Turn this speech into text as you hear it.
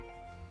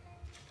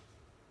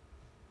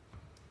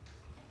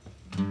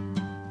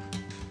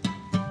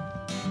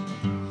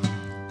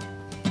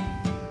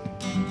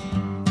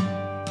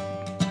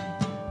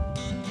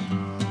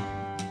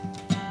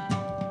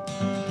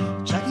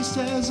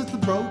stares at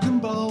the broken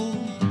bowl.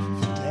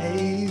 For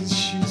days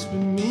she's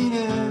been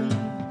meaning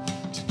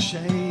to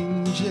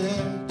change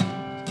it.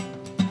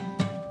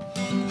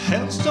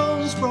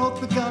 Hailstones broke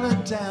the gutter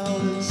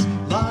down as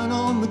lying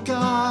on the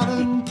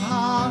garden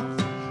path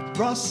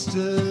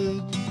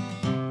rusted.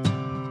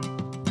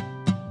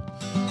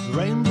 The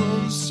rain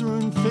blows through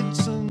in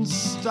fits and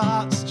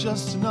starts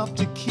just enough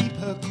to keep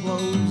her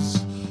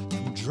clothes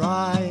from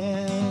drying.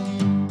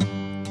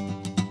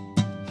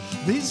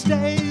 These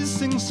days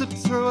things slip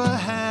through her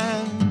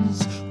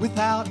hands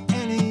without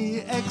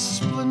any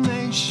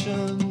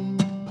explanation.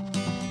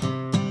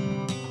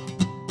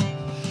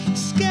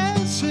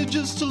 Scares her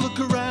just to look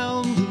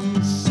around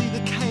and see the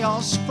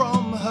chaos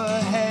from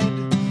her head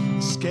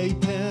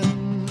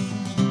escaping.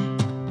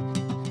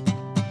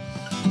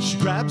 She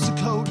grabs a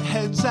coat,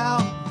 heads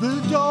out the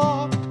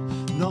door,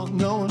 not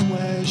knowing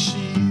where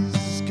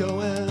she's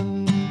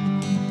going.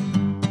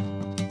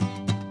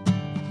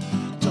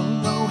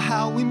 Don't know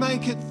how we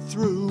make it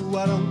through,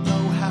 I don't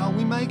know how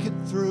we make it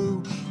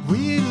through,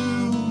 we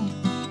do.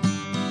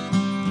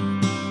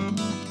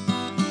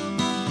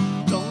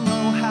 Don't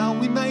know how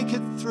we make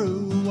it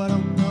through, I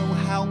don't know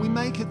how we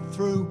make it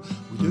through,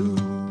 we do.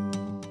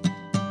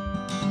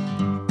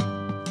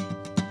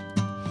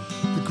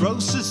 The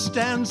grocer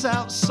stands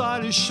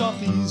outside his shop,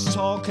 he's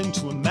talking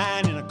to a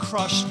man in a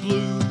crushed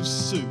blue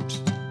suit.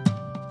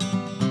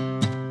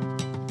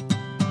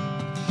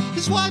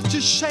 His wife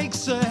just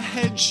shakes her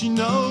head, she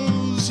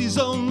knows he's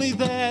only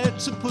there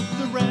to put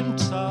the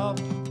rent up.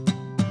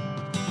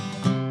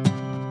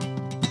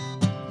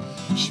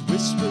 She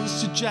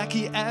whispers to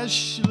Jackie as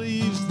she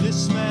leaves,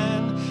 this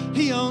man,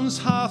 he owns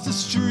half the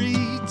street.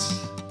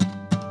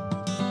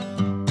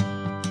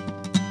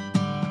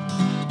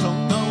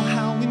 Don't know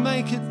how we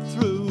make it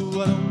through,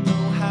 I don't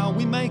know how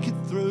we make it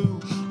through,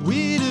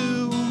 we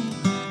do.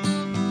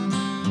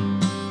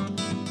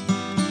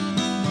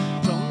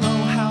 Don't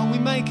know how we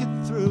make it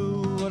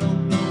through, I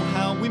don't know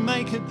how we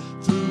make it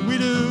through, we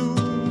do.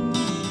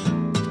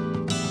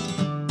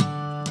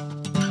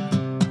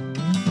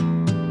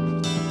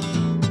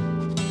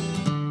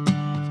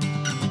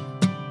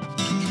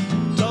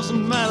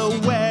 Doesn't matter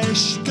where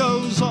she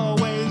goes,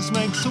 always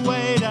makes her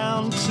way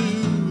down to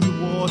the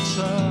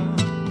water.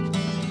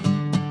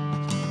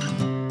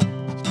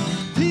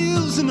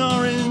 Peels an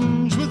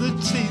orange with her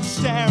teeth,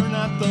 staring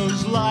at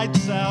those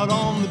lights out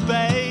on the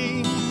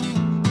bay.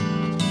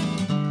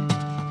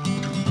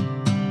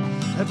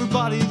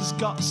 Everybody's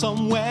got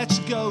somewhere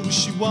to go,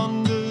 she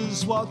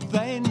wonders what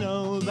they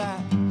know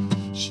that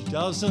she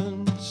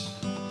doesn't.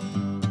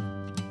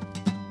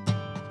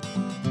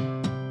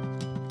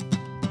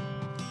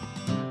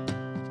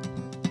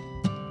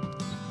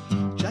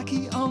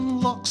 Jackie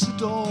unlocks the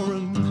door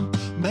and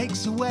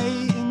makes her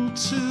way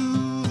into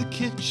the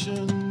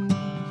kitchen.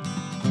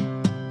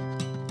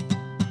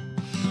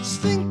 She's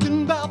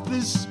thinking about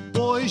this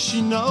boy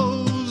she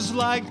knows,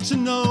 like to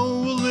know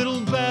a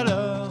little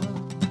better.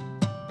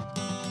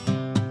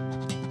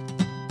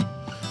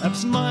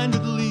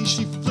 Absent-mindedly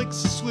she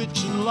flicks a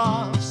switch and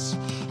laughs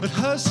at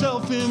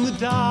herself in the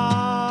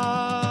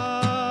dark.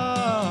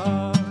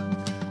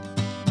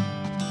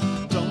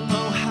 Don't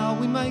know how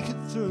we make it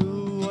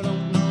through, I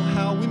don't know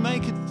how we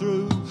make it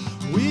through,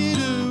 we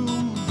do.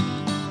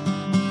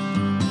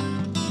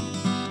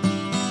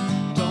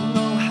 Don't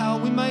know how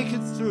we make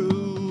it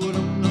through, I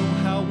don't know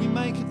how we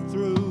make it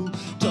through,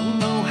 don't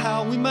know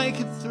how we make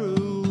it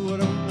through, I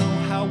don't know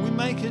how we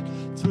make it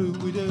through,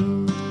 we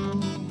do.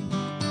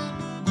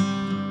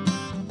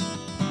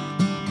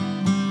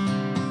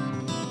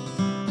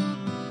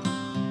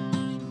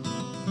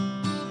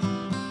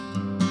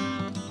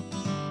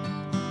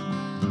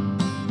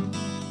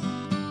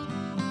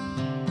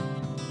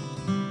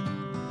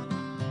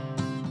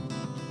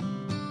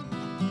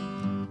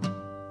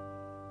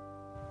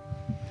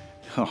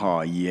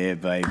 Oh, yeah,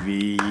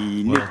 baby.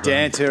 Nick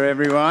Dancer,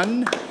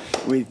 everyone,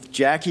 with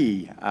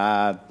Jackie.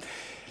 Wow,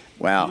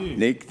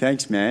 Nick,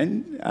 thanks,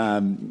 man.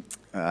 One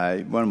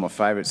of my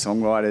favourite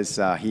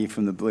songwriters here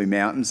from the Blue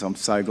Mountains. I'm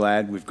so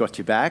glad we've got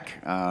you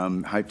back.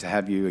 Hope to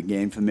have you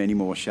again for many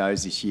more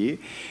shows this year.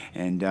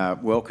 And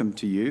welcome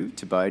to you,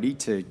 to Bodie,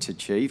 to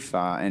Chief,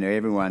 and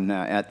everyone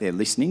out there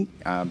listening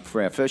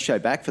for our first show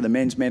back for the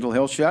Men's Mental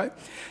Health Show,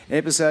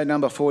 episode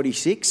number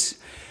 46.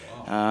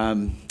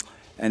 Wow.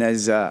 And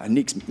as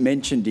Nick's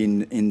mentioned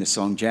in the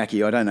song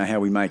Jackie, I don't know how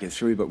we make it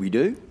through, but we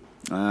do.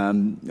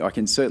 I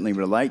can certainly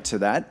relate to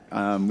that,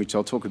 which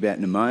I'll talk about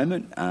in a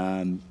moment.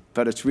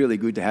 But it's really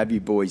good to have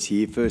you boys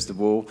here. First of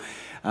all,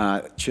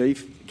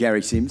 Chief,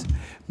 Gary Sims,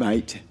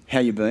 mate, how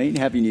you been?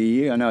 Happy New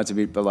Year. I know it's a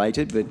bit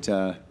belated,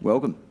 but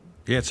welcome.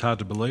 Yeah, it's hard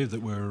to believe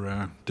that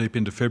we're deep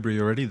into February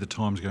already. The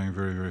time's going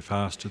very, very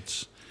fast.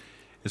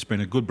 It's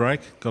been a good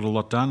break, got a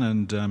lot done,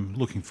 and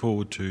looking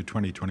forward to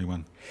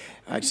 2021.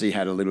 I actually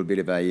had a little bit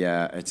of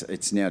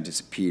it's now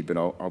disappeared, but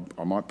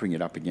I might bring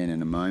it up again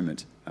in a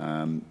moment.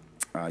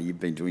 You've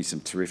been doing some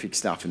terrific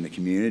stuff in the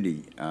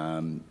community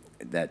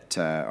that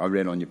I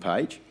read on your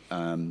page,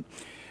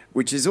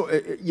 which is,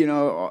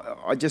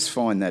 I just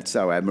find that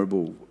so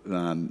admirable,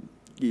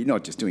 you're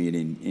not just doing it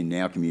in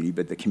our community,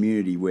 but the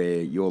community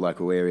where your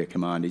local area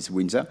command is,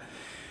 Windsor.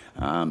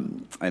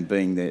 And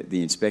being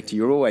the inspector,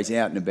 you're always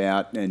out and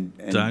about. And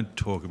don't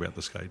talk about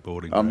the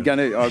skateboarding.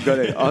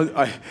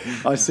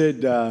 I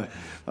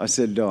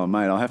said, oh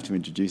mate, I'll have to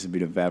introduce a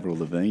bit of Avril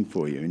Lavigne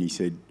for you. And he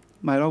said,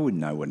 mate, I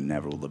wouldn't know what an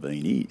Avril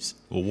Lavigne is.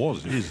 Or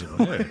was, is it?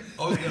 Yeah.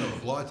 I was going to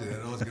reply to that,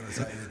 and I was going to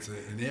say it's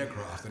an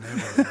aircraft, an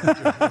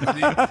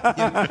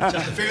aircraft.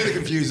 Just to fairly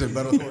confusing,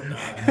 but I thought, no.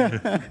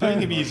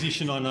 Being a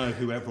musician, I know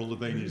who Avril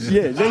Lavigne is.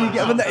 Yeah, there you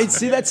go.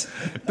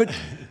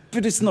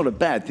 But it's not a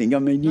bad thing. I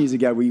mean, years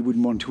ago we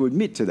wouldn't want to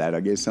admit to that,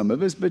 I guess, some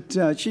of us.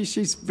 But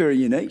she's very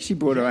unique. She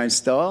brought her own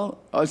style.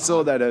 I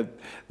saw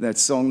that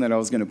song that I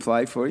was going to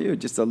play for you,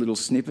 just a little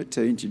snippet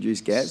to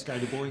introduce Gaz.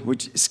 Skater Boy.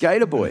 Which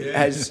Skater Boy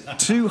has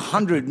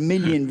 200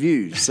 million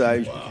views.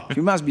 So she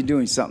must be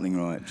doing something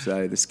right.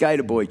 So the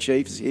Skater Boy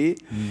Chief's here.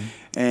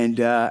 And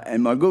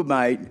my good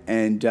mate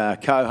and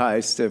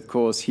co-host, of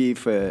course, here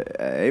for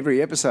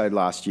every episode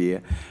last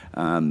year,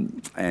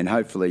 and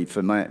hopefully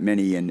for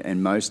many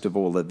and most of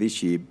all of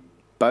this year,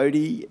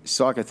 Bodie,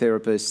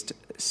 psychotherapist,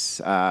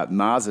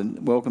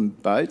 Marsden. Welcome,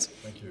 Bodes.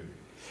 Thank you.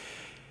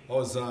 I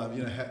was, how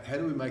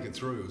do we make it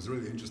through? It was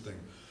really interesting.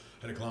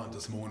 I had a client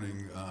this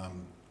morning,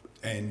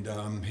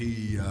 and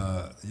he,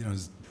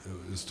 was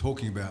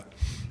talking about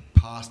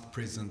past,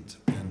 present,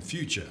 and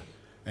future,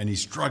 and he's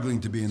struggling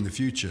to be in the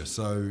future.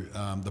 So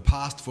the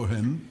past for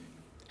him,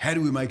 how do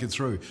we make it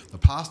through? The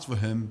past for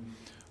him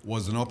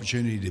was an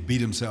opportunity to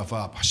beat himself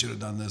up. I should have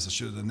done this, I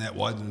should have done that,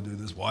 why did I do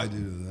this, why did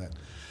I do that?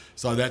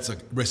 So that's a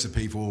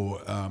recipe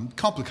for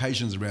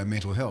complications around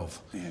mental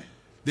health. Yeah.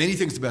 Then he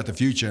thinks about the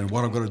future and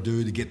what I've got to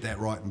do to get that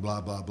right and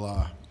blah, blah,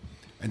 blah.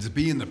 And to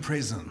be in the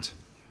present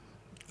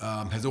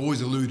has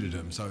always eluded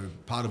him. So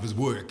part of his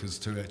work is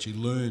to actually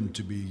learn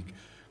to be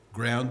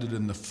grounded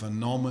in the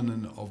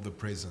phenomenon of the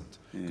present,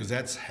 because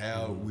that's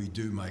how we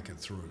do make it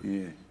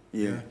through.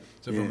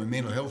 So from a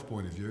mental health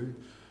point of view,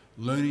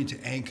 learning to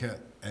anchor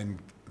and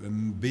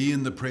be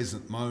in the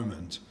present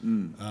moment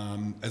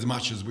as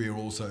much as we're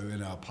also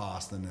in our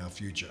past and our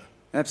future.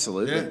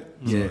 Absolutely.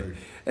 Yeah. So,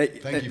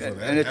 thank you for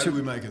that. And how do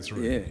we make it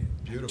through? Yeah.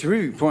 Beautiful.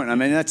 Terrific point. I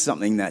mean, that's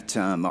something that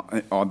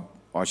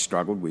I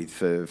struggled with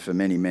for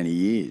many, many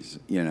years.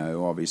 You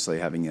know, obviously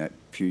having that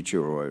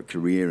future or a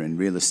career in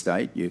real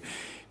estate, you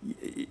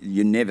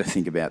never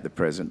think about the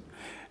present.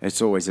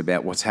 It's always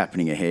about what's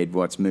happening ahead,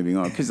 what's moving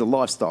on, because the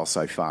lifestyle's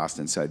so fast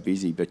and so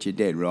busy, but you're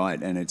dead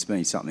right, and it's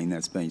been something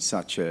that's been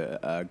such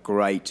a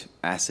great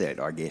asset,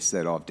 I guess,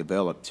 that I've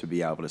developed to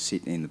be able to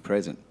sit in the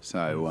present.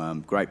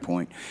 So, great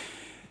point.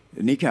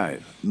 Nico,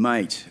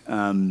 mate,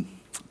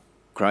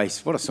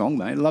 Grace, what a song,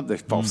 mate. I love the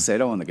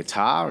falsetto on the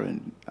guitar,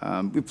 and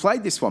we've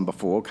played this one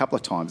before a couple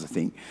of times, I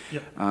think.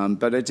 Yep.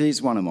 But it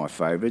is one of my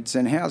favourites.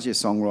 And how's your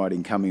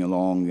songwriting coming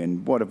along,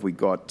 and what have we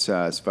got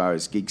as far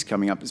as gigs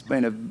coming up? It's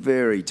been a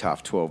very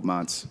tough 12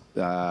 months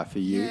for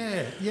you.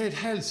 Yeah, it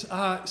has.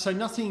 So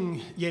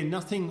nothing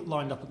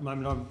lined up at the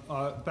moment.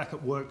 I'm back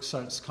at work,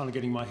 so it's kind of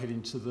getting my head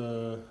into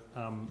the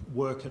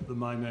work at the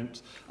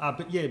moment.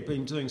 But yeah,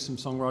 been doing some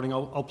songwriting.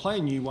 I'll play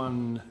a new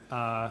one.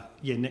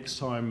 Next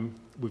time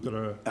we've got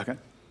a. Okay.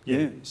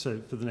 Yeah.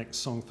 So for the next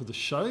song for the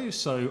show,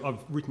 so I've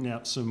written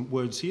out some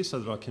words here so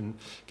that I can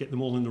get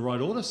them all in the right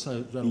order.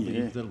 So that'll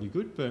be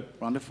good. But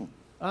wonderful.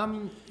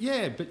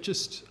 But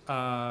just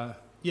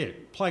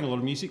playing a lot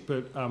of music.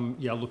 But I'll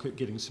look at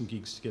getting some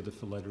gigs together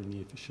for later in the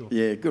year for sure.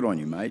 Yeah, good on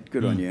you, mate.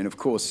 Good on you. And of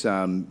course,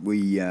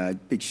 we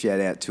big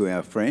shout out to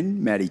our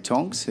friend Matty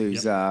Tonks,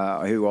 who's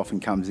who often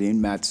comes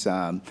in. Matt's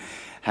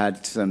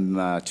had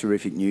some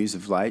terrific news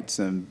of late.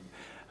 Some.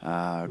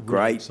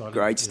 Great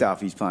stuff.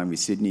 He's playing with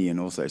Sydney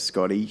and also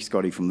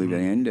Scotty from Liver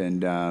End,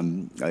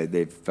 and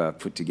they've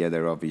put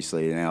together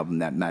obviously an album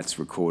that Matt's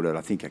recorded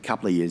I think a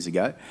couple of years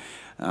ago.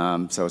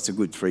 So it's a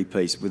good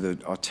three-piece with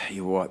it. I'll tell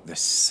you what, the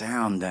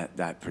sound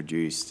that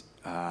produced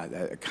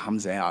that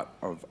comes out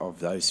of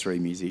those three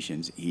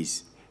musicians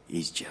is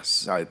just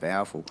so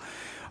powerful.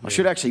 I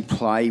should actually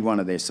play one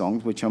of their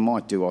songs, which I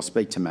might do. I'll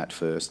speak to Matt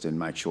first and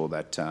make sure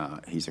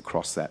that he's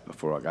across that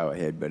before I go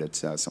ahead, but it's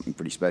something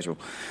pretty special.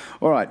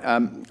 All right,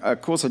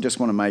 of course I just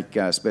want to make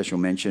a special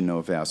mention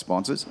of our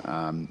sponsors,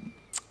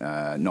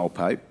 Noel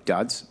Pope,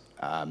 Duds.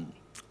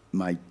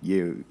 Mate,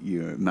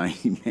 you're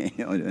amazing, man.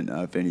 I don't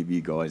know if any of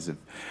you guys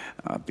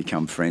have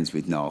become friends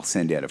with Noel.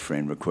 Send out a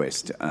friend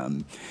request.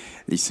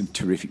 There's some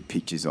terrific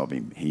pictures of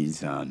him.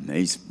 He's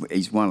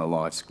one of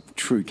life's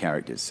true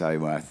characters.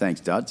 So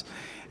thanks, Duds.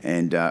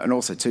 And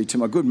also to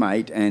my good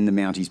mate and the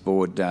Mounties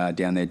board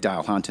down there,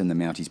 Dale Hunt and the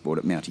Mounties board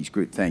at Mounties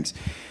Group. Thanks.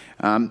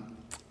 I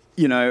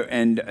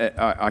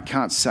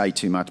can't say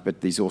too much, but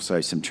there's also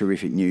some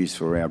terrific news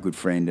for our good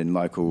friend and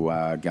local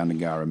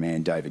Gundungurra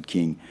man, David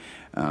King.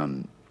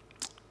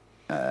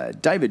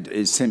 David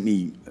has sent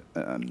me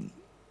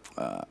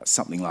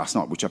something last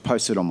night, which I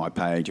posted on my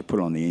page. I put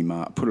it on the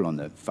email, put it on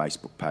the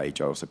Facebook page.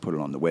 I also put it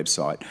on the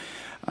website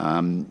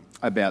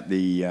about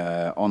the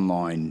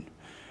online.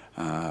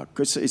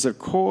 It's a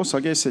course, I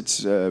guess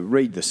it's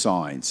Read the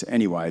Signs.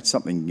 Anyway, it's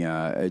something,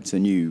 it's a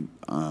new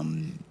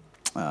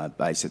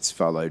base. It's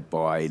followed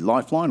by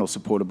Lifeline or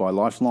supported by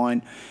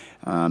Lifeline.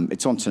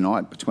 It's on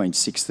tonight between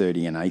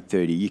 6:30 and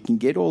 8:30. You can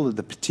get all of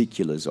the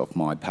particulars off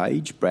my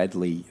page,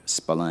 Bradley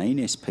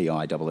Spillane,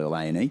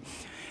 Spillane,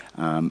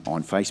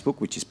 on Facebook,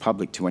 which is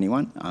public to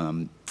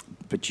anyone.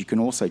 But you can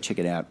also check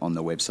it out on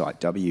the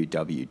website,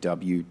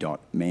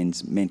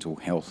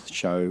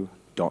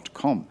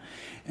 www.mensmentalhealthshow.com,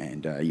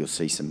 and you'll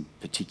see some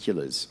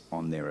particulars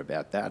on there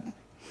about that.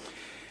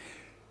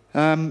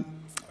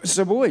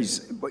 So,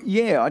 boys,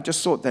 yeah, I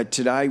just thought that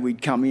today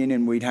we'd come in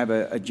and we'd have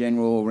a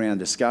general all-round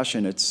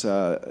discussion. It's,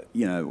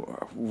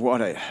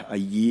 what a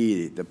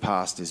year the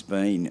past has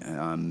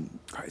been.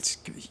 It's,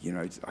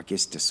 I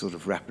guess to sort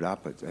of wrap it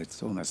up,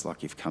 it's almost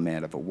like you've come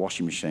out of a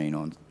washing machine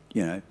on,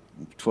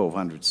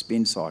 1,200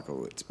 spin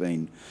cycle. It's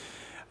been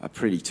a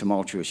pretty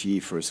tumultuous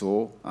year for us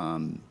all. I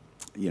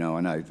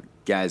know,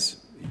 Gaz,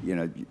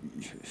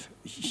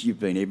 you've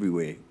been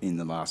everywhere in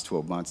the last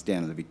 12 months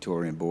down to the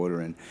Victorian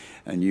border,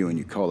 and you and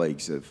your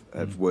colleagues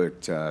have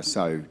worked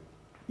so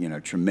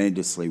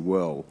tremendously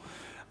well.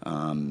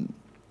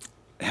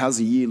 How's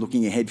the year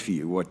looking ahead for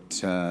you? What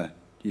do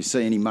you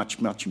see any much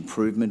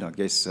improvement? I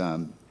guess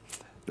the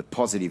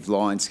positive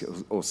lines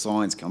or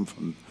signs come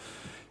from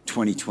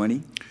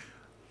 2020.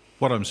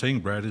 What I'm seeing,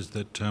 Brad, is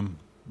that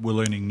we're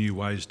learning new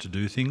ways to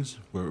do things.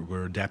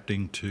 We're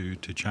adapting to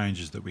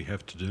changes that we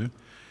have to do.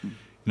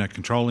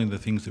 Controlling the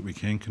things that we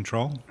can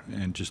control,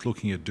 and just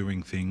looking at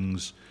doing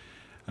things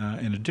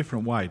in a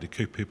different way to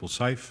keep people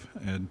safe.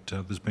 And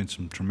there's been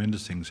some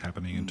tremendous things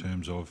happening in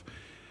terms of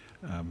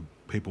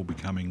people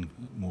becoming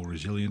more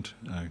resilient,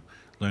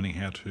 learning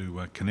how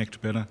to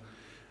connect better.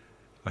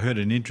 I heard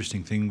an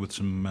interesting thing with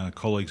some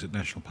colleagues at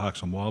National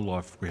Parks and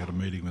Wildlife. We had a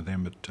meeting with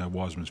them at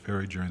Wiseman's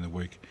Ferry during the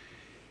week.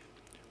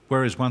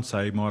 Whereas once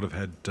they might have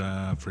had,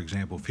 for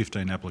example,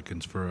 15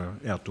 applicants for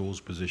an outdoors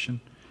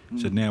position,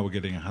 so now we're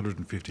getting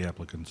 150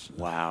 applicants.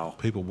 Wow.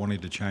 People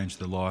wanting to change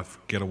their life,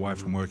 get away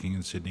from working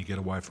in Sydney, get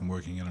away from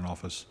working in an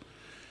office.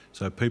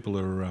 So people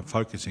are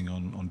focusing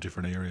on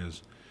different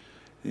areas.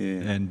 Yeah.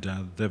 And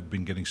they've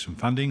been getting some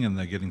funding, and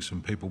they're getting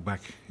some people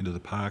back into the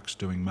parks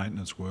doing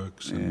maintenance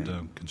works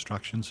and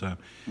construction. So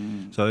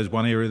there's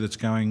one area that's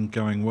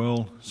going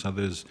well. So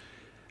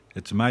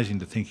it's amazing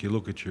to think you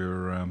look at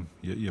your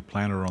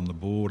planner on the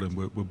board, and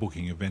we're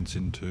booking events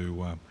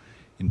into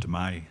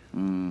May.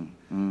 So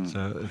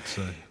it's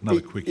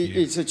another quick year.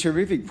 It's a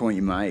terrific point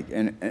you make,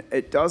 and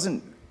it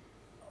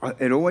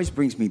always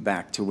brings me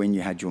back to when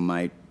you had your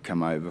mate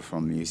come over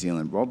from New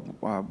Zealand. Rob,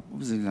 what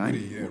was his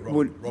name?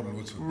 Robin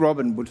Woodford.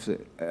 Robin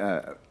Woodford.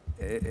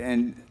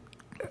 And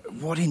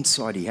what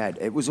insight he had.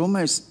 It was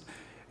almost,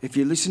 if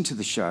you listen to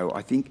the show,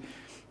 I think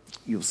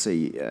you'll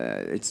see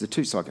it's the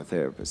two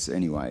psychotherapists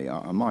anyway.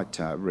 I might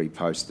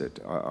repost it,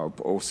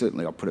 or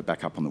certainly I'll put it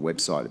back up on the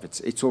website. If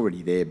it's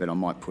already there, but I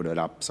might put it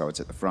up so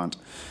it's at the front.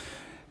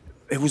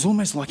 It was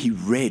almost like he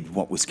read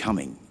what was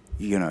coming,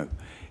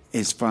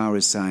 as far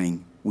as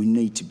saying we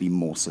need to be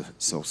more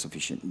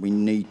self-sufficient, we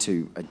need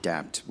to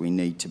adapt, we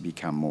need to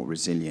become more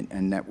resilient,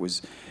 and that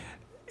was.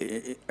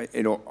 I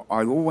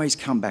always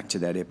come back to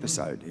that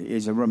episode.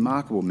 He's a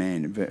remarkable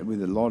man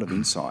with a lot of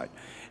insight.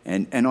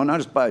 And I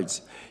noticed,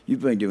 Bodes,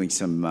 you've been doing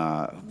some,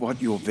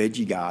 your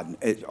veggie garden,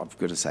 I've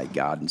got to say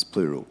gardens,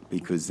 plural,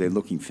 because they're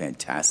looking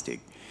fantastic.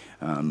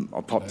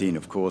 I popped in,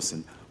 of course,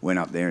 and went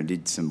up there and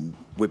did some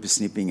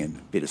whippersnipping and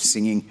a bit of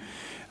singing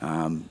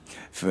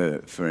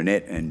for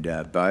Annette and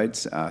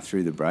Bodes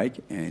through the break.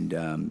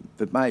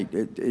 But, mate,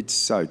 it's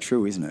so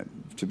true, isn't it,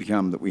 to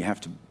become that we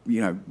have to,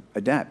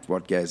 adapt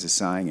what Gaz is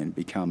saying and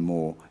become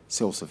more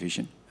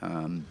self-sufficient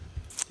and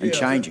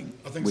changing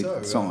I think with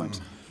so. science.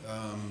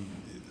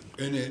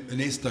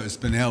 Ernesto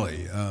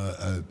Spinelli,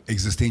 an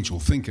existential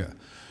thinker,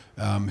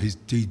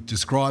 he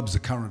describes the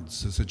current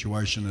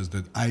situation as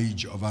the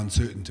age of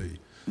uncertainty.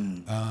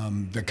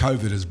 The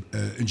COVID has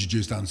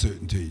introduced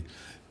uncertainty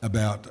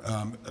about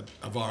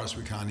a virus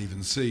we can't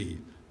even see,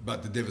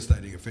 but the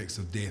devastating effects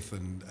of death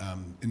and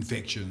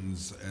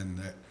infections and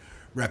that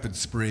rapid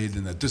spread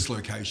and the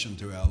dislocation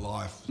to our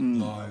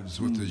lives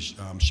with the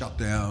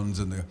shutdowns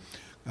and the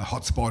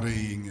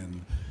hotspotting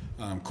and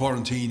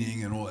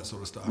quarantining and all that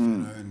sort of stuff,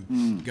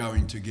 and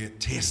going to get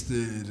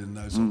tested and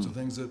those sorts of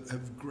things that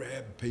have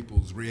grabbed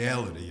people's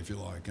reality, if you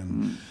like.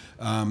 And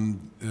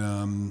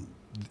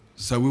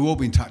so we've all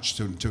been touched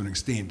to an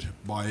extent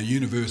by a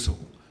universal.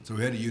 So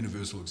we had a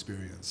universal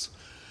experience.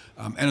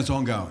 And it's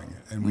ongoing,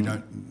 and we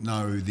don't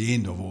know the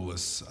end of all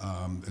this.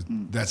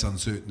 That's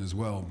uncertain as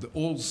well.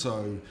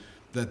 Also,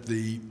 that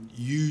the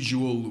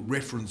usual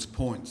reference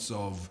points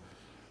of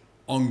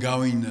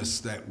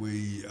ongoingness that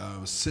we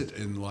sit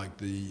in, like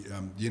the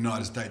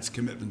United States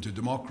commitment to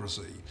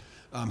democracy,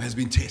 has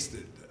been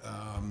tested.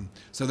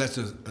 So that's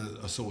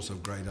a source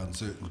of great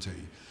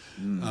uncertainty.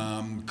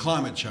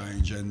 Climate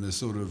change and the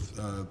sort of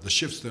the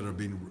shifts that have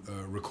been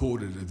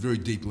recorded at very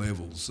deep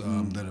levels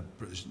that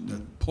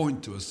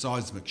point to a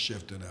seismic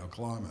shift in our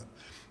climate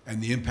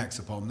and the impacts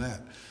upon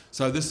that.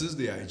 So this is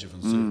the age of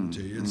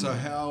uncertainty. And so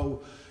how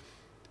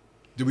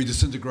do we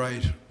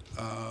disintegrate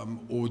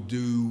or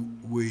do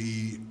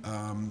we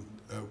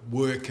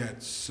work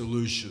at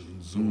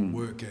solutions or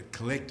work at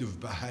collective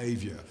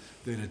behaviour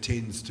that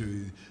attends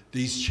to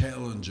these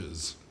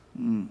challenges.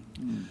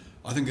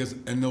 I think,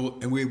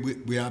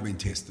 we are being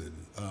tested.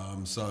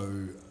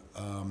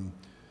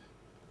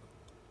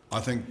 I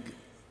think,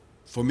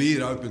 for me,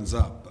 it opens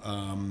up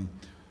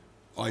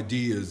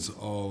ideas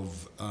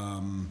of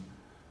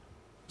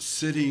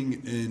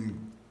sitting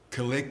in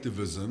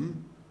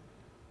collectivism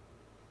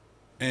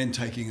and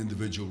taking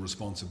individual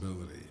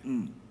responsibility.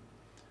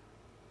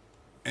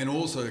 And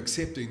also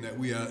accepting that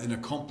we are in a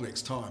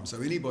complex time.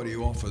 So anybody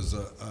who offers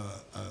a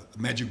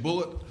magic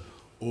bullet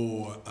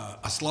or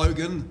a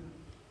slogan,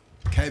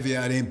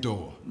 caveat emptor,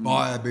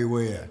 buyer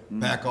beware,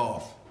 back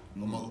off.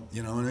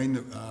 You know what I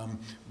mean?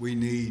 We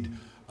need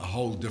a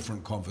whole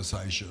different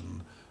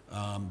conversation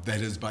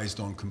that is based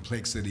on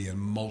complexity and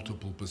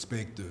multiple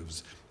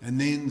perspectives, and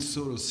then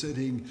sort of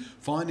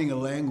finding a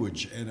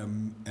language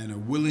and a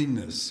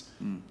willingness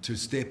to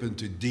step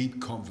into deep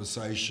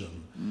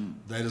conversation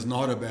that is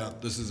not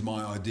about this is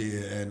my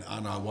idea and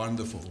aren't I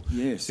wonderful.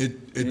 Yes.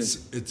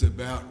 It's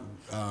about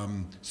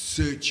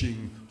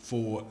searching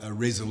for a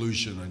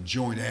resolution, a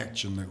joint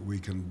action that we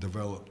can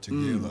develop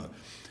together.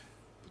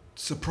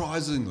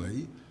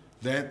 Surprisingly,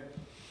 that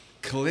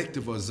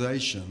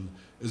collectivisation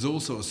is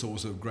also a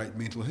source of great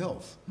mental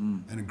health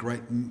and a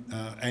great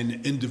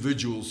and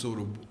individual sort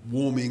of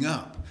warming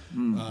up,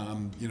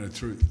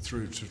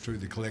 through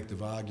the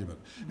collective argument.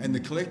 And the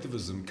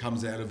collectivism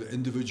comes out of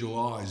individual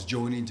eyes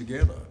joining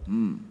together.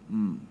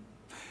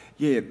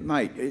 Yeah,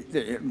 mate,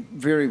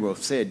 very well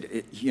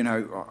said.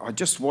 I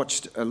just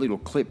watched a little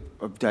clip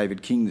of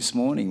David King this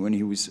morning when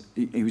he was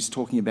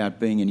talking about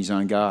being in his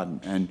own garden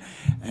and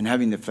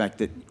having the fact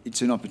that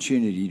it's an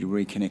opportunity to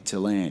reconnect to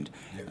land,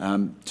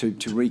 to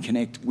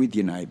reconnect with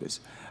your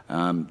neighbours,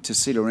 to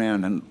sit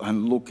around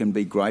and look and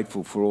be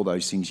grateful for all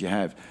those things you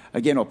have.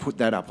 Again, I'll put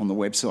that up on the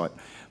website.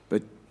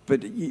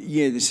 But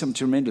yeah, there's some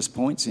tremendous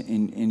points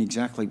in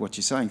exactly what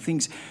you're saying.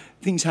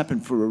 Things happen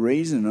for a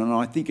reason, and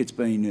I think it's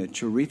been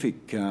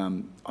terrific.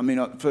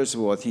 First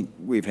of all, I think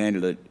we've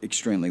handled it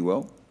extremely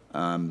well.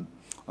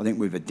 I think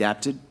we've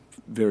adapted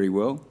very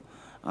well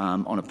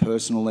on a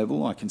personal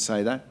level, I can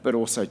say that, but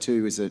also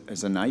too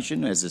as a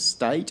nation, as a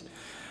state.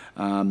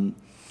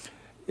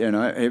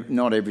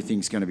 Not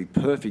everything's going to be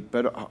perfect,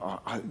 but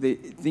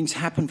things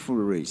happen for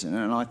a reason.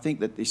 And I think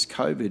that this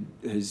COVID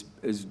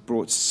has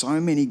brought so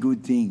many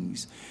good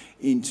things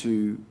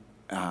into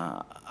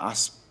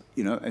us,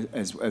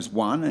 as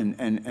one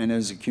and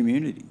as a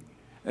community.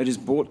 It has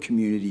brought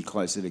community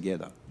closer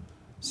together.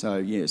 So,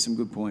 yeah, some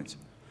good points.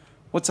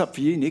 What's up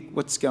for you, Nick?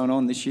 What's going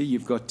on this year?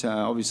 You've got,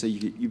 obviously,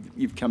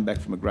 you've come back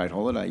from a great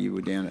holiday. You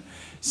were down at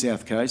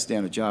South Coast,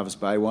 down at Jarvis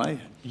Bay Way.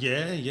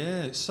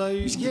 Yeah. So,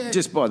 yeah.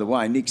 Just by the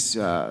way, Nick's,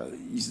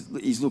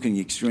 he's looking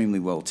extremely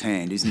well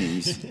tanned, isn't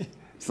he?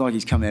 It's like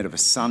he's come out of a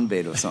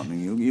sunbed or something.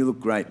 You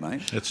look great,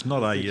 mate. It's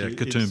not a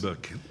Katoomba.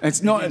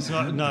 It's not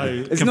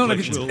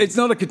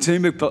a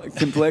Katoomba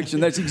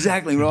complexion. That's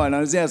exactly right. I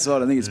was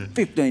outside. I think it's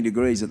 15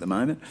 degrees at the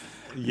moment.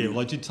 Yeah, well,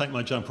 I did take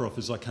my jumper off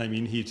as I came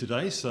in here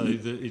today, so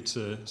it's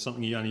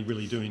something you only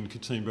really do in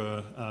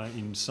Katoomba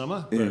in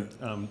summer. Yeah.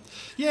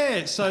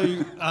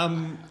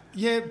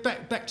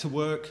 But, back to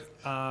work.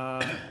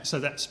 So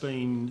that's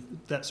been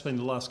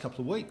the last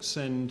couple of weeks,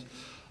 and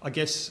I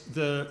guess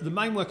the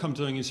main work I'm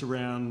doing is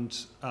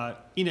around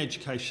in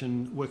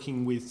education,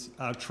 working with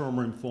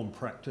trauma-informed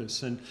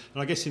practice, and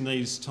I guess in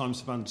these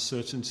times of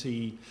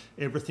uncertainty,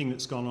 everything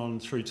that's gone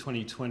on through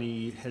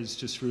 2020 has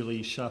just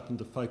really sharpened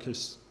the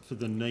focus for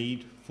the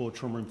need for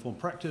trauma-informed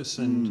practice,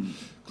 and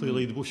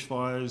clearly the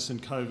bushfires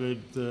and COVID,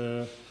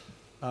 the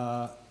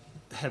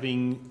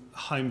having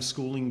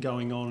homeschooling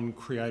going on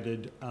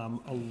created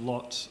a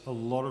lot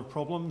of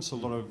problems. A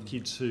lot of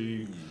kids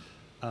who,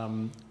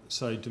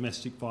 so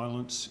domestic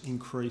violence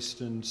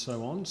increased and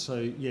so on.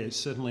 So yeah,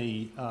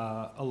 certainly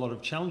a lot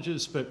of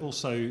challenges, but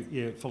also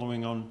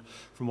following on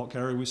from what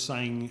Gary was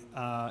saying,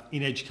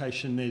 in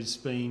education there's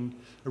been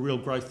a real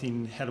growth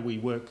in how do we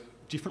work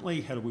differently,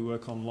 how do we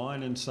work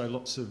online, and so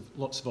lots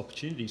of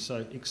opportunities.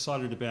 So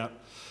excited about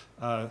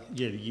the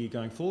year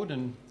going forward,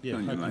 and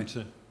hoping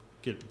to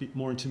get a bit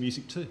more into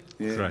music too.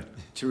 Yeah, great,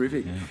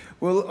 terrific. Yeah.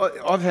 Well,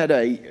 I've had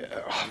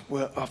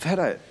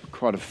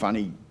quite a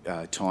funny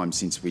time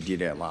since we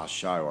did our last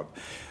show.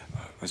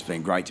 It's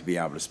been great to be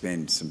able to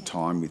spend some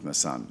time with my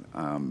son.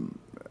 And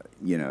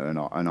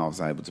I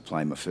was able to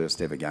play my first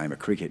ever game of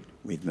cricket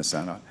with my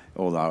son,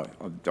 although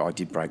I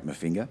did break my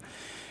finger,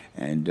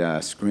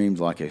 and screamed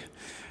like a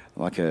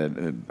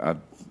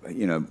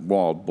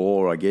wild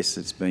boar, I guess.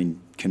 It's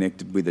been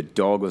connected with a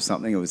dog or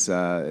something. It was,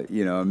 I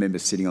remember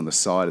sitting on the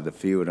side of the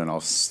field and I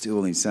was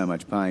still in so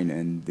much pain,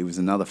 and there was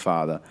another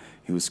father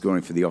who was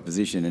scoring for the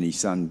opposition, and his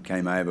son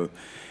came over,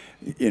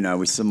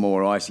 with some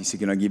more ice. He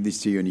said, "Can I give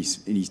this to you?" And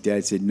his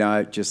dad said,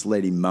 "No, just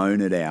let him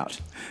moan it out."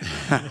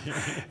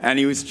 And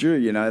he was true,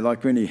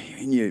 like when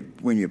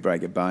you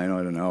break a bone,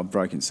 I don't know, I've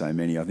broken so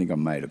many, I think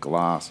I'm made of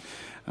glass.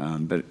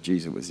 But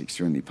geez, it was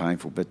extremely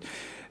painful. But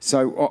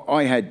so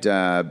I had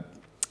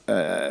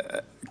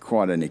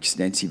quite an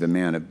extensive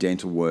amount of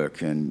dental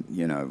work, and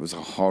it was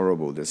a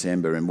horrible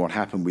December. And what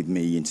happened with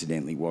me,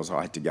 incidentally, was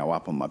I had to go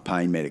up on my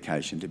pain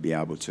medication to be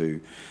able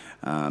to,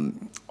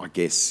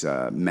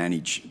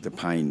 manage the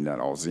pain that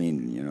I was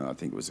in. I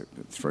think it was a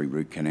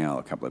 3-root canal,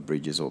 a couple of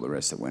bridges, all the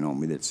rest that went on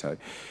with it. So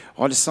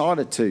I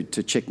decided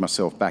to check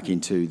myself back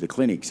into the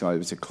clinic. So it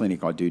was a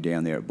clinic I do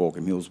down there at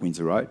Borkham Hills,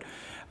 Windsor Road.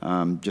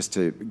 Just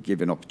to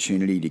give an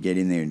opportunity to get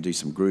in there and do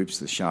some groups,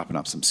 to sharpen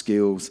up some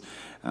skills,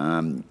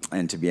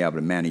 and to be able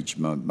to manage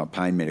my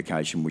pain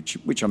medication,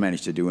 which I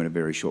managed to do in a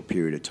very short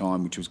period of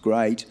time, which was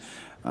great.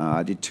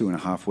 I did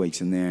 2.5 weeks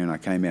in there, and I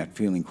came out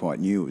feeling quite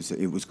new.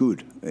 It was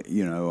good.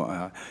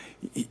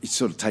 It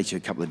sort of takes you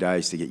a couple of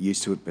days to get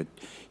used to it, but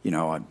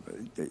I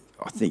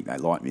think they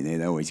like me there.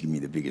 They always give me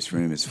the biggest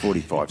room. It's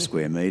 45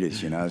 square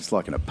metres. It's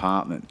like an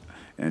apartment,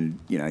 and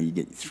you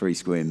get 3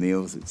 square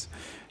meals. It's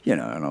and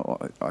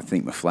I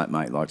think my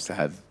flatmate likes to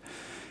have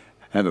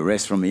a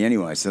rest from me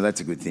anyway, so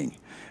that's a good thing.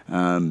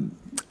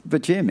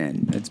 But yeah,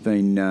 man, it's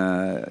been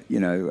a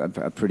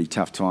pretty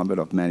tough time, but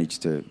I've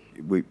managed to.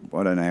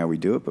 I don't know how we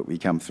do it, but we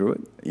come through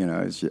it.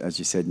 As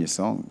you said in your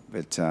song.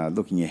 But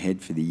looking ahead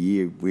for the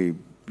year, we'd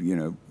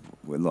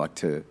like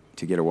to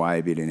get away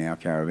a bit in our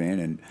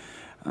caravan,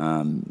 and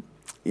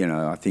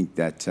I think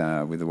that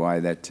with the way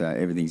that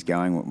everything's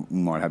going, we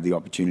might have the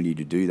opportunity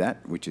to do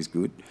that, which is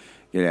good.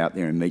 Get out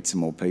there and meet some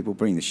more people,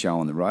 bring the show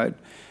on the road.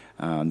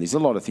 There's a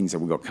lot of things that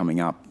we've got coming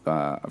up,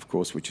 of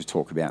course, which we'll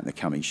talk about in the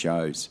coming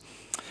shows.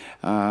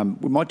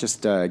 We might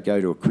just go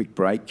to a quick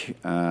break,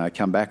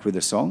 come back with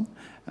a song.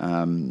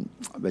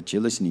 But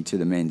you're listening to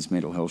the Men's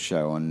Mental Health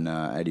Show on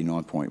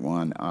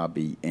 89.1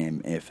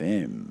 RBM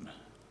FM.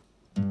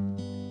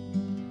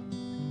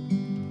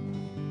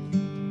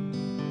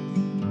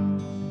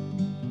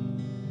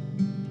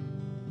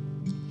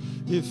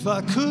 If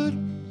I could,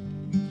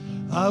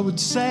 I would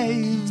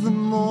save the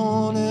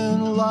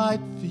morning light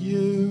for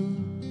you.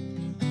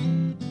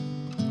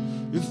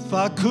 If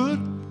I could,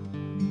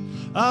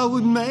 I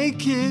would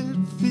make it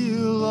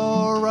feel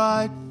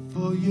alright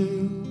for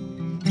you.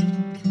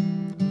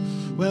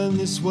 When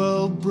this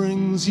world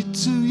brings you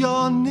to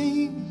your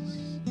knees,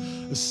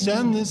 I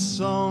send this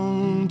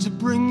song to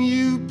bring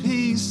you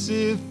peace.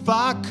 If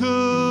I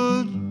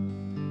could,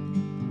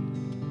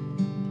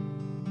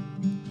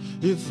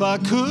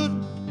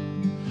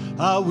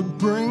 I would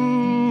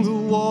bring the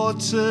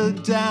water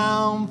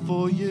down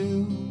for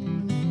you.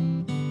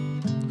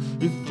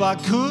 If I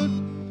could,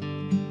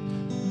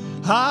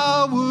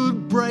 I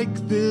would break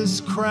this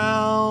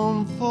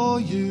crown for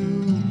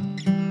you.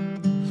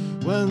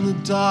 When the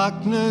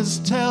darkness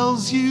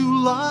tells you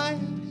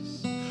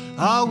lies,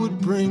 I would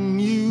bring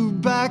you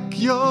back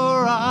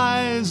your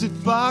eyes.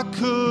 If I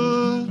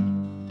could,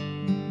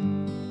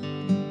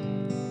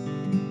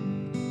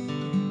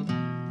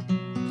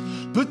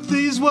 but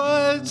these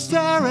words,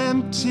 they're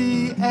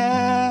empty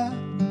air.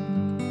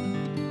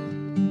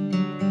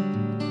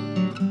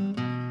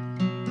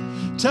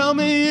 Tell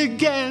me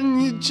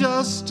again, you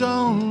just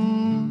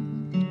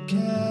don't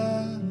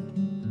care.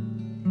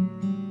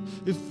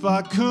 If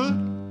I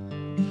could,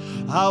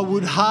 I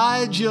would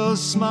hide your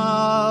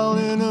smile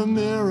in a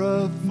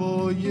mirror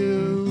for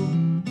you.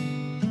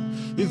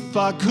 If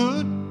I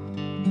could,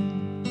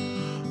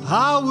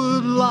 I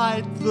would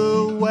light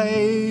the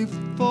way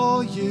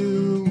for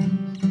you.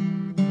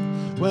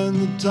 When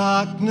the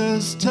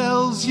darkness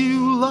tells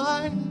you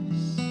lies,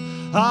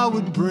 I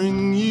would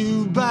bring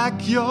you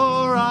back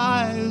your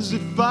eyes.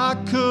 If I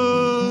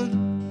could,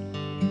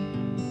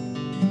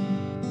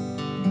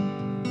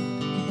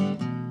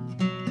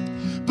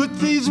 but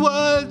these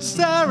words,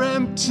 they're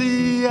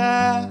empty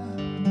air.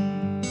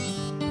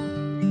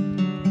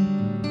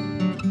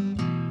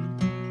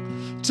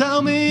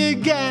 Tell me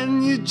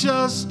again, you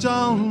just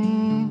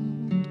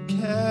don't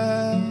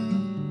care.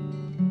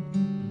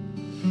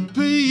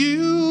 But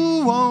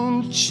you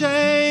won't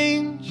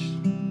change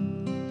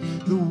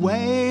the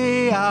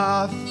way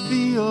I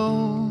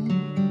feel.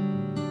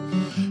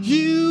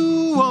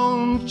 You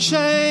won't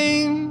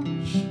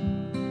change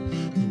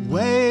the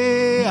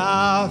way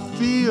I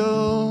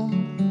feel.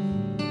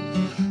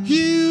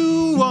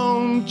 You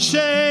won't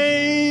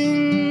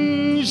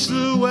change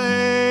the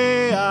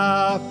way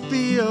I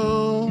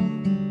feel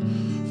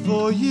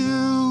for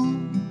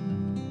you,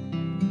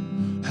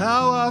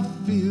 how I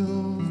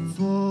feel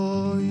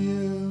for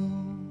you.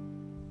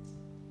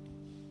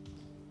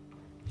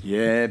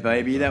 Yeah,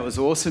 baby, that was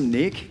awesome,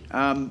 Nick.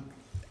 I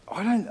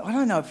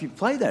don't know if you've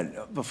played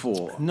that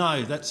before.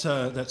 No, that's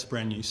a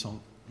brand new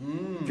song.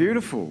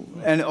 Beautiful.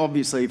 And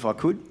obviously, if I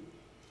could.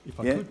 If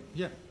I could,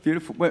 yeah.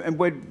 Beautiful. And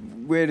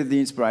where did the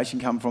inspiration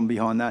come from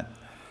behind that?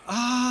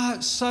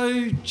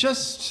 So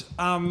just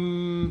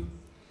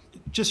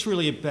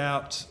really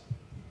about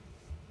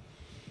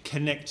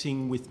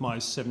connecting with my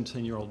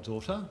 17-year-old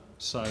daughter.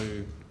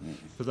 So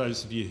for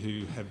those of you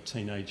who have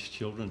teenage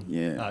children,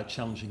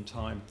 challenging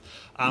time.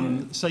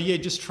 So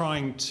just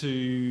trying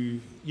to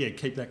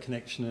keep that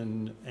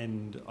connection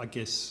and I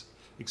guess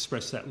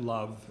express that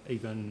love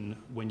even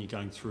when you're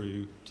going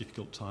through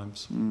difficult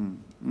times.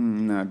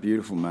 No,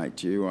 beautiful,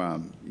 mate.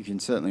 You can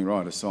certainly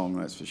write a song,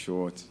 that's for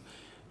sure. It's,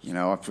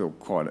 I feel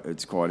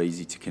it's quite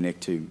easy to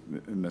connect to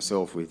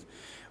myself with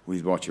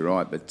what you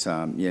write. But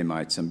yeah,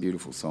 mate, some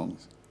beautiful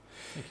songs.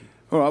 Thank you.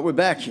 All right, we're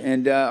back,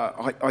 and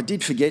I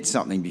did forget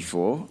something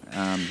before.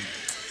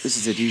 This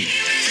is a new.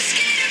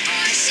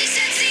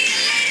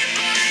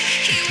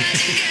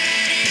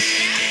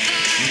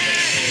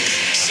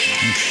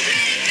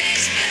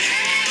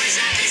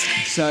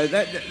 So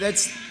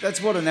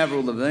that's what an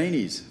Avril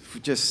Lavigne is,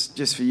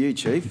 just for you,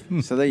 Chief.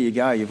 So there you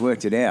go, you've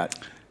worked it out.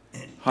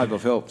 Hope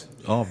I've helped.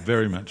 Oh,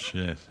 very much,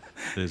 yes.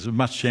 There's as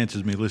much chance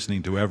as me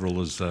listening to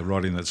Avril as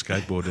riding that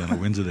skateboard down at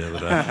Windsor the other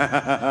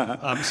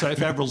day. So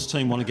if Avril's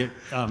team want to get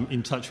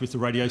in touch with the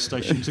radio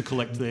station to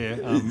collect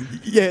their...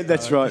 yeah,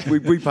 that's right.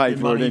 We pay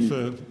for money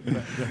it.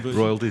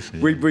 Royalties.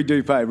 Yeah. We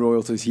do pay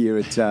royalties here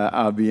at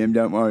RBM.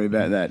 Don't worry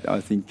about that.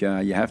 I think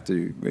you have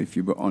to if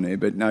you're on air.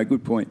 But no,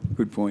 good point.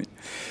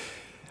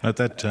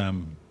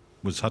 That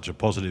was such a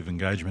positive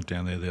engagement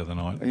down there the other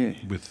night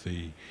with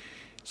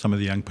some of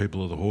the young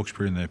people of the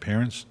Hawkesbury and their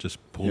parents just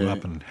pulled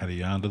up and had a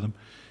yarn to them.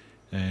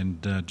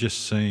 And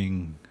just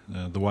seeing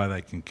the way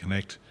they can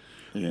connect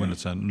when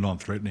it's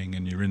non-threatening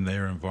and you're in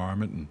their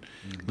environment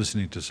and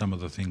listening to some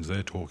of the things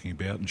they're talking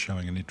about and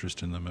showing an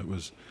interest in them, it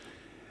was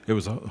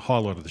a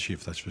highlight of the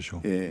shift, that's for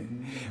sure. Yeah.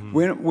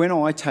 When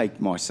I take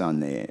my son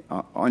there,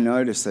 I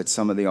notice that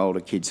some of the older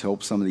kids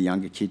help some of the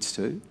younger kids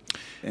too,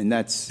 and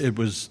that's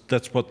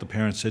what the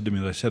parents said to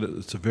me. They said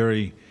it's a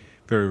very,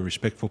 very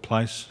respectful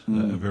place,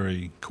 a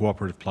very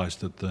cooperative place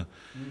that the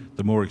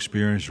more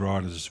experienced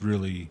riders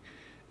really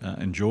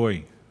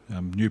enjoy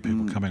new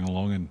people coming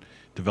along and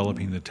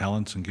developing their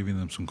talents and giving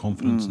them some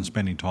confidence and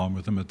spending time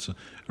with them. It's a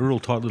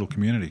real tight little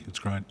community. It's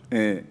great.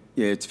 Yeah,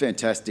 it's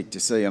fantastic to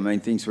see. I mean,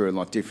 things were a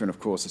lot different, of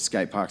course, at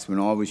skate parks when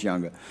I was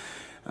younger.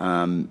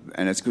 And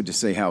it's good to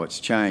see how it's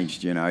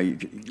changed,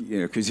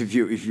 because if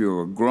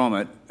you're a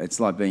grommet,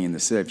 it's like being in the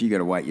surf. You've got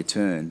to wait your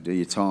turn, do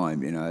your time,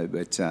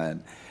 but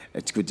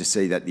it's good to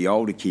see that the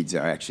older kids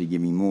are actually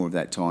giving more of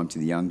that time to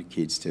the younger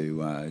kids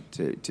to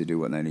do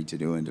what they need to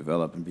do and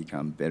develop and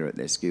become better at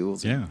their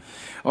skills. Yeah.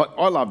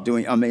 I love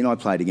doing... I mean, I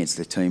played against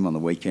the team on the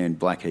weekend,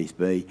 Blackheath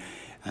B.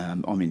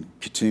 I'm in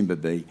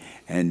Katoomba B,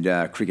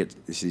 and cricket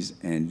this is,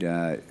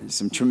 and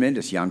some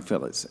tremendous young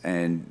fellas.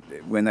 And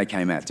when they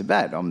came out to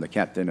bat, I'm the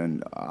captain,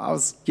 and I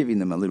was giving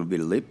them a little bit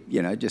of lip,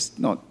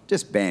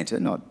 just banter,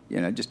 not,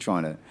 just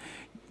trying to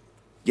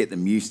get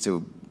them used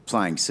to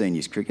playing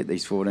seniors cricket,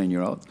 these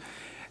 14-year-olds.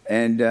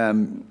 And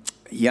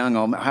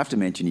I have to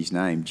mention his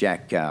name,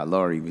 Jack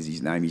Laurie was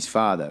his name, his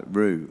father,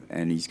 Roo,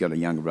 and he's got a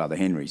younger brother,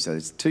 Henry. So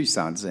there's two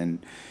sons,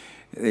 and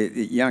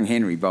young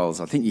Henry bowls,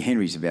 I think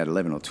Henry's about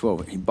 11 or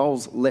 12, he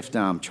bowls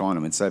left-arm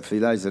Chinaman. So for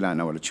those that don't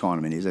know what a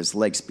Chinaman is, it's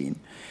leg spin.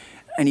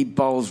 And he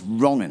bowls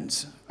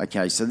wrong-uns,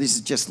 okay? So this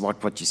is just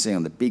like what you see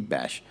on the Big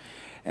Bash.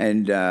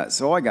 And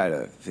so I go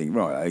to think,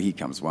 right, here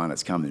comes one,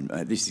 it's coming,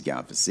 this is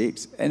going for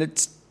 6. And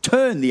it's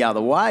turned the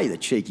other way, the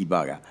cheeky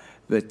bugger.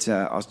 But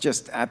I was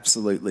just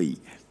absolutely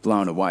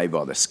blown away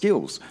by the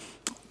skills.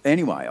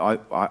 Anyway,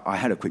 I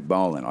had a quick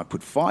bowl and I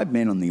put 5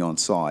 men on the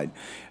onside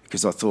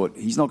because I thought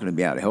he's not going to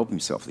be able to help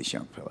himself, this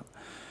young fella.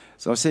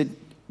 So I said,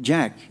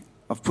 Jack,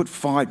 I've put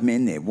 5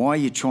 men there. Why are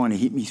you trying to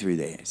hit me through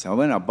there? So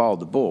when I bowled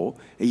the ball,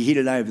 he hit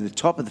it over the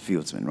top of the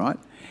fieldsman, right?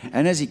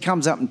 And as he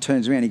comes up and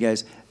turns around, he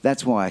goes,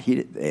 that's why I hit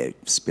it there,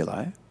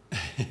 Spillo.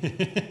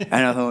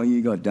 And I thought,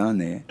 you got done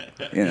there.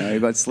 You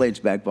got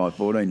sledged back by a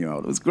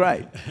 14-year-old. It was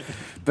great.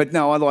 But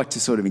no, I like to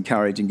sort of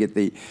encourage and get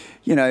the,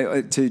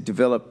 to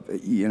develop,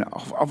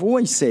 I've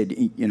always said,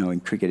 in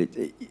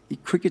cricket,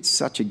 cricket's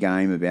such a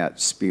game about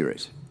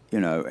spirit,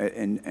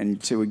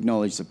 and to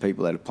acknowledge the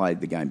people that have played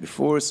the game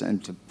before us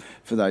and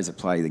for those that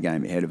play the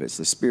game ahead of us.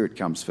 The spirit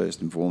comes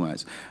first and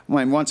foremost. I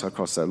mean, once I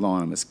cross that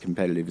line, I'm as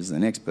competitive as the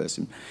next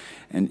person.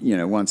 And,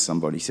 once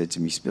somebody said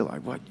to me, Spillo,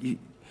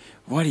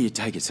 why do you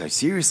take it so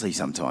seriously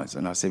sometimes?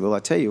 And I said, well, I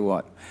tell you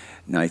what,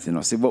 Nathan,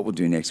 I said, what we'll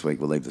do next week,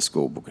 we'll leave the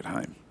scorebook at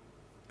home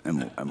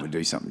and we'll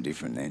do something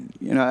different then.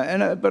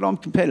 But I'm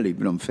competitive,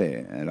 but I'm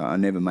fair. And I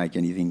never make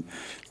anything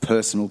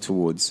personal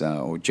towards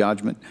or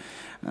judgment.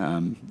 But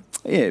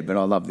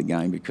I love the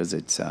game because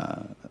it's,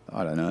 I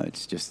don't know,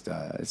 it's just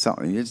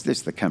something, it's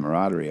just the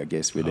camaraderie, I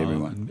guess, with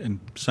everyone. And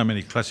so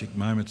many classic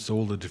moments,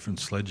 all the different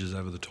sledges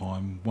over the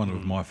time. One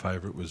of my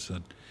favourite was...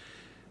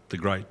 the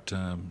great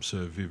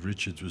Sir Viv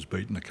Richards was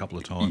beaten a couple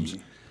of times,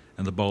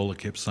 and the bowler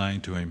kept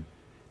saying to him,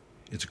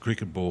 it's a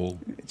cricket ball,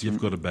 you've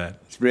got a bat.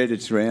 It's red,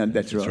 it's round,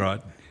 that's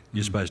right.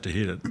 You're supposed to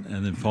hit it.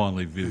 And then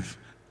finally Viv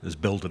has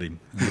belted him,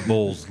 and the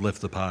ball's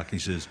left the park. He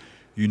says,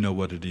 you know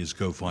what it is,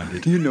 go find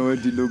it. You know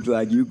what it looks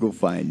like, you go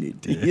find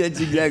it. Yeah, that's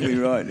exactly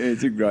right.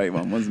 It's a great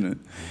one, wasn't it?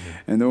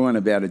 And the one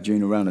about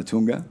Arjuna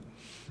Ranatunga,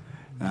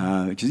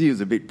 because he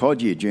was a bit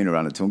podgy, Arjuna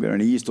Ranatunga,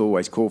 and he used to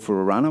always call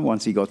for a runner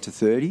once he got to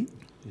 30.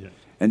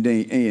 And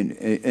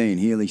Ian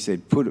Healy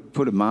said,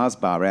 put a Mars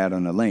bar out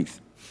on a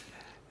length.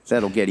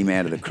 That'll get him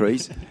out of the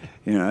crease,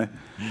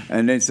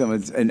 And then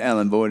and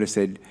Alan Boyder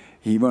said,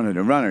 he wanted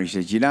a runner. He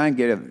says, you don't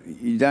get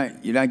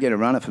a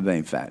runner for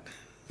being fat,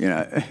 you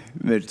know.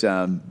 But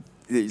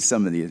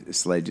some of the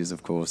sledges,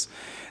 of course,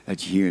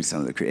 that you hear in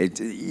some of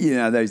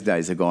the, those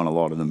days are gone, a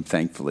lot of them,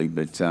 thankfully.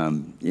 But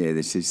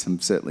there's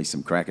certainly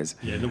some crackers.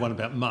 Yeah, the one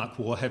about Mark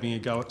Waugh having a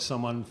go at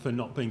someone for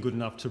not being good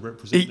enough to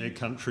represent their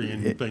country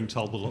and being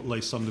told, well, at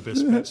least I'm the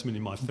best batsman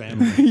in my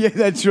family. Yeah,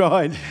 that's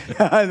right.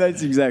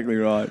 That's exactly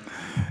right.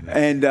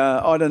 And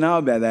I don't know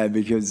about that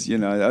because,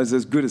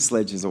 as good a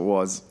sledge as it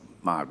was,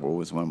 Mark Waugh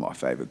was one of my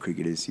favourite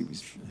cricketers. He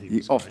was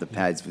off the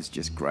pads was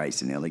just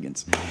grace and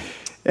elegance.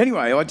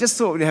 Anyway, I just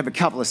thought we'd have a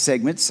couple of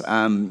segments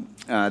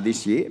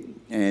this year,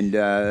 and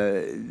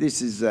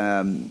this is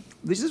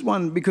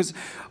one because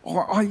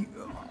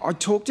I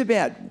talked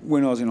about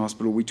when I was in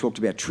hospital. We talked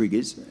about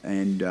triggers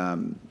and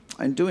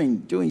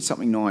doing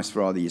something nice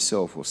for either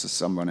yourself or for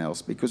someone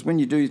else. Because when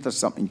you do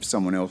something for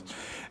someone else,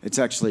 it's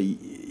actually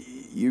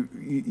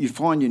you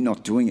find you're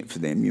not doing it for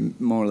them. You're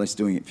more or less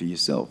doing it for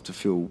yourself to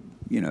feel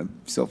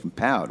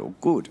self-empowered or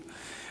good.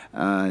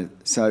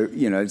 So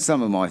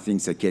some of my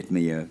things that get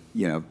me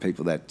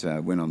people that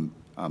when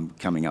I'm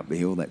coming up the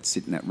hill that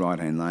sit in that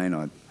right-hand lane,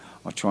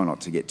 I try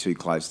not to get too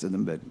close to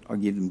them, but I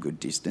give them good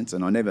distance,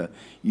 and I never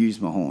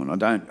use my horn.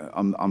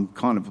 I'm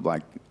kind of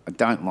like, I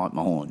don't like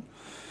my horn,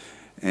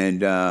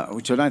 and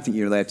which I don't think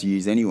you're allowed to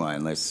use anyway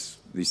unless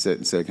there's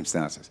certain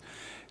circumstances.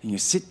 And you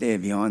sit there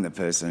behind the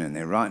person, and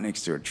they're right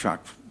next to a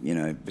truck,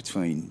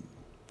 between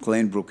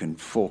Glenbrook and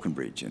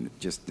Falconbridge, and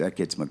that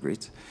gets my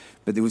grits.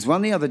 But there was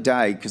one the other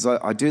day, because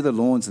I do the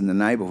lawns in the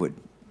neighbourhood,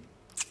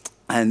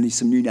 and there's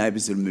some new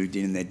neighbours that have moved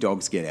in and their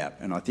dogs get out,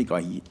 and I think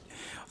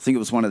it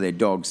was one of their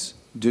dogs'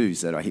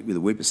 doos that I hit with a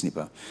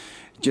whippersnipper.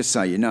 Just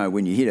so you know,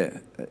 when you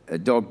hit a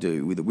dog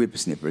do with a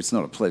whippersnipper, it's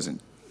not a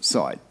pleasant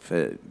sight.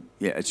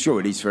 Sure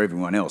it is for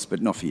everyone else,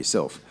 but not for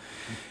yourself.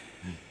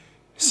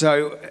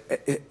 So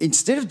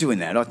instead of doing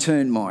that, I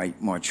turned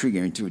my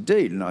trigger into a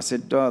deed, and I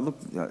said, look,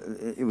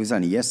 it was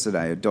only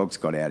yesterday, a dog's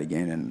got out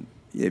again, and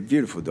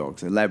beautiful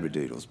dogs, they're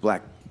Labradoodles,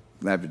 black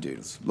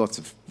Labradoodles, lots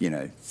of,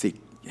 thick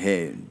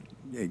hair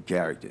and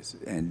characters.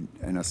 And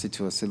I said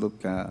to her,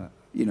 look,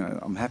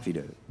 I'm happy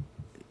to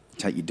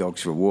take your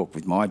dogs for a walk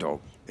with my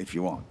dog if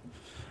you want.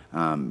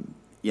 And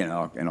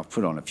I've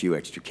put on a few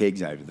extra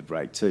kegs over the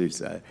break too,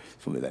 so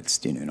probably that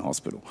stint in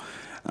hospital.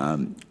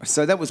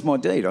 So that was my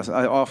deed.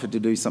 I offered to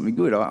do something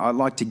good. I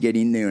like to get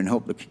in there and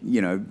help,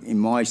 in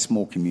my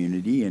small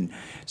community. And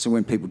so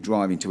when people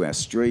drive into our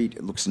street,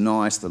 it looks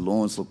nice, the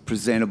lawns look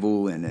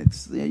presentable, and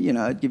it's,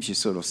 it gives you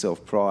sort of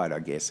self-pride, I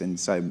guess, and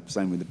same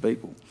with the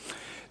people.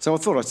 So I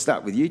thought I'd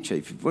start with you,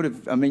 Chief.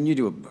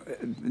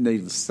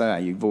 Needless to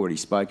say, you've already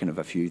spoken of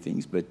a few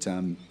things, but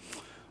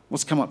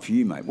what's come up for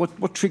you, mate?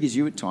 What triggers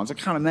you at times? I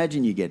can't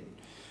imagine you get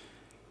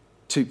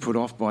too put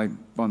off by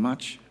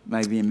much.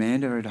 Maybe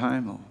Amanda at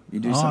home, or you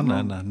do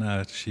something.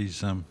 No.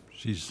 She's an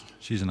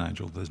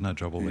angel. There's no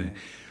trouble there.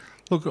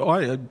 Look,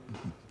 I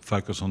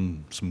focus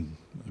on some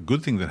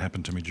good thing that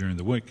happened to me during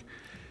the week,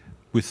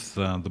 with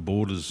the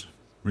borders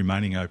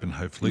remaining open.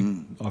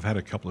 Hopefully, I've had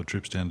a couple of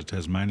trips down to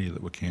Tasmania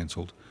that were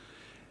cancelled,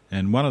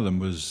 and one of them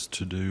was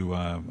to do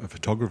a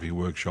photography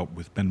workshop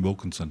with Ben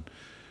Wilkinson,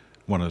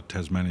 one of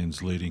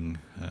Tasmanian's leading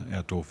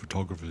outdoor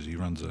photographers. He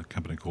runs a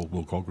company called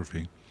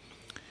Wilkography.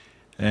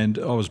 And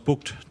I was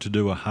booked to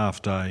do a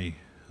half-day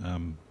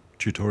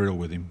tutorial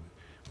with him.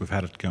 We've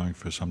had it going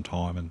for some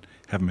time and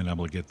haven't been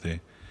able to get there.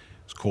 It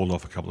was called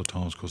off a couple of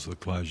times because of the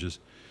closures.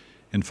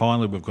 And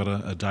finally, we've got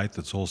a date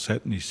that's all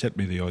set, and he set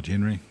me the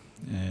itinerary,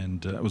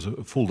 and it was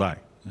a full day.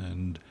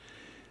 And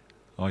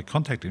I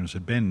contacted him and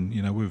said, Ben,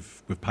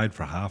 we've paid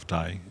for a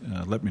half-day.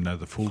 Let me know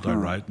the full-day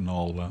rate, and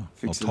I'll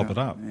top it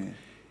up. Yeah.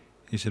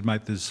 He said,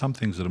 mate, there's some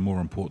things that are more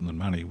important than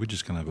money. We're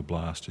just going to have a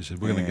blast. He said,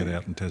 we're going to get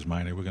out in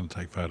Tasmania, we're going to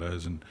take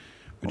photos, and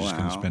we're just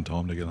going to spend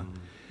time together.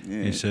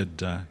 Yeah. He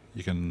said,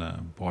 you can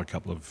buy a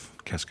couple of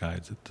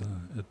Cascades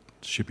at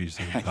Shippy's,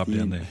 the pub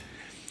down there.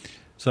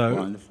 So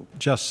wonderful.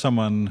 Just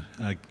someone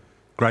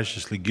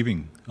graciously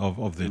giving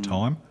of their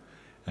time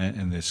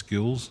and their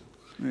skills,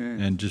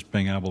 and just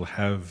being able to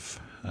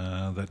have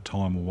that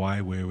time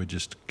away where we're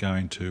just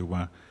going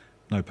to,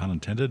 no pun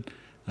intended,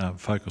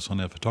 focus on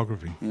our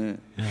photography. Yeah.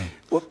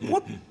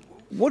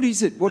 What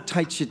is it? What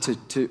takes you to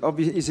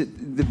is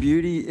it the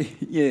beauty?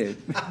 Yeah.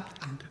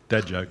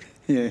 Dad joke.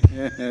 Yeah,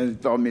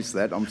 I missed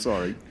that. I'm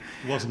sorry.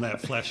 Wasn't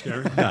that flash,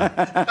 Gary?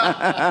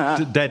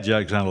 No. Dad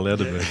jokes aren't allowed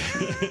to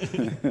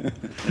be.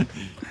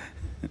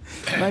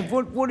 Mate,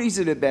 what is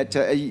it about?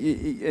 Are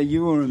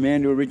you or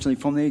Amanda originally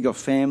from there? You got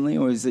family,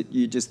 or is it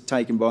you just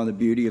taken by the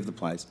beauty of the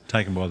place?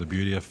 Taken by the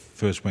beauty. I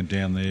first went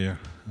down there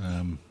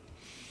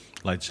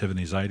late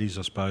 70s, 80s,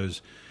 I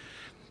suppose.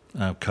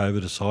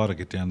 COVID aside, I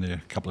get down there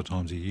a couple of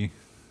times a year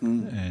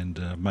and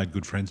made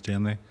good friends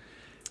down there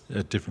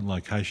at different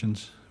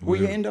locations. Will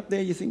you end up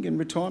there, you think, in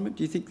retirement?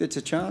 Do you think that's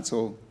a chance,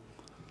 or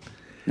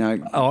no?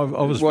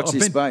 Watch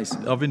this space.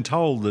 I've been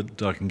told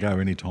that I can go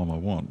any time I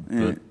want,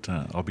 but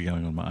I'll be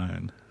going on my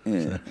own.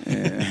 Yeah,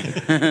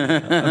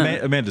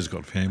 Amanda's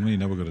got family.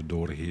 We've got a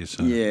daughter here,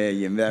 so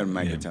that'll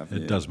make it tough.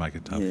 It does make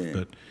it tough,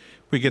 but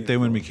We get there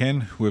when we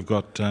can. We've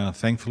got,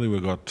 thankfully,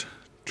 we've got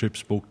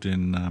trips booked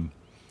in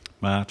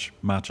March,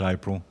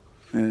 April,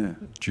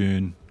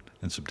 June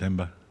and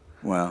September.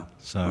 Wow.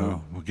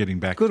 So we're getting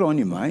back Good on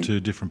you, mate. to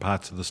different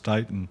parts of the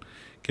state and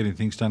getting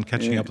things done,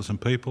 catching up with some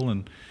people.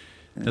 And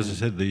as I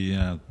said,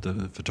 the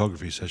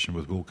photography session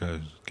with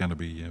Wilco is going to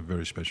be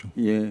very special.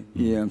 Yeah,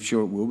 I'm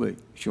sure it will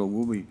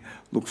be.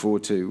 Look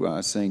forward to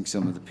seeing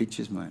some of the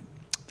pictures, mate.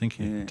 Thank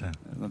you. Yeah,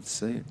 I'd love to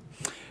see it.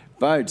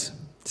 Bodes,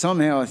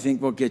 somehow I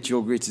think what gets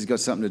your grits has got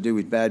something to do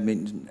with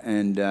badminton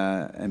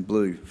and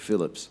Blue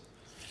Phillips.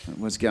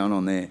 What's going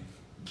on there?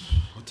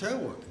 I'll tell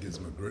you what gets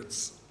my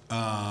grits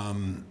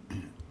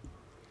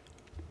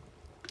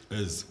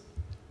is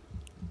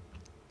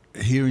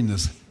hearing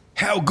this,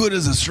 how good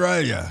is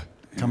Australia,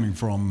 coming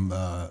from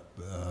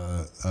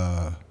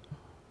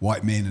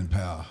white men in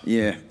power.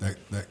 Yeah.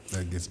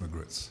 That gets my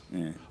grits.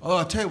 Yeah. Oh,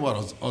 I'll tell you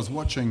what, I was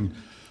watching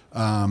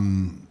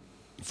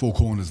Four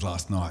Corners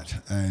last night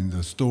and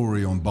the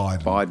story on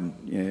Biden.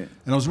 Yeah. And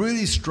I was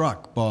really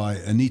struck by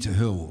Anita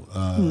Hill,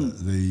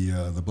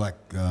 the black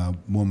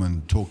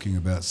woman, talking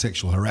about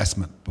sexual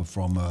harassment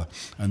from a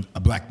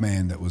black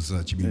man that was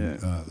the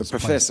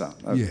professor.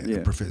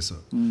 The professor.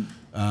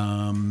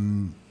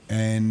 And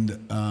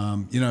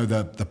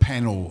the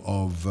panel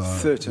of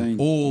 13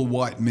 all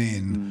white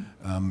men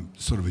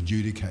sort of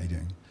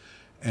adjudicating,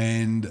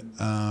 and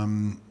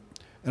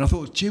I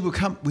thought, gee,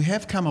 we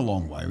have come a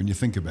long way when you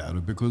think about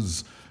it,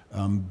 because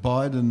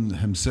Biden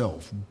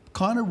himself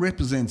kind of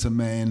represents a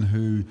man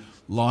who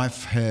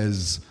life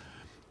has,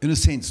 in a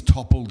sense,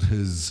 toppled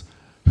his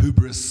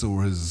hubris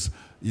or his,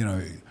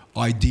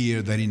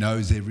 idea that he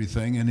knows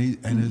everything, and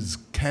his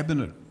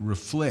cabinet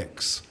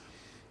reflects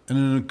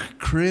an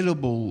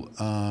incredible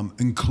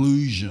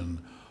inclusion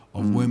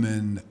of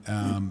women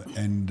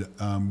and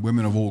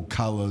women of all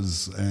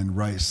colours and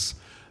race.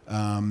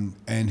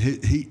 And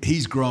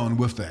he's grown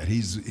with that.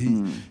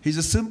 He's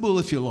a symbol,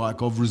 if you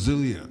like, of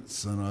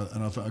resilience, and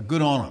I thought,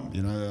 good on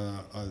him.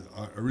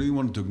 I really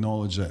wanted to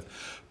acknowledge that.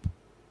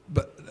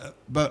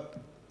 But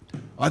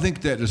I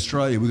think that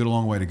Australia, we've got a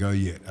long way to go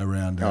yet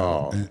around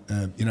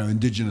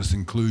Indigenous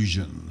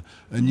inclusion.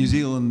 In New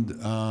Zealand,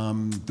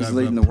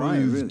 they've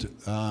approved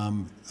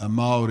a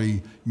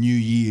Māori New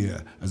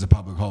Year as a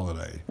public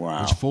holiday,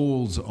 which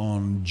falls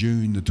on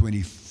June the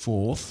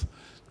 24th.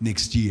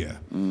 Next year.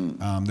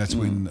 That's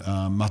when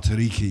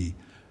Matariki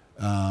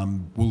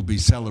will be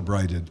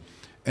celebrated.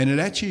 And it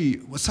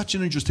actually was such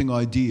an interesting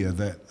idea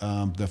that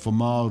for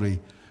Māori,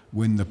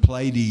 when the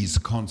Pleiades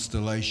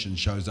constellation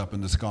shows up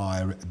in the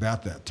sky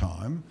about that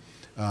time,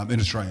 in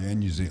Australia and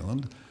New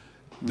Zealand,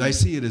 they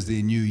see it as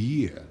their new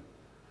year.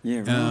 Yeah,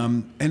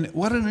 right. And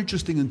what an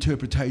interesting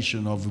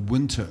interpretation of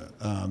winter,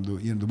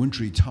 the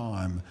wintry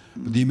time,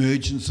 the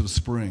emergence of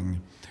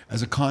spring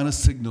as a kind of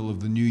signal of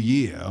the new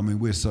year. I mean,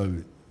 we're so...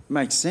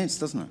 Makes sense,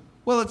 doesn't it?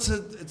 Well, it's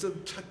a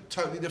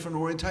totally different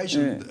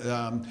orientation,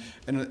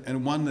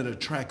 and one that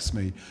attracts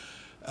me.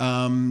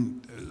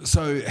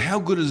 So, how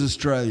good is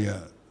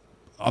Australia?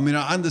 I mean,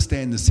 I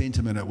understand the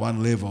sentiment at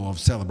one level of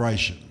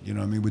celebration.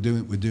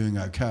 We're doing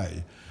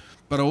okay,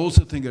 but I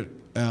also think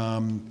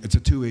it's a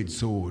two-edged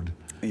sword,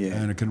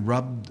 and it can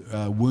rub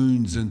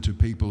wounds into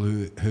people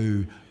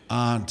who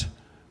aren't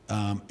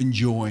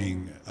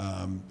enjoying,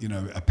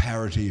 a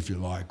parity, if you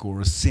like,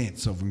 or a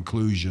sense of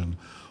inclusion,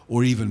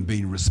 or even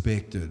being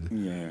respected.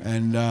 Yeah.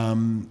 And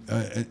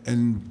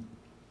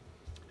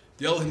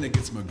the other thing that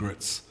gets my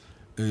grits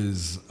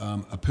is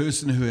a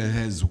person who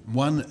has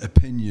one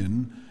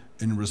opinion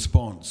in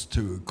response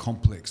to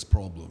complex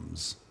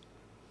problems.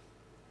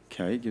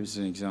 Okay, give us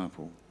an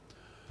example.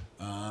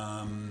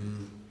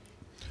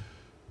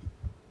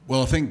 Well,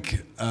 I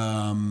think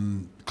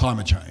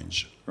climate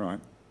change. Right.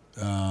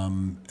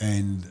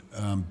 And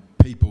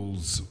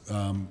people's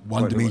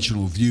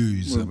one-dimensional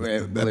views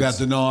about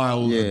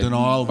denial of a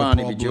problem.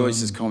 Barnaby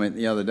Joyce's comment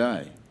the other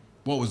day.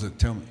 What was it?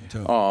 Tell me.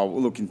 Oh,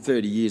 well, look, in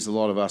 30 years, a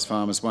lot of us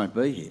farmers won't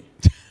be here.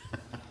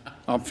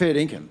 I'm fair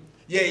dinkum.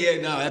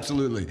 Yeah, no,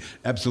 absolutely.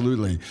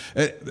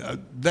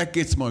 That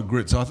gets my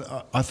grits.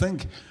 I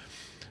think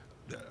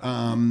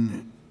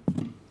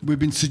we've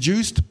been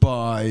seduced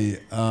by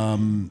a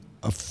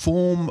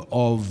form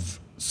of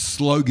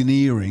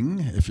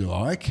sloganeering, if you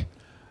like,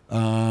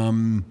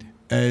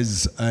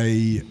 as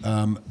a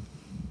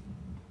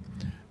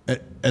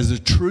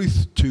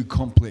truth to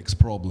complex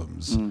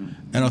problems, and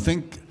I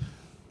think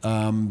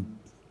we've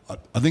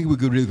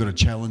really got to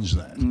challenge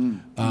that.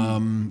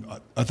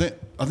 I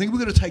think we've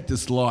got to take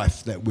this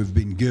life that we've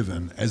been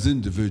given as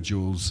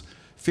individuals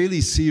fairly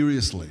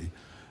seriously,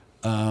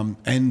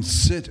 and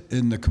sit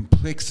in the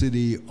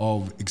complexity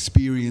of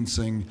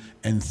experiencing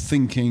and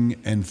thinking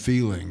and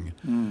feeling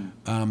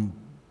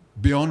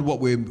beyond what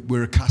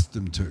we're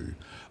accustomed to.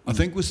 I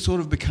think we've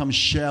sort of become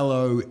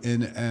shallow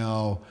in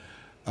our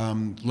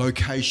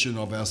location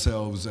of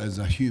ourselves as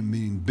a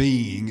human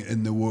being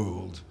in the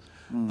world,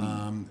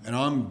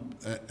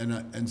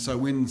 and so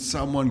when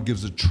someone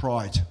gives a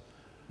trite,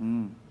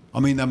 I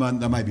mean they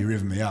may be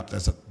revving me up.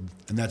 That's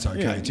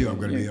okay too. I've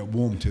got to be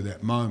warm to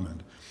that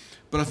moment,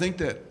 but I think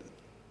that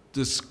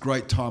this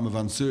great time of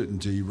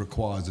uncertainty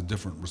requires a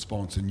different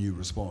response, a new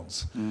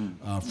response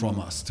from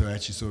us to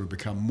actually sort of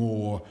become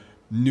more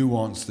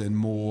nuanced and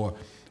more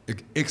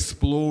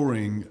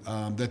exploring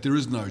that there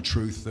is no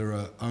truth, there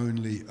are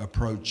only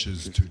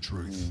approaches to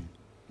truth.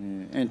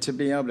 Yeah. And to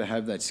be able to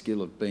have that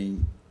skill of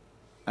being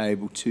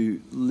able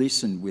to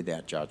listen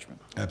without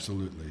judgment.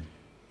 Absolutely.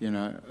 You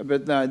know,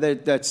 but no,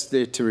 that's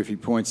their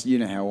terrific points. You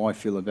know how I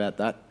feel about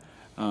that.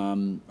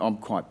 I'm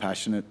quite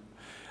passionate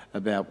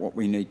about what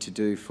we need to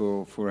do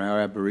for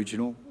our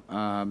Aboriginal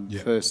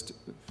first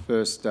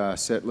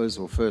settlers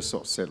or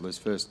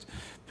first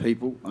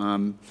people.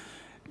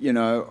 You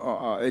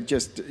know,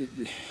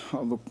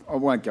 look, I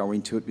won't go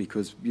into it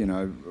because, you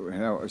know,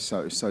 how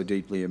so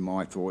deeply in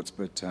my thoughts,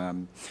 but,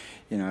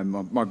 you know,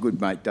 my good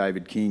mate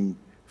David King,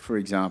 for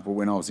example,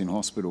 when I was in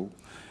hospital,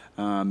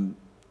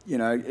 you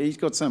know, he's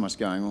got so much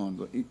going on.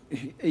 But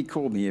he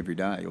called me every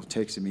day or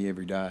texted me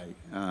every day.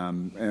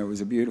 And it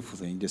was a beautiful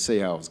thing to see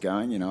how I was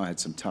going. You know, I had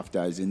some tough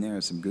days in there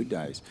and some good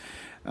days.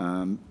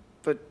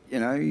 But, you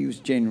know, he was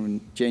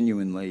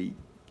genuinely,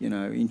 you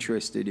know,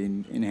 interested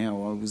in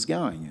how I was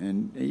going.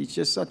 And he's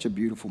just such a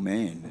beautiful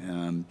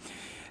man.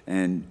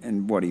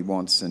 And what he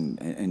wants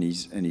and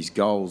his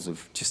goals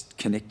of just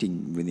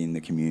connecting within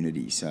the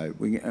community. So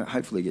we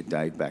hopefully get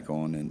Dave back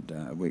on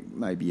and we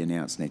maybe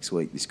announce next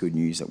week this good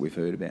news that we've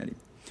heard about him.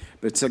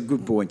 But it's a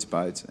good points,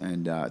 Bodes,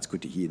 and it's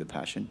good to hear the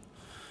passion.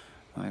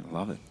 I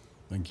love it.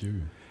 Thank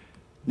you.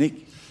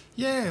 Nick?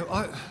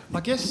 Yeah,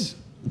 I guess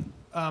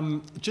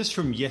just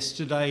from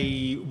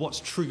yesterday,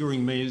 what's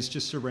triggering me is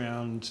just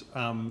around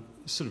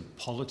sort of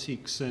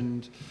politics,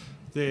 and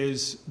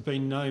there's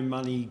been no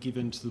money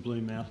given to the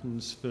Blue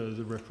Mountains for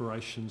the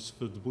reparations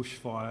for the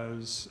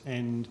bushfires,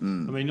 and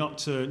I mean not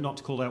to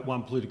call out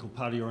one political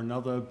party or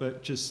another,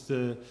 but just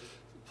the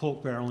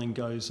pork barrelling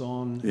goes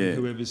on. Yeah.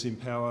 Whoever's in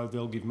power,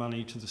 they'll give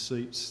money to the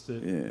seats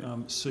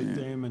that suit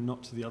them and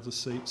not to the other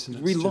seats.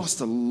 And We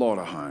lost a lot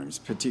of homes,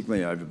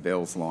 particularly over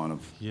Bell's line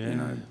of, you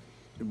know,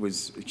 it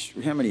was,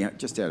 how many,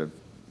 just out of...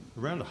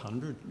 Around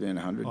 100. Around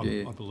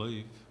 100, I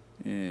believe.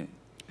 Yeah,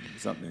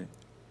 it's up there.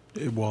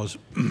 It was.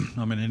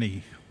 I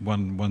mean,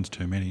 one's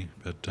too many,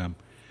 but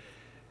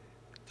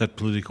that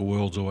political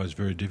world's always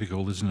very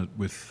difficult, isn't it,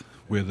 with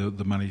where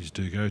the monies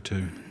do go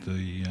to.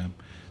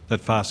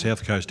 That far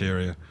south coast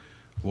area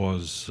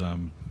was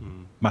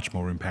much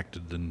more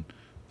impacted than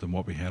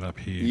what we had up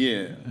here.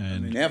 Yeah,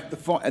 and I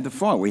mean, the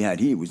fire we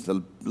had here was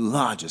the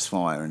largest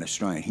fire in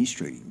Australian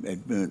history.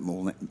 It burnt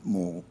more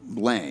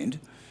land.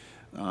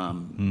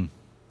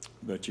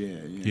 But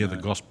the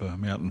Gosper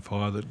Mountain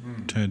fire that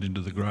turned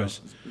into the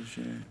Gross.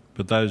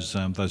 But those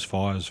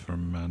fires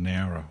from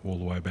Nowra all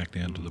the way back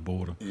down to the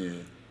border,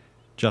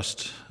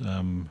 just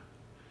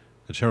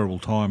a terrible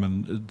time,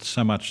 and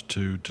so much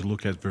to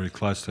look at very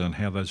closely on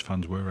how those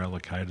funds were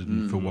allocated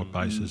and for what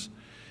basis.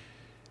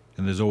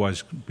 And there's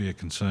always be a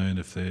concern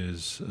if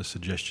there's a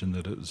suggestion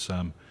that it's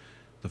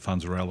the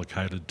funds are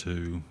allocated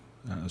to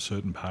a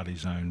certain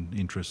party's own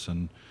interests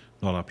and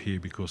not up here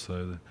because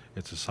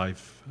it's a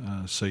safe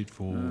seat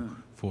for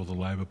the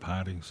Labor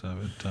Party. So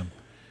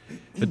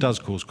it does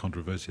cause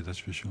controversy, that's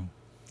for sure.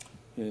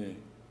 Yeah.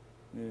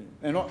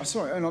 And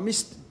I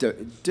missed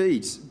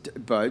Deeds,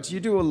 Bodes. You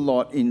do a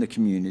lot in the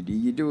community.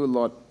 You do a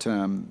lot.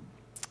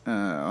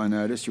 I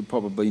noticed you'll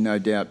probably, no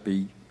doubt,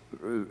 be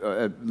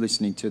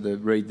listening to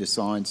Read the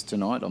Signs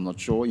tonight. I'm not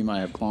sure. You may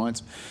have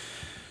clients.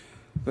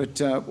 But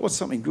what's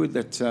something good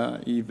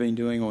that you've been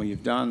doing or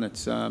you've done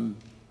that's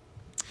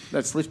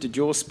lifted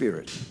your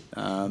spirit?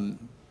 I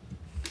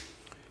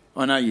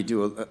know you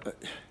do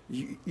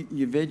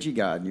your veggie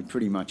garden. You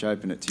pretty much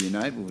open it to your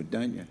neighbourhood,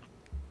 don't you?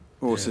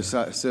 Or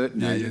certain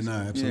neighbours. Yeah, no,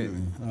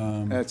 absolutely.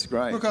 Yeah. That's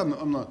great. Look,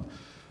 I'm not.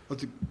 I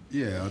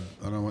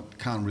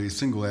can't really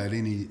single out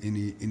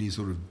any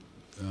sort of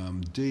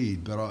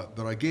deed, but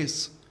I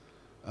guess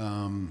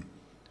the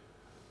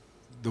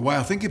way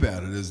I think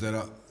about it is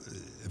that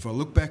if I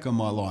look back on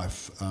my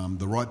life,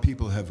 the right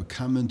people have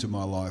come into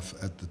my life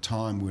at the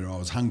time where I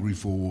was hungry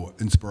for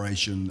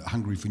inspiration,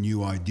 hungry for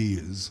new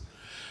ideas.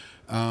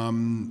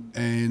 I'm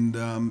paying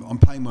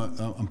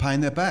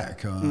that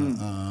back.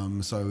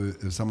 So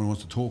if someone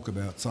wants to talk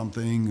about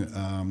something,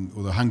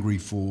 or they're hungry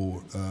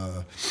for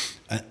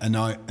an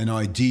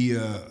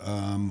idea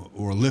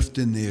or a lift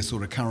in their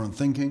sort of current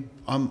thinking,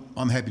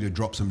 I'm happy to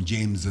drop some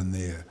gems in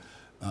there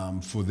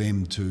for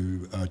them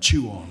to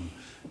chew on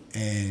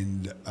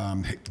and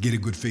get a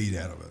good feed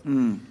out of it.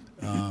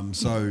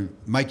 So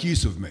make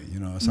use of me. You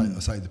know, I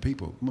say to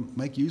people,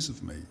 make use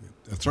of me.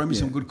 Throw me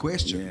some good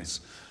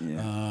questions.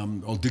 Yeah.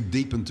 I'll dig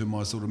deep into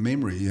my sort of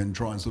memory and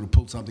try and sort of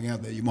pull something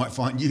out that you might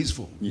find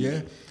useful.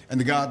 Yeah. And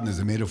the garden is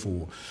a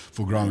metaphor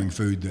for growing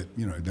food that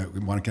that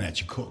one can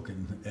actually cook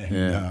and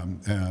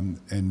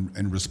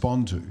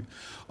respond to.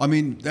 I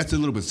mean, that's a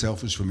little bit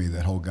selfish for me,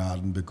 that whole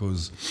garden,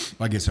 because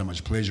I get so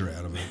much pleasure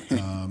out of it.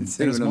 And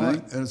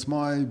it's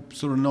my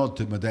sort of nod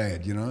to my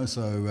dad.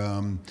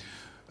 So.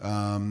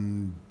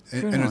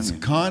 And it's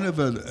kind of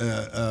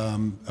a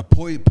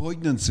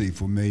poignancy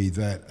for me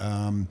that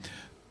I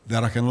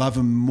can love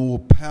him more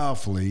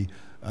powerfully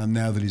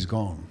now that he's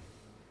gone.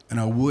 And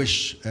I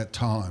wish at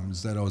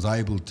times that I was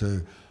able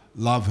to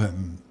love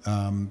him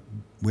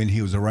when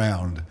he was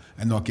around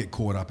and not get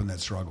caught up in that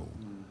struggle,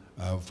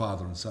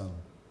 father and son.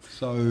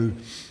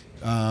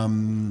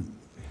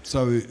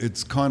 So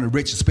it's kind of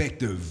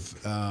retrospective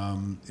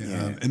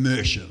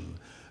immersion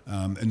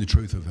in the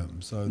truth of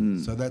him. So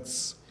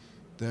that's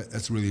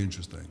really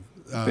interesting.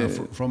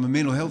 From a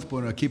mental health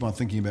point, I keep on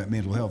thinking about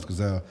mental health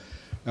because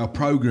our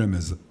program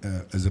is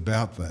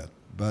about that.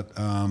 But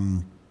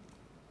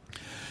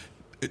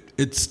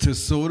it's to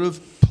sort of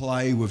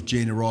play with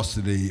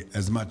generosity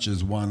as much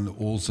as one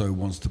also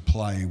wants to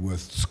play with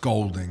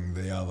scolding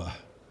the other.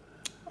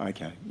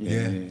 Okay.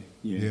 Yeah.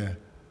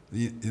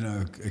 You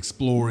know,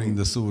 exploring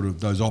the sort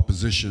of those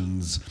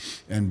oppositions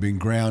and being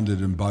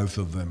grounded in both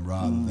of them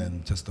rather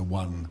than just the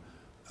one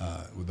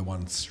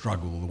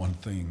struggle, the one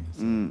thing.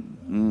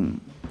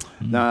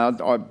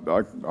 No,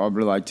 I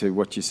relate to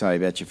what you say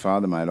about your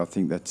father, mate. I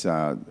think that's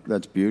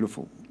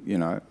beautiful.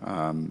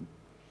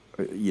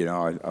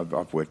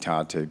 I've worked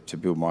hard to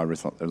build my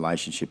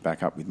relationship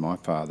back up with my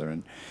father,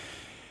 and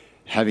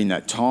having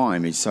that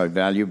time is so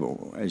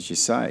valuable, as you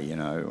say.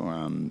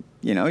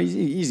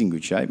 He's in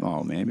good shape, my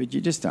old man, but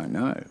you just don't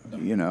know.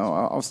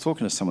 I was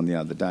talking to someone the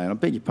other day, and I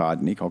beg your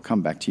pardon, Nick. I'll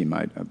come back to you,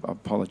 mate. I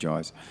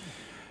apologise,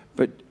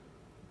 but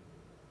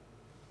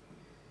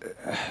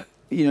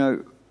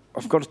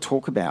I've got to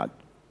talk about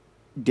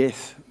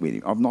death with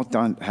him. I've not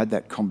had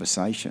that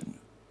conversation.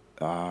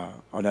 I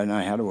don't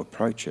know how to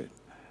approach it.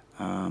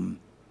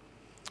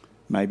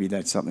 Maybe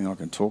that's something I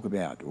can talk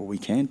about, or we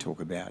can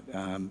talk about,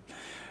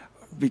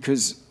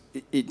 because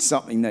it's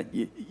something that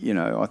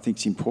I think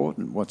is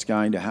important. What's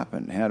going to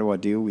happen? How do I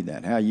deal with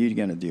that? How are you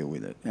going to deal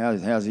with it?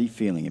 How's he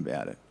feeling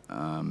about it?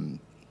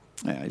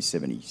 He's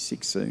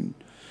 76 soon.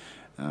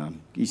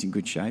 He's in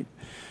good shape.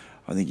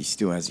 I think he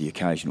still has the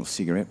occasional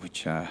cigarette,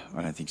 which I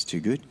don't think is too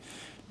good,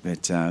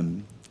 but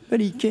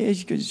he cares.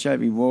 He's good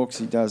shape. He walks.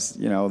 He does.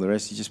 All the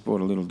rest. He just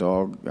bought a little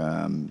dog.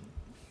 And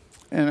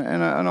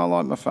I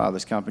like my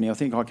father's company. I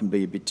think I can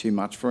be a bit too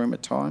much for him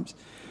at times.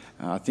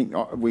 I think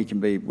we can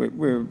be.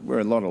 We're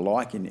a lot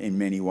alike in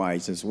many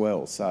ways as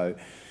well. So,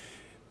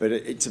 but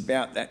it's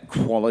about that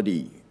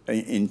quality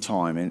in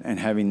time and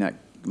having that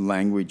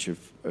language of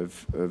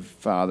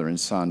father and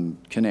son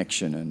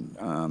connection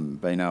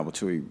and being able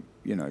to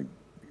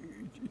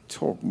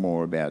talk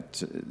more about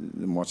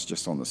than what's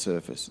just on the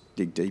surface.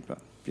 Dig deeper,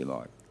 if you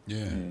like.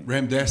 Yeah.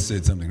 Ram Dass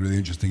said something really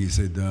interesting. He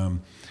said, I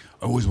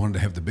always wanted to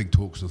have the big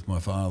talks with my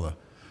father,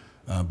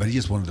 but he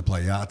just wanted to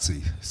play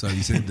Yahtzee. So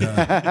he said,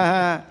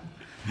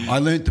 I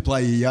learned to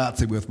play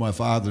Yahtzee with my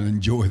father and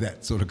enjoy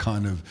that sort of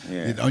kind of,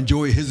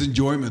 enjoy his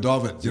enjoyment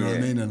of it, you know what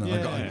I mean? And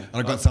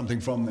I got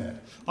something from that.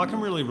 I can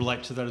really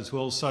relate to that as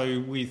well. So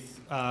with,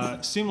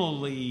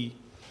 similarly,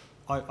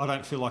 I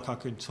don't feel like I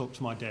could talk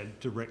to my dad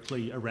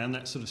directly around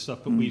that sort of stuff,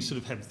 but we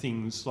sort of have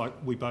things like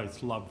we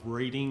both love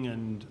reading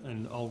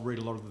and I'll read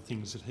a lot of the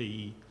things that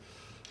he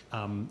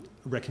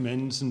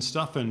recommends and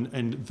stuff,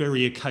 and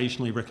very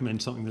occasionally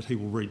recommend something that he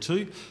will read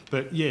too.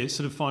 But yeah,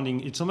 sort of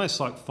it's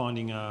almost like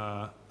finding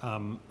a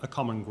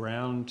common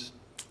ground.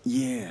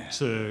 Yeah.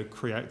 To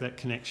create that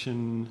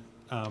connection.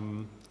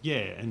 And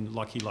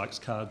like he likes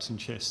cards and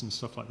chess and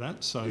stuff like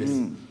that. So,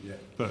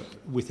 but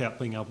without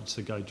being able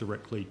to go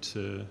directly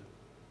to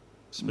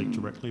speak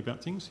directly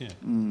about things. Yeah.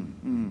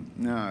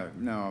 No,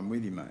 I'm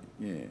with you, mate.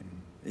 Yeah.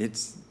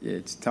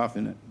 It's tough,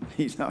 isn't it?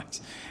 He's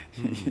nice.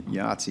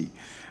 Yahtzee.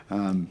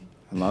 I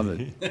love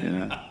it.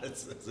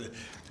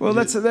 Well,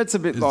 that's a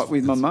bit like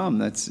with my mum.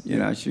 That's we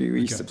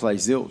used to play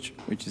Zilch,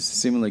 which is a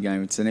similar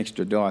game. It's an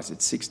extra dice.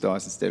 It's 6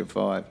 dice instead of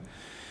 5.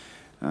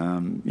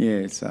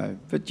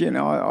 But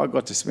I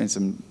got to spend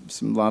some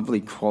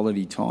lovely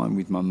quality time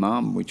with my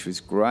mum, which was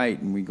great,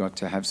 and we got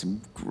to have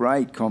some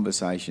great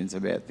conversations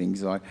about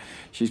things like,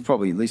 she's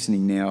probably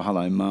listening now.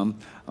 Hello, Mum,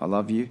 I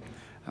love you.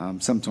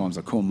 Sometimes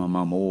I call my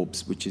mum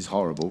Orbs, which is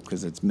horrible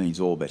because it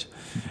means orbit.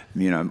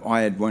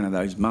 I had one of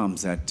those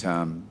mums that,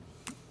 I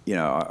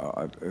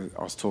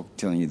was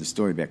telling you the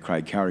story about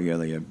Craig Curry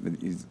earlier.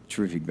 He's a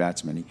terrific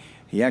batsman.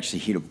 He actually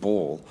hit a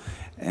ball,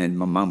 and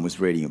my mum was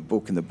reading a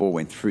book, and the ball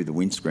went through the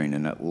windscreen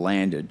and it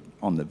landed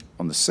on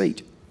the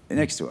seat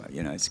next to her.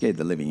 It scared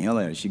the living hell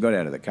out of her. She got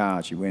out of the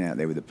car. She went out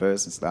there with the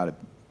purse and started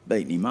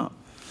beating him up.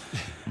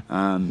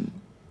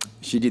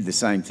 She did the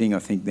same thing, I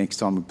think, next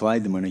time we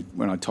played them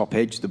when I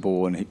top-edged the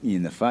ball and hit me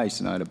in the face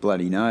and I had a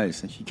bloody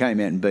nose. And she came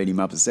out and beat him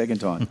up a second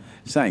time.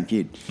 Same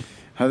kid.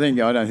 I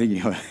don't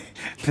think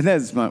but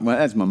that's my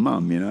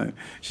mum,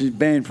 She's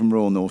banned from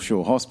Royal North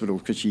Shore Hospital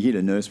because she hit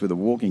a nurse with a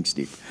walking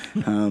stick.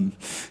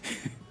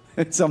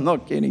 So I'm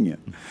not kidding you.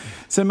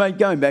 So, mate,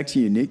 going back to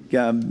you, Nick,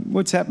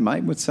 what's happened,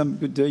 mate? What's some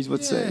good deeds?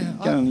 What's going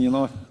on in your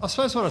life? I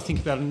suppose what I think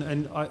about,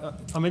 and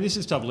I mean, this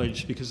is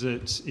double-edged because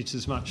it's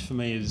as much for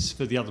me as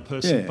for the other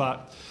person,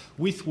 but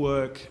with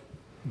work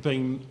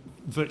being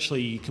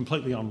virtually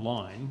completely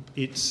online,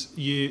 it's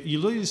you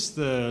lose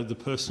the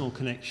personal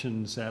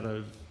connections out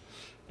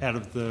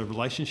of the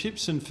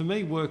relationships, and for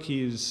me, work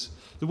is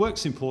the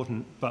work's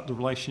important, but the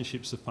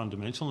relationships are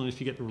fundamental, and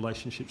if you get the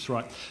relationships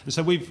right. And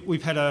so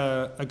we've had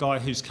a guy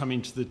who's come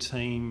into the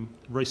team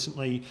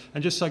recently,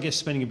 and just, I guess,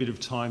 spending a bit of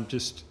time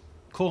just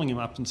calling him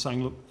up and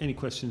saying, look, any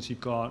questions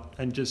you've got,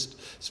 and just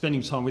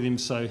spending time with him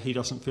so he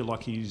doesn't feel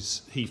like he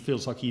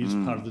feels like he is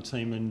part of the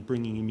team, and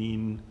bringing him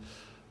in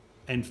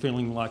and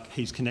feeling like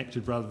he's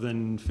connected rather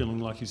than feeling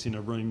like he's in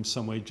a room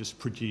somewhere just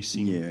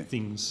producing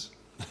things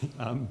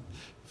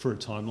for a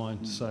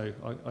timeline. So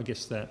I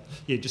guess that,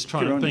 just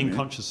being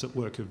conscious at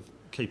work of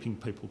keeping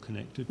people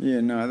connected. Yeah,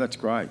 no, that's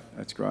great.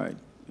 That's great.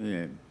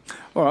 Yeah.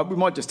 All right, we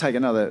might just take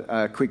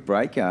another quick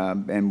break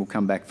and we'll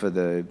come back for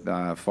the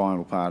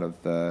final part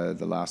of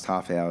the last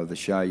half hour of the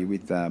show. You're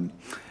with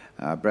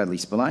Bradley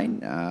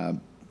Spillane,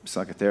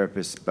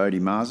 psychotherapist Bodie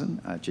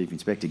Marsden, Chief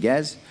Inspector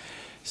Gaz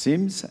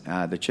Sims,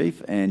 the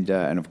Chief, and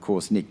of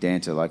course Nick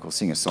Danter, local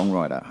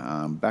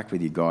singer-songwriter. Back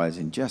with you guys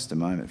in just a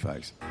moment,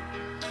 folks.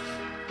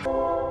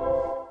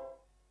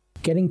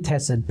 Getting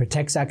tested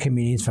protects our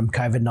communities from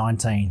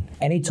COVID-19.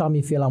 Anytime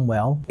you feel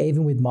unwell,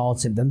 even with mild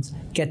symptoms,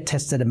 get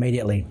tested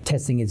immediately.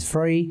 Testing is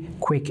free,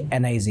 quick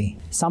and easy.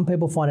 Some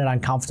people find it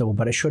uncomfortable,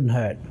 but it shouldn't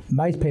hurt.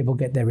 Most people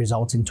get their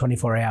results in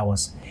 24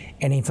 hours.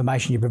 Any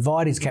information you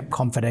provide is kept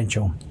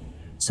confidential.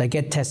 So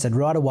get tested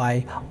right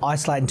away,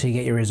 isolate until you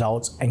get your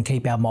results, and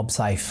keep our mob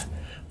safe.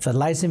 For the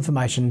latest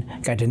information,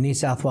 go to New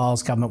South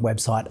Wales Government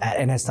website at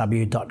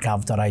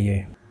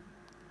nsw.gov.au.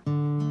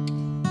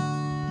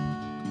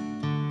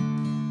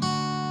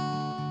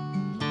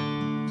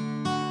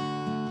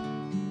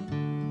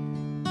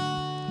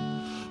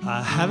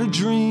 I had a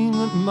dream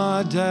that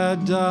my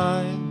dad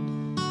died.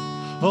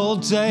 All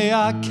day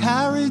I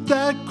carried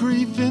that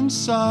grief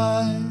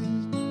inside.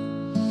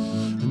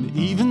 And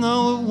even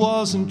though it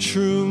wasn't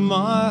true,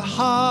 my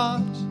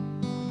heart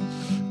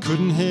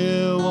couldn't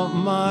hear what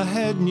my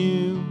head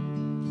knew.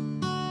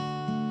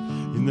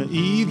 In the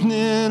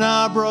evening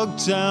I broke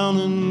down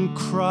and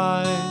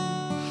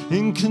cried,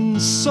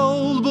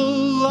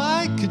 inconsolable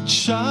like a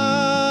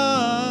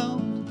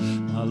child.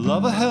 My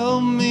lover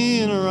held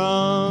me in her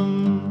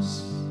arms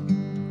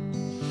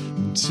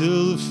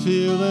until the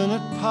feeling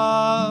had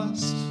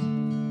passed.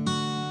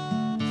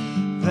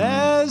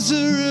 There's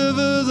a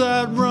river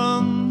that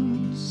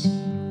runs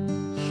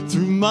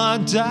through my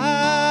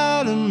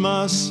dad and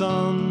my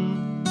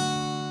son.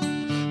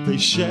 They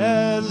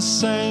share the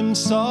same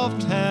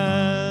soft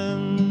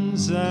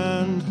hands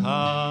and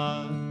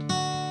heart.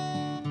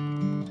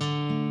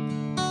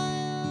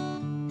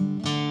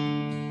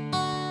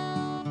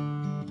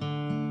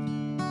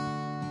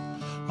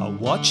 I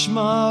watch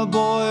my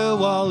boy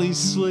while he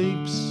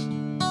sleeps.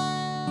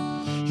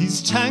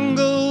 He's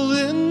tangled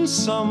in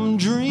some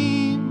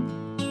dream.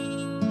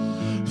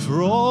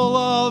 For all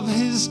of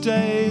his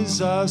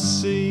days I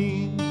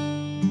see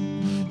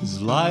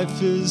his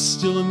life is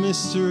still a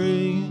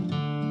mystery.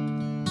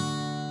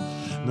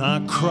 And I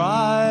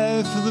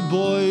cry for the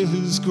boy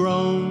who's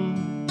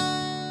grown,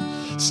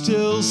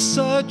 still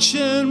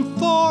searching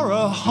for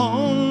a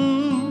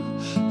home.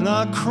 And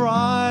I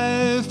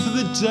cry for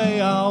the day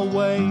I'll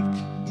wake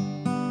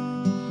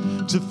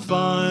to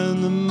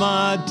find that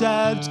my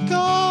dad's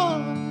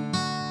gone.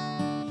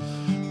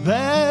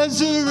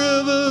 There's a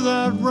river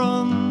that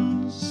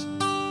runs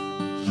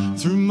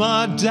through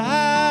my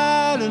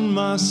dad and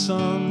my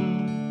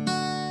son.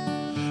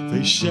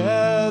 They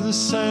share the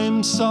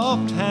same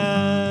soft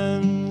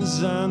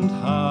hands and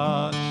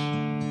heart.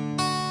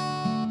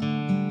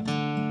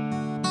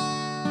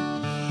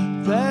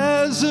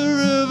 There's a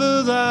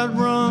river that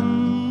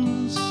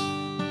runs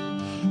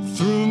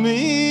through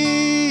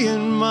me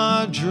in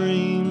my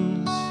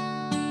dreams.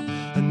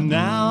 And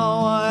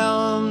now I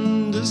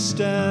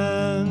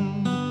understand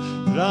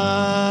that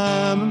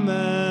I'm a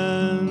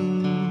man.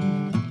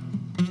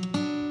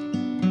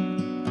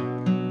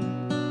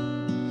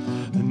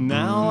 And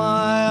now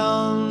I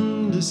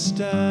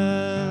understand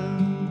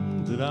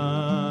that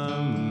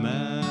I'm a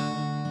man.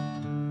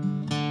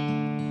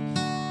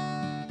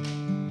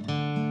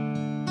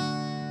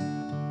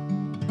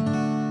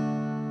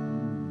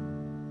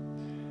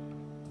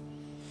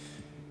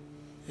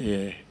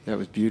 Yeah, that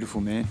was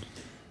beautiful, man.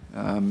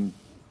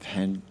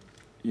 And,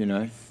 you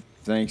know,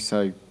 thanks.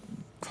 So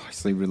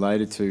closely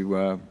related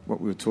to what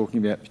we were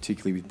talking about,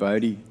 particularly with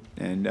Bodie.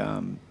 And,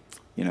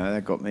 you know,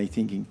 that got me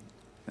thinking.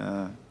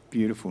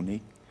 Beautiful,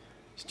 Nick.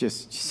 It's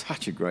just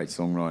such a great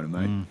songwriter,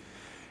 mate.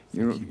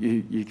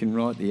 You can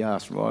write the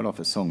arse right off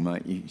a song,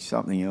 mate.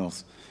 Something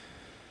else.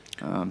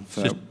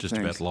 It's just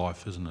about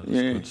life, isn't it?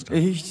 It's good stuff.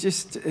 He's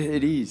just,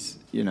 it is,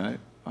 you know.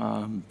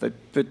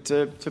 But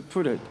to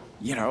put it,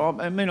 you know,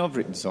 I mean, I've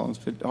written songs,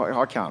 but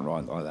I can't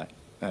write like that.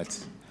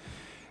 That's,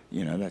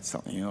 you know, that's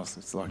something else.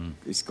 It's like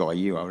this guy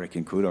you, I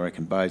reckon, could. I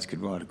reckon Bodes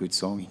could write a good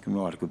song. He can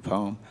write a good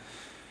poem.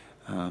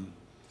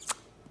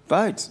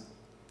 Bodes,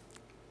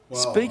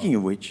 well, speaking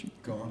of which,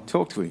 go on.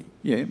 Talk to me.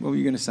 Yeah, what were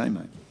you going to say,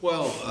 mate?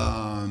 Well,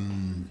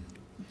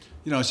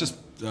 you know, I was just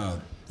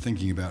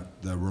thinking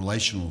about the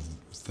relational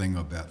thing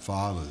about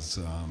fathers,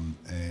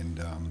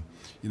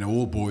 you know,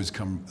 all boys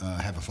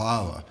have a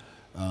father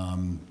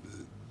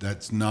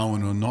that's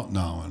known or not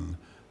known,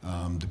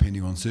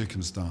 depending on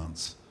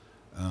circumstance.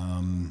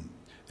 And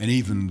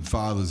even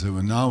fathers who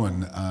are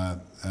known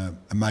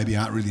maybe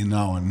aren't really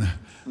known.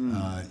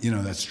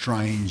 That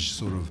strange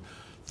sort of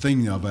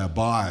thing of our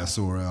bias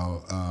or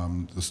our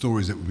the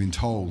stories that we've been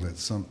told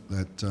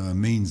that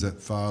means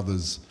that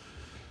fathers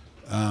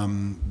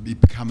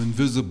become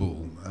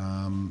invisible.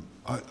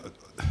 I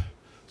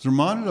was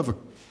reminded of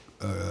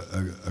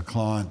a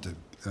client that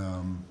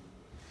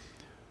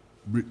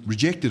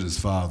rejected his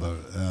father,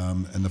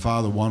 and the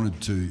father wanted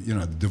to,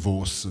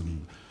 divorce,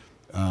 and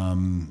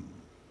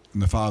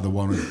the father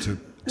wanted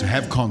to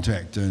have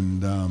contact,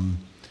 and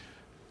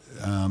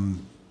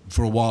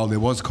for a while there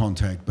was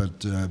contact,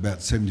 but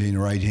about 17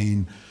 or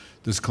 18,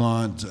 this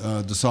client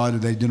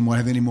decided they didn't want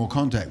to have any more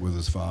contact with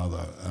his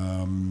father.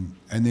 And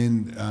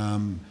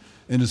then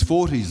in his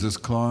 40s, this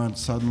client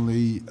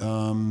suddenly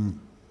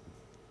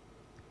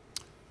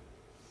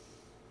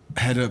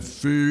had a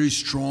very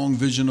strong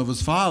vision of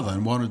his father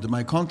and wanted to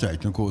make contact.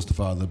 And of course, the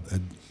father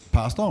had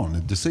passed on,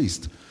 had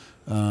deceased.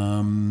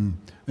 And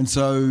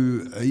so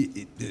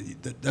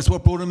that's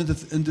what brought him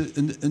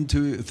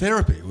into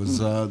therapy, was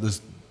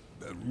this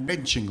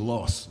wrenching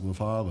loss of a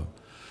father.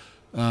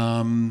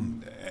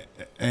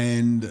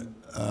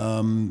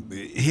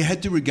 He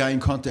had to regain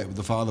contact with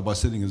the father by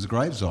sitting at his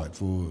gravesite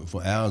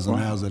for hours and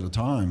hours at a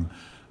time.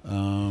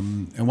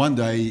 And one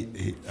day,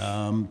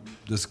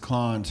 this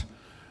client,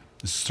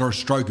 a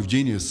stroke of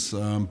genius,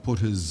 put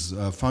his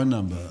phone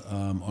number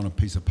on a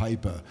piece of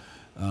paper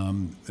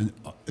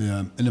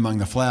in among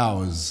the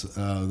flowers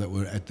that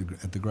were at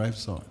the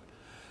gravesite.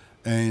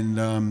 And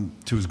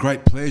to his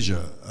great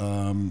pleasure,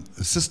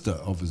 a sister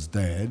of his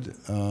dad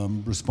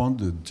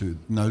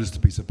noticed a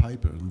piece of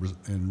paper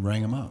and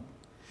rang him up.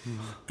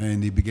 Mm-hmm.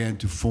 And he began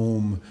to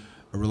form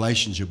a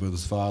relationship with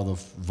his father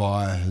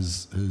via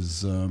his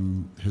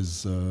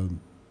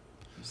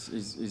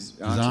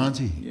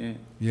auntie.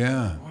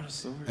 Yeah. What a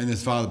story. And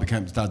his father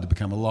started to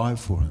become alive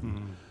for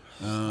him.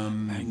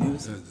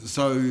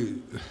 So,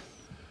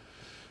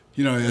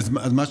 as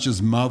much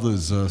as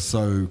mothers are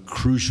so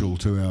crucial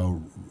to our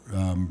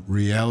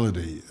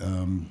reality,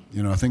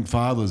 I think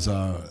fathers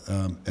are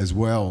as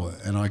well.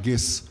 And I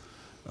guess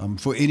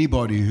for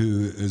anybody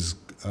who is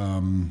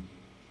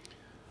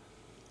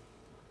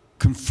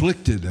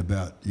conflicted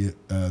about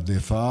their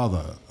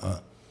father,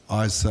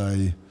 I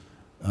say,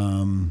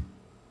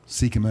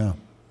 seek him out.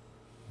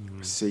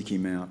 Seek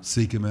him out.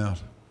 Seek him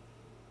out.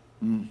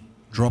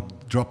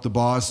 Drop the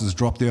biases,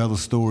 drop the other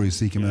stories,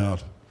 seek him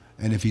out.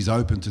 And if he's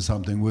open to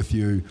something with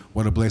you,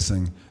 what a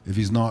blessing. If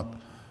he's not,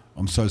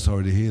 I'm so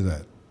sorry to hear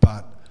that.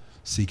 But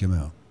seek him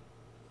out.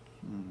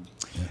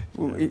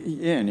 Well,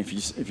 and if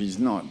he's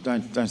not,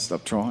 don't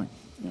stop trying.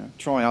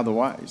 Try other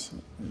ways.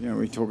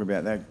 We talk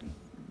about that.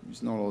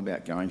 It's not all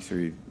about going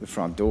through the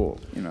front door.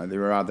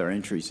 There are other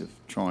entries of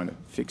trying to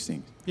fix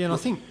things. Yeah, and I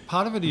think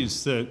part of it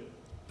is that,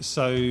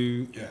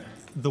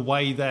 the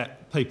way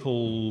that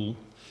people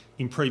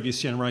in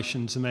previous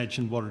generations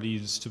imagined what it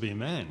is to be a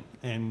man,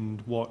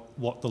 and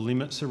what the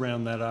limits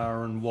around that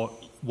are, and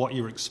what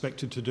you're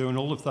expected to do, and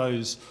all of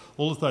those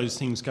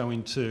things go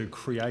into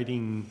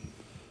creating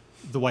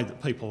the way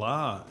that people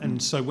are.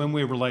 And so when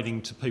we're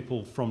relating to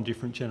people from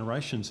different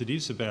generations, it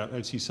is about,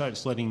 as you say,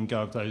 it's letting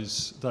go of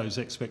those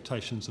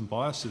expectations and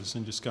biases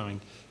and just going,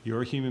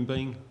 you're a human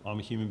being, I'm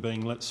a human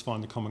being, let's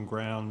find the common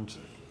ground.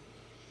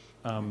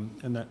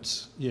 And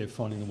that's,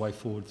 finding the way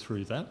forward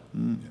through that.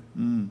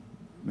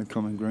 The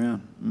common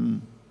ground.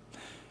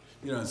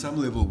 At some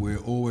level, we're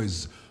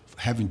always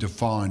having to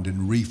find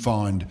and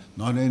re-find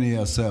not only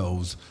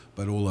ourselves,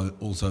 but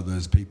also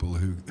those people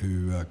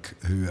who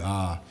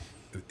are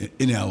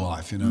in our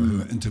life,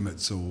 who are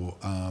intimates or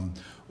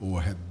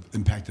have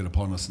impacted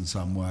upon us in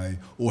some way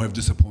or have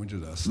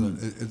disappointed us. So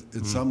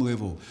at some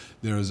level,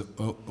 there is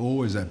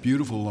always that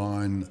beautiful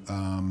line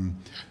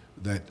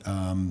that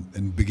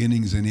in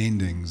beginnings and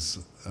endings,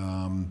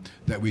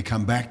 that we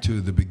come back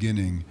to the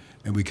beginning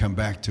and we come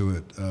back to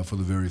it for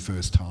the very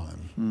first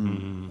time.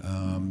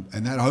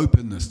 And that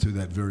openness to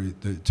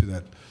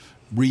that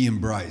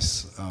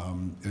re-embrace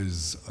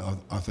is,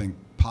 I think,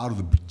 part of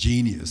the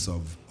genius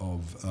of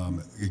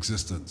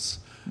existence,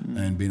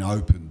 and being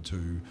open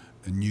to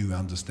a new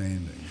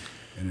understanding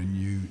and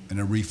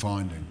a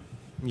refinding.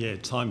 Yeah,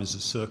 time is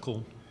a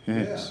circle.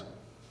 Yes,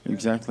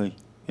 exactly.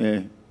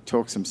 Yeah,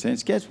 talk some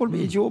sense. Gaz, what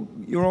about your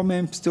old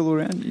man still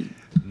around?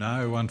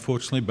 No,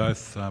 unfortunately,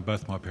 both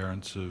my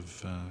parents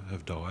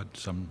have died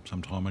some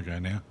time ago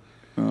now.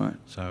 Right.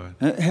 So,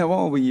 how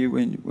old were you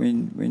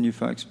when your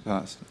folks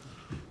passed?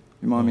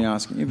 You mind me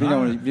asking? If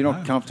you're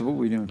not comfortable,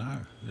 we don't. No,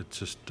 it's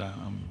just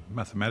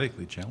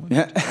mathematically challenged.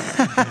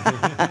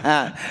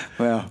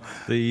 Well,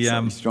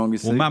 the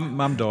strongest. Well,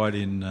 Mum died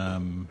in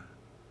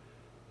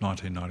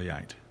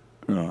 1998.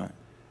 Right.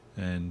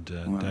 And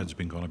Dad's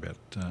been gone about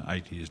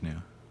 8 years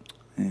now.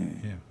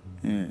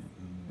 Yeah.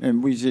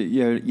 And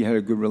you had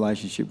a good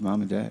relationship with Mum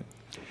and Dad?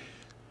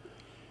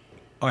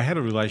 I had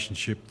a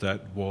relationship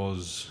that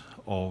was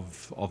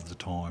of the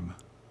time.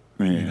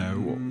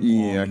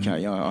 Yeah.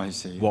 Okay. I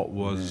see. What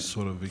was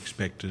sort of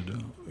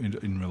expected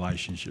in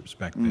relationships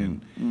back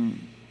then.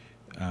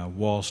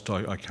 whilst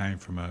I came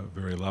from a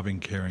very loving,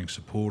 caring,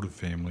 supportive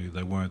family,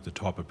 they weren't the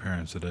type of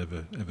parents that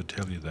ever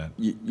tell you that.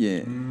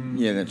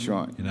 Yeah, that's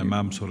right. You know,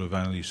 Mum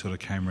only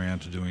came around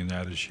to doing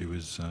that as she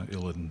was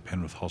ill in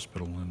Penrith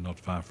Hospital and not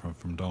far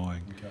from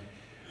dying.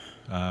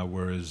 Okay.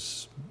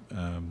 Whereas,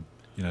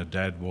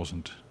 Dad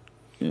wasn't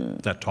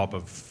that type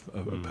of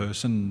a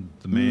person.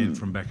 The man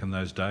from back in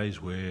those days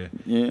where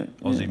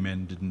Aussie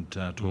men didn't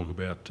talk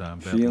about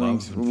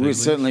feelings. love and we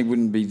certainly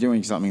wouldn't be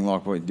doing something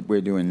like what we're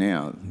doing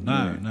now.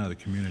 No, the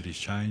community's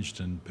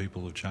changed and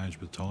people have changed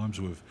with times.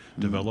 We've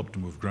developed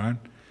and we've grown.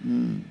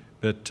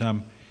 But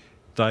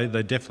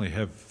they definitely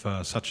have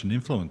such an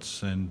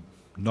influence, and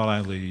not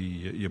only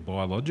your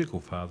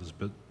biological fathers,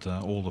 but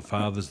all the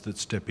fathers that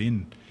step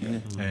in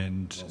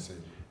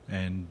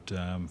and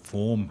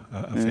form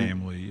a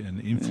family and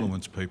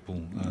influence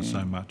people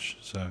so much.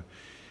 So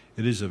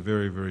it is a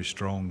very, very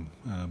strong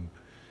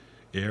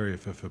area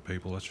for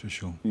people, that's for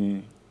sure.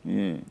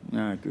 Yeah,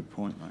 no, good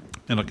point, mate.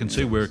 And I can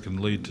see where it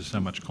can lead to so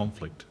much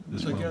conflict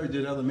as So, well. Gary,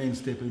 did other men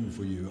step in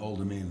for you,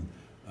 older men,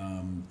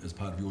 as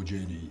part of your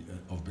journey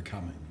of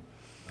becoming,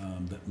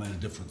 that made a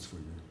difference for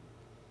you?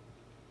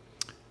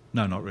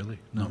 No, not really.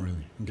 No. Not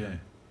really. Okay.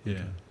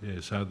 Yeah.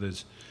 So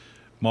there's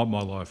my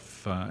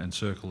life and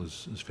circle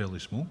is fairly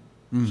small,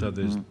 so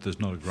there's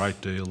not a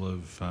great deal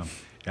of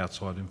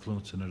outside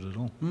influence in it at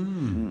all.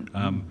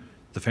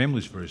 The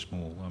family's very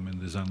small. I mean,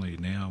 there's only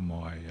now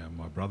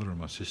my brother and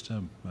my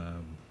sister.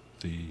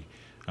 The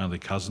only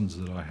cousins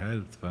that I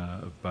had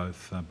have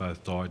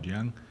both died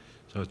young,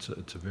 so it's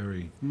a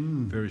very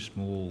very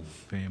small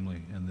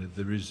family. And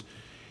there is,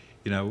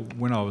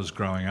 when I was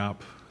growing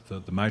up,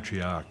 the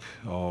matriarch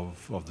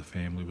of the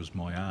family was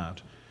my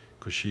aunt,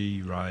 because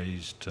she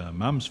raised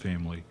Mum's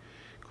family,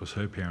 because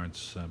her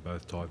parents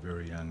both died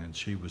very young, and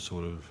she was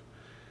sort of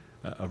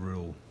a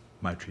real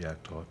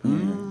matriarch type,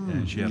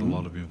 and she had a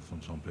lot of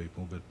influence on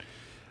people. But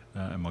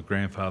and my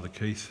grandfather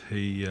Keith,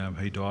 he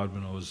died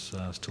when I was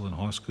still in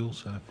high school,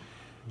 so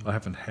I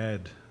haven't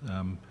had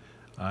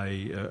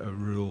a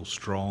real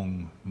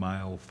strong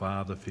male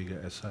father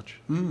figure as such.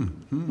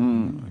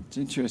 It's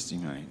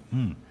interesting,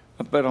 mate.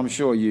 But I'm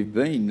sure you've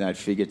been that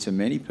figure to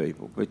many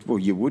people. But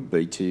you would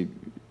be to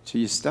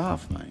your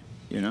staff, mate.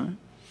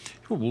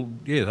 Well,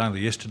 yeah.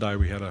 Only yesterday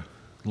we had a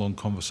long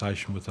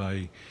conversation with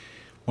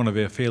one of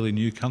our fairly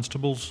new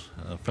constables,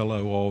 a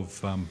fellow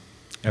of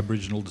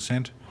Aboriginal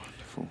descent,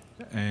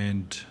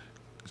 and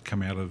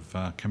come out of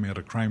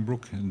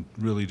Cranebrook and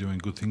really doing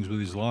good things with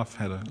his life.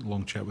 Had a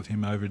long chat with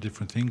him over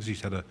different things.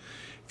 He's had a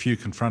few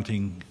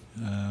confronting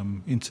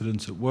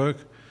incidents at work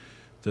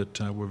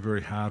that were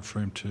very hard for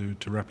him to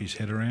wrap his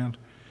head around.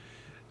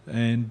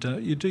 And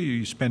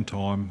you spend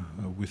time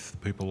with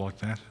people like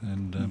that,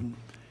 and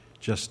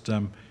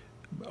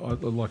I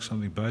like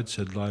something Bode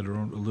said later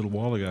on a little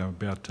while ago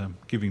about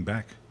giving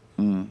back,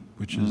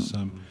 which is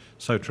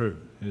so true.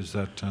 Is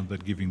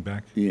that giving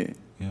back? Yeah.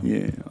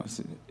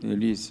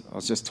 It is. I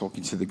was just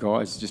talking to the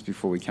guys just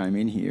before we came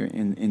in here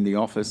in the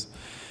office,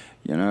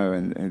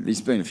 and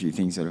there's been a few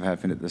things that have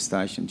happened at the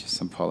station, just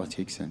some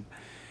politics, and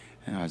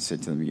I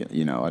said to them,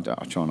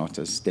 I try not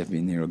to step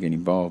in there or get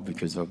involved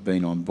because I've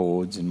been on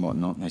boards and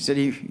whatnot. And they said,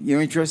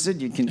 you're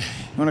interested? You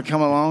want to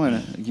come along?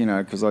 And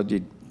because I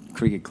did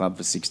cricket club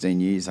for 16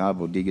 years,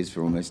 hardball diggers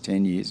for almost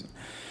 10 years.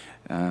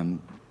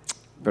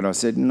 But I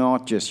said,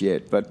 not just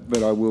yet, but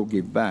I will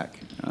give back.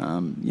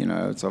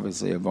 It's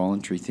obviously a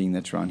voluntary thing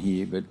that's run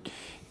here, but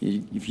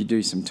if you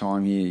do some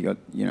time here,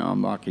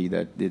 I'm lucky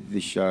that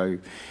this show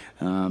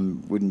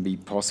wouldn't be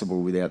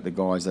possible without the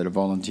guys that are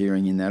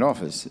volunteering in that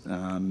office.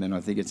 And I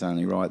think it's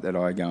only right that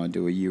I go and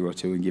do a year or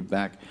two and give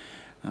back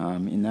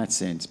in that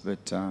sense.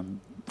 But,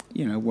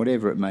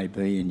 whatever it may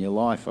be in your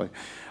life,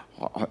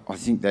 I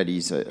think that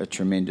is a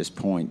tremendous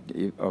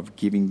point of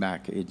giving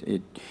back.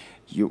 It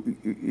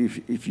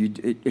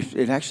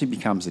actually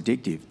becomes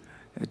addictive.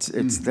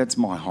 That's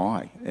my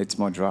high. It's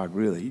my drug,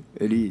 really.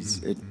 It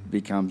is. It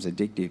becomes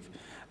addictive,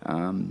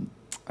 and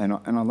I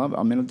love it.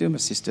 I mean, I do my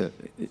sister,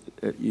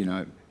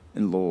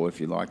 in-law, if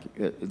you like,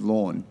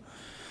 Lorne.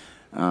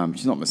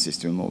 She's not my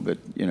sister-in-law, but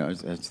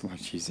it's like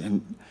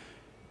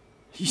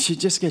she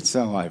just gets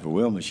so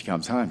overwhelmed when she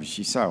comes home.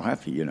 She's so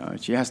happy,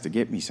 She has to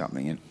get me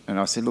something, and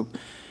I said, look.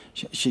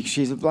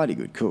 She's a bloody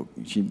good cook.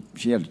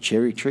 She had a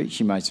cherry treat.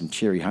 She made some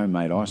cherry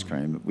homemade ice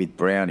cream with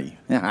brownie.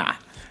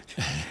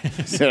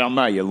 Said, I'll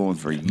mow your lawn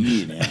for a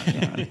year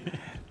now.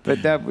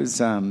 But that was,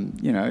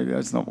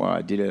 that's not why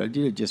I did it. I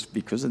did it just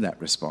because of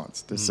that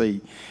response, to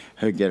see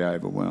her get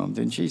overwhelmed.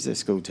 And she's a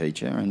school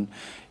teacher. And,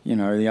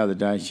 the other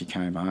day she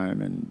came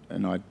home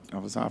and I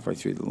was halfway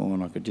through the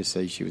lawn. I could just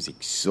see she was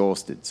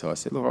exhausted. So I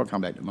said, look, I'll come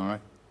back tomorrow.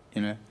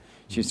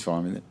 She's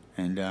fine with it.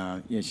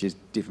 And, she's a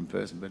different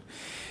person. But,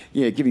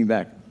 giving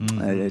back,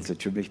 it's a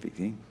terrific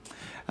thing.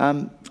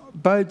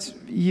 Bodes,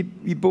 you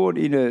brought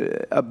in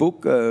a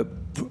book,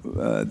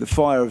 The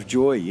Fire of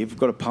Joy. You've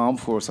got a poem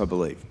for us, I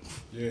believe.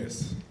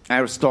 Yes.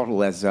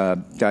 Aristotle, as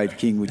Dave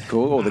King would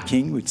call, or the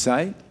King would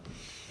say.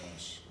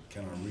 Gosh,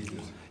 can I read it?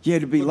 Yeah,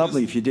 it'd be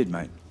lovely if you did,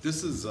 mate.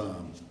 This is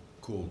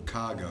called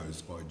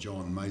Cargoes by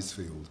John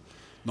Masefield.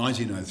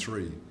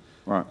 1903.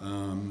 Right.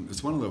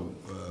 It's one of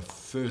the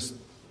first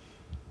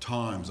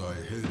times I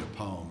heard a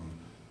poem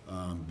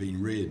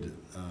being read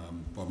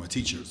by my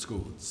teacher at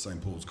school at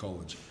St. Paul's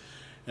College.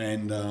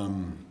 And I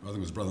think it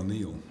was Brother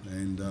Neil.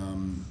 And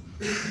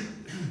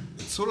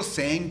it sort of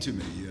sang to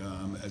me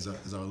as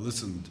I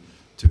listened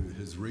to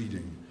his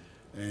reading.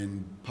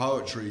 And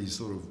poetry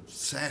sort of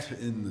sat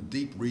in the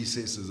deep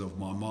recesses of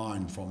my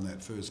mind from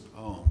that first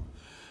poem.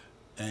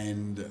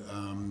 And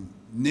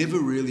never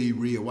really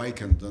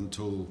reawakened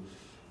until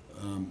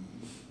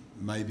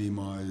maybe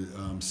my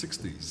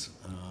 60s.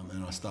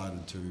 And I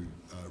started to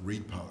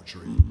read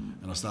poetry.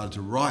 And I started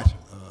to write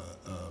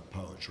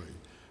poetry.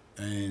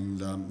 And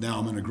now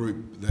I'm in a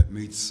group that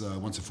meets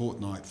once a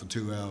fortnight for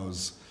 2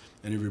 hours,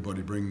 and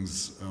everybody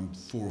brings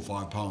 4 or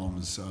 5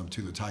 poems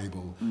to the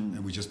table,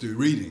 and we just do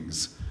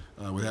readings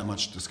without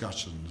much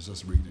discussion, it's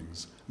just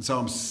readings. And so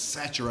I'm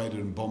saturated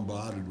and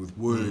bombarded with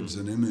words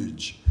and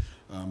image.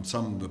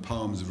 Some of the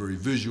poems are very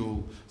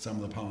visual,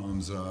 some of the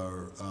poems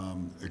are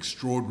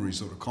extraordinary,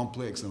 sort of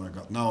complex, and I've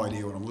got no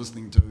idea what I'm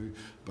listening to,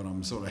 but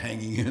I'm sort of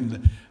hanging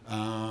in.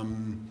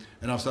 And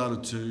I've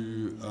started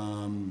to,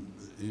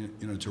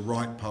 to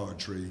write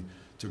poetry,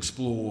 to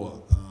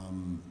explore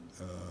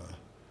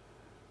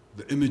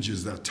the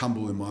images that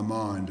tumble in my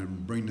mind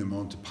and bring them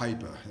onto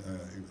paper,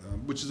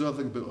 which is, I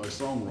think, a bit like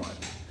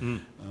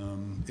songwriting.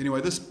 Anyway,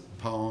 this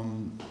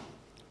poem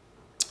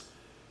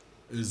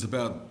is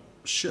about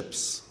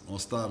ships. I'll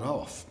start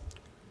off.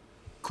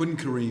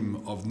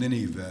 Quinkarim of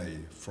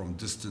Nineveh from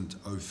distant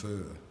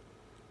Ophir,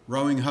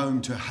 rowing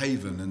home to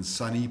haven in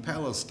sunny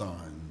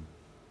Palestine,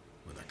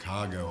 with a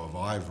cargo of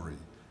ivory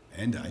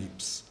and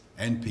apes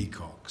and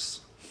peacocks,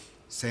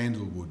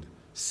 sandalwood,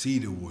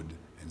 cedarwood,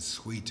 and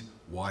sweet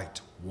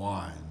white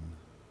wine.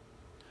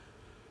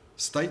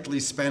 Stately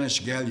Spanish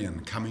galleon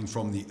coming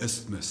from the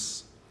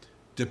isthmus,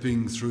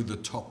 dipping through the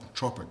top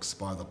tropics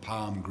by the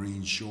palm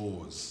green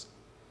shores,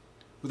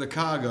 with a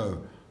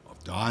cargo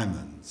of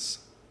diamonds,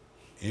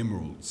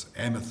 emeralds,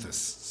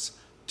 amethysts,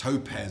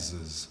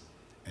 topazes,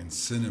 and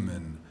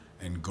cinnamon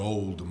and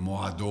gold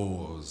moire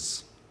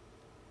d'ors.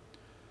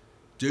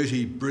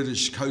 Dirty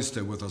British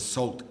coaster with a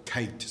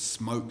salt-caked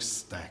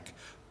smokestack,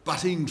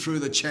 butting through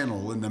the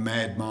channel in the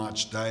Mad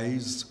March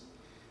days,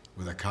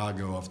 with a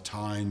cargo of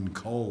Tyne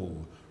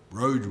coal,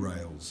 road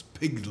rails,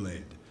 pig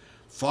lead,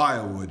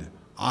 firewood,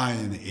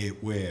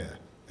 ironware,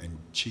 and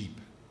cheap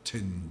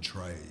tin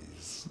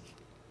trays.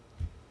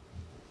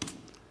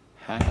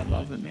 Hey, I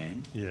love it,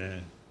 man. Yeah.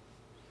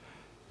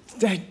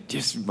 That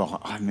just,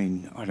 I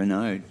mean, I don't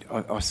know.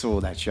 I saw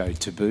that show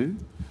Taboo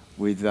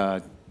with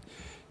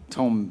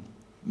Tom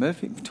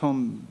Murphy.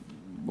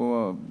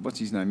 What's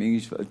his name?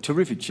 He's a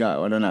terrific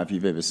show. I don't know if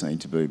you've ever seen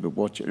Taboo, but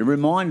watch it. It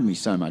reminded me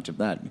so much of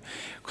that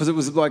because it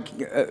was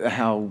like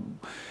how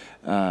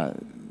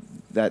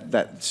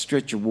that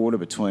stretch of water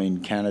between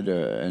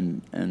Canada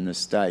and the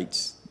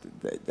States,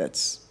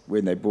 that's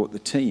when they brought the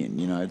tea in.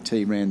 You know,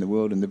 tea ran the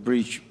world, and the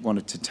British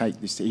wanted to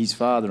take this to his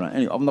father.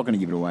 Anyway, I'm not going to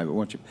give it away, but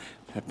watch it.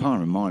 That poem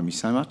reminded me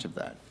so much of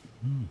that.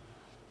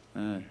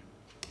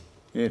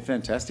 Yeah,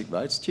 fantastic,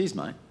 Boats. Cheers,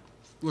 mate.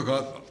 Look,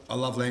 I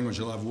love language,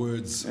 I love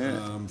words.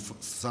 Yeah.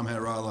 Somehow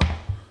or other,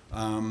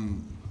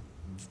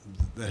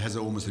 that has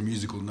almost a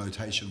musical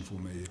notation for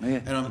me.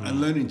 Yeah. And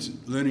I'm learning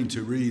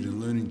to read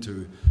and learning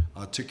to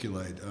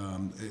articulate.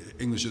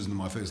 English isn't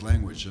my first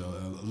language.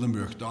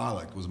 Limburg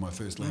dialect was my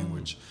first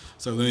language.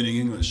 So learning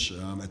English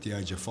at the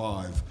age of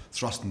 5,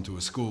 thrust into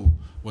a school,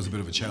 was a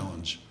bit of a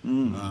challenge,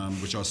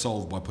 which I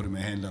solved by putting my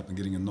hand up and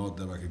getting a nod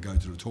that I could go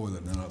to the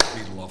toilet, and then I'd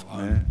beetle off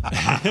home.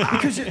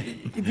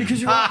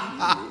 because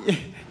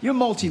you're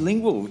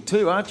multilingual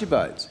too, aren't you,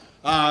 Boats?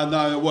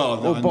 No,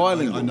 well, Or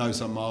bilingual. I know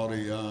some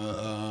Māori.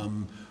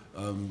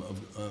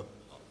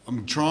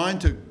 I'm trying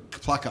to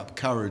pluck up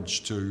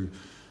courage to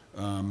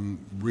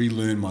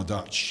relearn my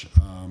Dutch,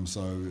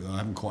 so I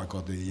haven't quite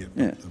got there yet.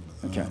 Yeah,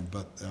 okay.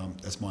 But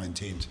that's my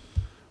intent.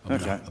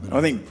 Okay.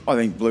 I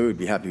think Blue would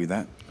be happy with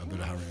that. I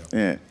better hurry up.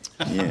 Yeah.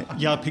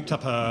 Yeah, I picked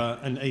up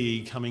an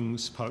E.E.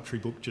 Cummings poetry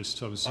book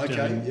I was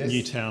down in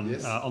Newtown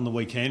on the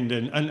weekend.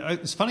 And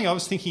it's funny, I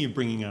was thinking of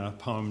bringing a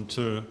poem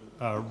to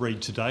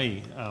read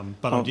today,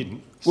 but I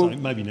didn't. So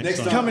maybe next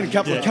time.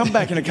 Come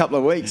back in a couple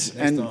of weeks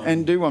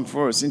and do one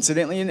for us.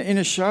 Incidentally, in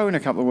a show in a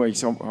couple of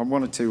weeks, I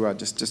wanted to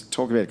just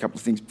talk about a couple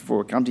of things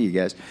before I come to you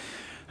guys.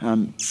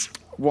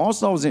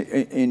 Whilst I was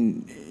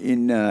in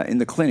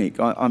the clinic,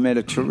 I met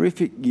a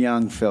terrific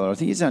young fella. I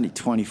think he's only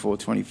 24,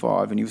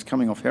 25, and he was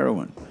coming off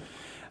heroin.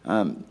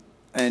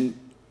 And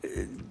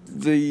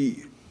the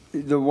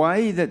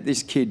way that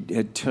this kid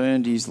had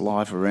turned his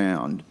life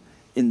around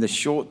in the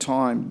short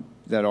time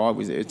that I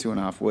was there,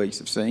 2.5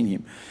 weeks of seeing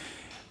him,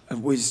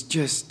 it was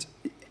just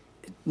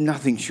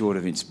nothing short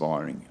of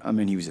inspiring. I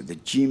mean, he was at the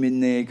gym in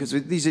there, because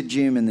there's a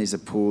gym and there's a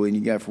pool and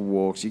you go for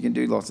walks. You can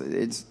do lots of...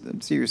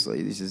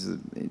 Seriously, this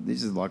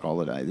is like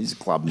holiday. This is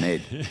Club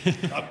Med.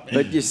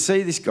 But you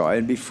see this guy,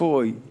 and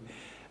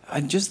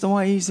and just the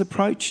way his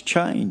approach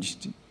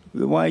changed,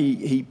 the way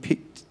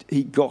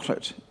he got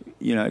it,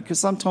 you know, because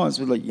sometimes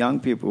with like young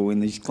people in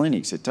these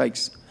clinics, it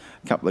takes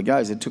couple of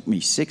goes. It took me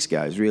 6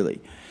 goes,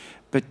 really.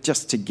 But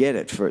just to get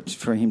it,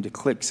 for him to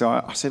click. So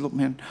I said, look,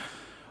 man,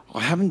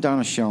 I haven't done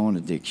a show on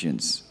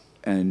addictions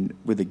and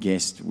with a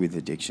guest with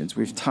addictions.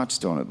 We've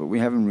touched on it, but we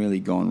haven't really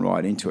gone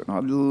right into it. And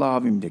I'd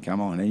love him to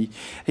come on. And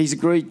he's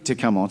agreed to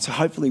come on. So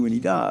hopefully when he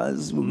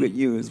does, we'll get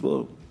you as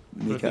well,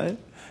 Nico.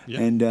 Yep.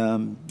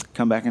 And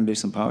come back and do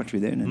some poetry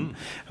then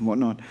and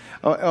whatnot.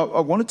 I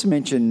wanted to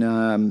mention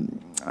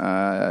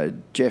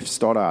Jeff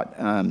Stoddart,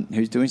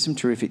 who's doing some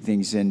terrific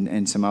things,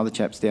 and some other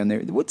chaps down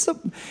there. What's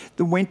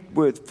the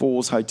Wentworth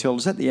Falls Hotel?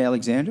 Is that the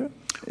Alexandra?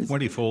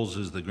 Wentworth Falls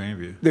is the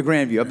Grandview. The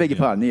Grandview, I beg your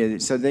pardon. Yeah,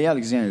 so the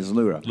Alexandra is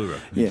Lura.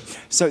 Yeah.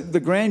 So the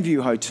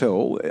Grandview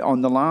Hotel,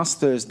 on the last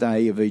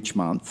Thursday of each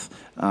month,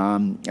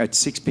 at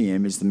 6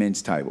 p.m. is the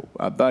men's table.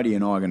 Bodie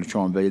and I are going to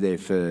try and be there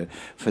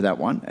for that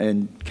one.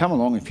 And come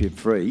along if you're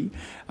free,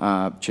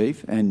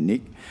 Chief and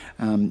Nick.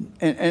 And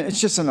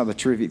it's just another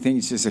terrific thing.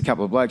 It's just a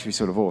couple of blokes. We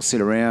sort of all sit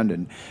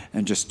around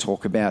and just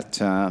talk about,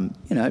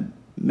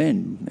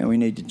 men. And we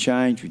need to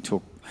change. We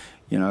talk,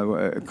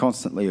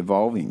 constantly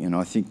evolving. And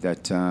I think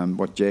that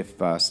what Jeff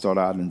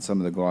Stoddart and some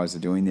of the guys are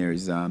doing there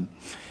is,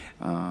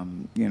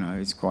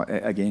 it's quite,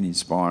 again,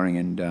 inspiring.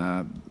 And,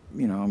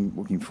 I'm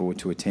looking forward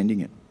to attending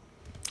it.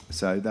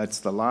 So that's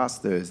the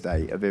last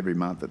Thursday of every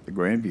month at the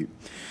Grandview.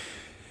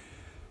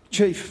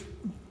 Chief,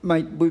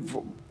 mate,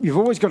 you've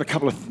always got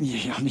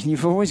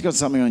you've always got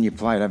something on your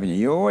plate, haven't you?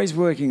 You're always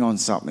working on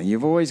something.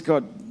 You've always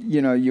got,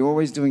 you're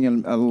always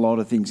doing a lot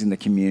of things in the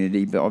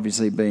community, but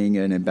obviously being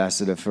an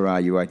ambassador for Are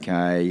You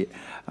OK,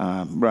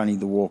 running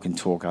the walk and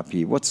talk up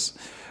here. What's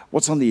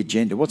on the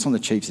agenda? What's on the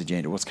Chief's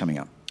agenda? What's coming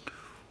up?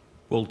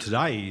 Well,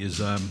 today is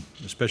a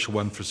special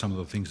one for some of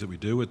the things that we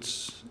do.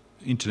 It's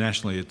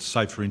internationally, it's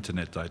Safer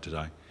Internet Day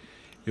today.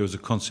 It was a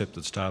concept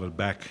that started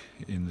back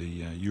in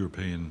the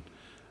European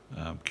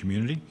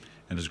community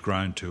and has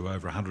grown to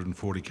over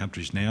 140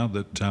 countries now.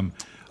 That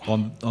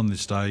on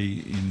this day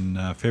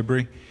in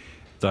February,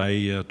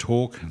 they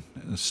talk,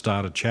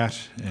 start a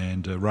chat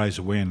and raise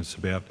awareness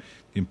about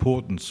the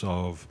importance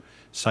of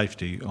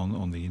safety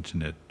on the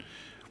internet,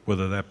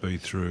 whether that be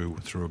through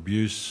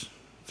abuse,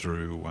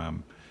 through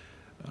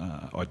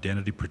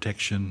identity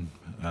protection,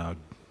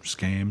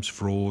 scams,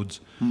 frauds,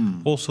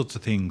 all sorts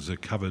of things are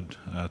covered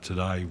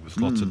today with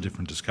lots of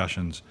different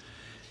discussions.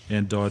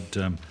 And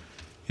I'd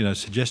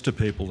suggest to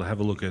people to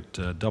have a look at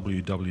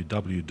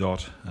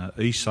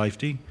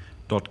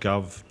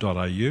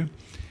www.esafety.gov.au,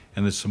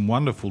 and there's some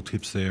wonderful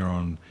tips there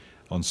on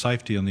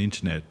safety on the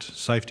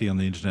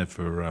internet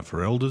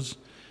for elders,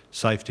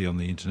 safety on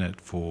the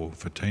internet for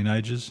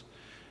teenagers,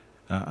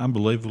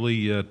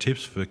 unbelievably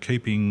tips for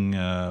keeping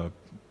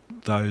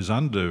those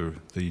under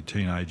the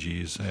teenage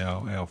years,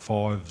 our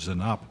 5s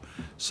and up,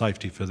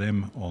 safety for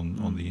them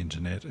on the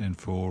internet and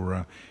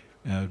for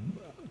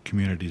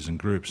communities and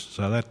groups.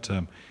 So that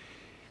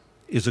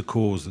is a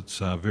cause that's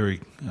very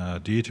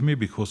dear to me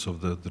because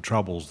of the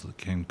troubles that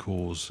can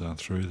cause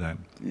through that.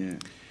 Yeah.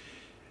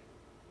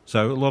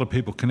 So a lot of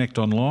people connect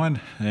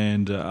online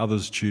and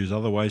others choose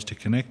other ways to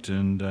connect,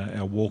 and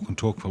our Walk and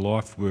Talk for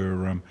Life,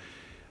 we're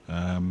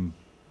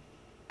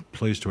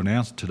pleased to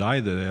announce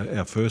today that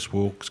our first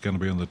walk is going to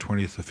be on the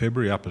 20th of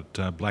February up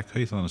at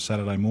Blackheath on a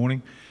Saturday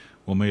morning.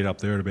 We'll meet up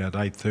there at about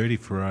 8:30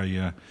 for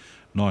a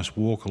nice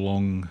walk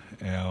along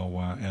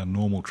our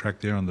normal track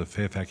there on the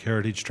Fairfax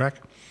Heritage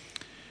Track.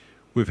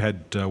 We've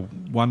had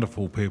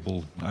wonderful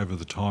people over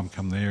the time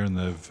come there, and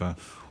they've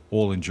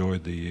all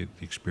enjoyed the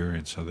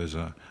experience. So there's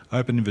an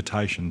open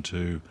invitation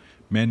to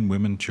men,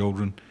 women,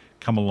 children,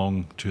 come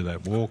along to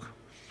that walk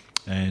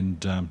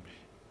and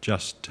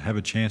just have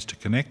a chance to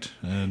connect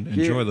and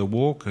enjoy the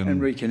walk.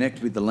 And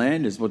reconnect with the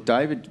land is what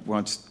David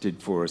once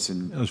did for us.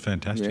 And it was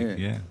fantastic,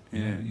 yeah.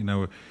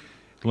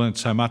 We learned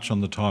so much on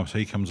the times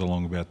he comes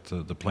along about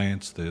the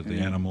plants, the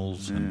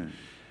animals. And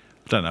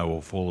I don't know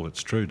if all of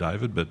it's true,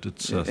 David, but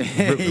it's a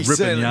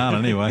ripping yarn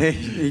anyway.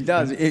 He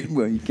does.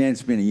 You can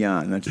spin a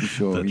yarn, that's for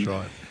sure. That's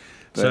right.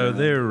 But, so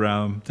they're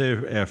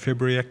our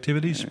February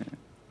activities.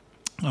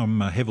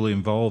 I'm heavily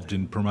involved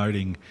in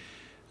promoting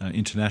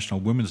International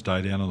Women's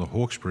Day down on the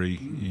Hawkesbury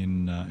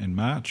in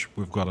March.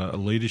 We've got a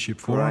leadership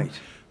forum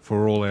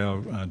for all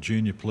our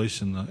junior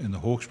police in the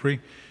Hawkesbury.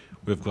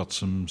 We've got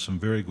some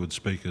very good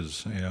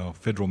speakers. Our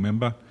federal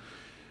member,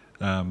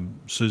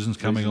 Susan's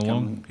coming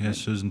along. Yes,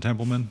 Susan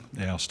Templeman.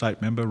 Our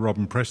state member,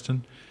 Robin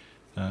Preston.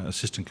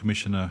 Assistant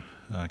Commissioner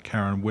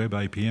Karen Webb,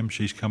 APM,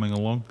 she's coming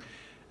along.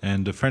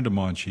 And a friend of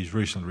mine, she's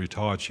recently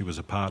retired. She was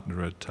a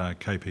partner at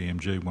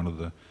KPMG, one of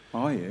the...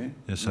 Oh, yeah.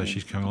 So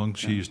she's coming along.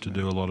 She used to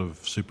do a lot of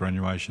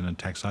superannuation and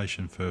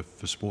taxation for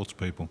sports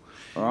people.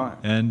 Right.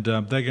 And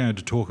they're going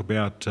to talk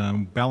about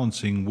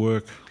balancing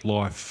work,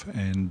 life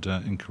and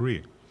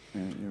career.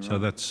 Yeah, so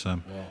that's...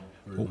 And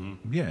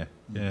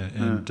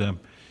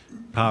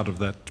part of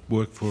that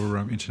work for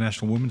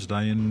International Women's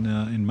Day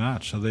in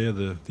March. So they're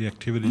the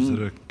activities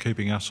that are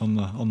keeping us on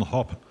the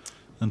hop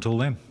until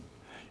then.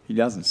 He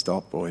doesn't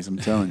stop, boys, I'm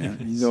telling you.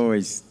 He's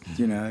always,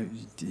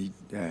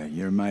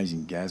 you're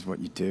amazing, Gaz, what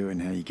you do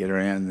and how you get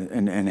around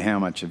and how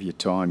much of your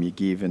time you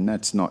give. And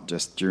that's not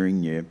just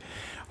during your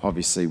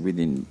obviously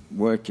within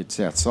work, it's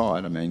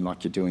outside. I mean,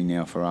 like you're doing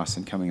now for us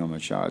and coming on the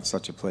show. It's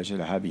such a pleasure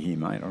to have you here,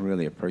 mate. I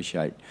really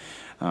appreciate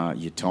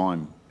your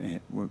time,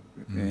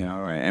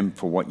 and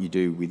for what you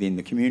do within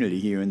the community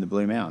here in the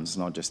Blue Mountains,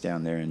 not just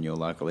down there in your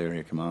local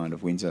area command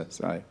of Windsor.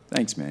 So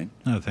thanks, man.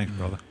 No, thanks,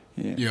 brother.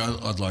 Yeah,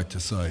 I'd like to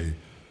say,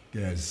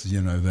 Gaz,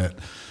 that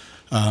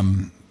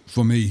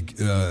for me,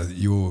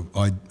 your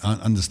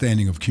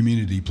understanding of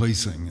community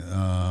policing,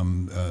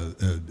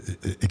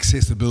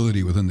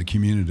 accessibility within the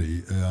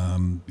community,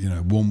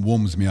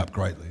 warms me up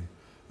greatly.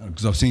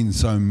 Because I've seen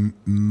so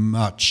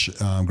much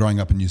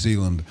growing up in New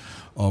Zealand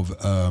of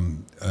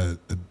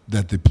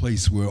that the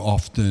police were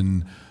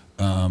often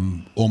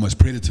almost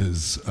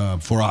predators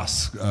for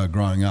us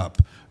growing up,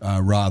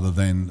 rather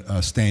than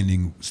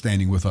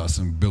standing with us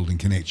and building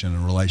connection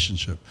and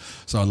relationship.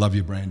 So I love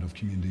your brand of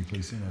community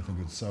policing. I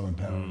think it's so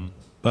empowering.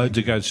 But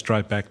to go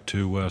straight back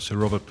to Sir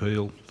Robert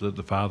Peel,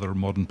 the father of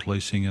modern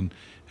policing, and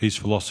his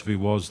philosophy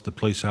was the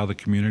police are the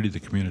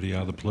community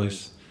are the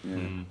police. Yeah.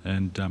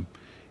 And,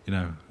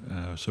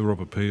 Sir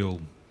Robert Peel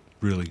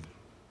really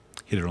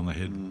hit it on the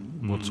head,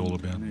 what it's all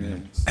about. Yeah.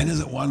 And is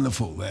it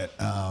wonderful that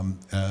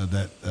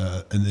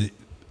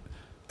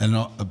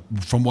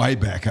from way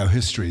back, our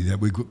history, that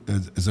we,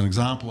 as an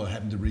example,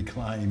 happened to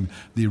reclaim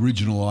the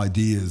original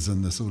ideas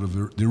and the sort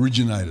of the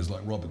originators like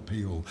Robert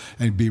Peel,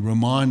 and be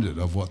reminded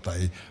of what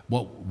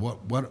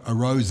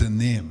arose in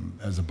them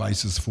as a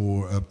basis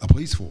for a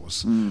police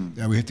force.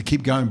 And we have to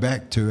keep going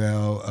back to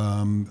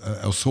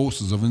our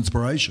sources of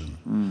inspiration,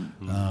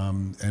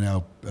 and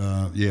our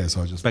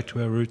So I just Back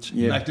to our roots.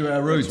 Yeah. back to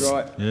our roots. That's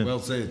right. Yeah. Well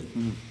said.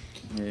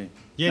 Yeah.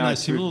 Yeah, No, no,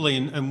 it's good. similarly,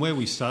 and where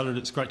we started,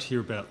 it's great to hear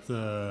about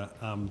the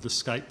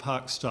skate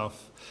park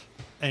stuff,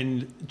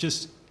 and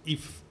just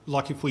if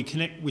we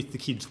connect with the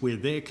kids where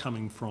they're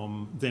coming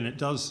from, then it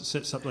does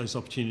sets up those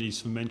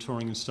opportunities for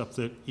mentoring and stuff.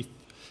 That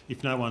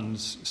if no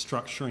one's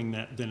structuring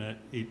that, then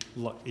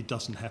it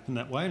doesn't happen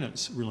that way, and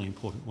it's really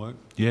important work.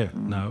 Yeah,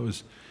 no, it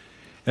was,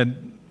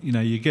 and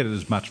you get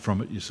as much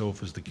from it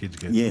yourself as the kids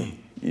get. Yeah.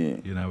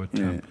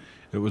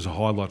 It was a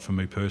highlight for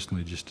me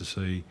personally just to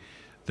see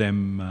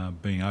them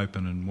being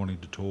open and wanting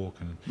to talk,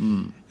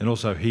 and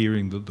also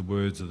hearing the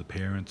words of the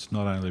parents,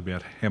 not only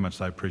about how much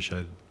they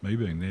appreciated me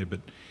being there,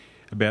 but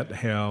about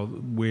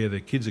where their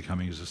kids are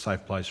coming is a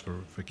safe place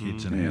for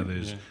kids, and how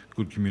there's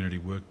good community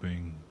work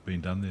being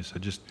done there. So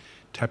just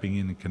tapping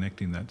in and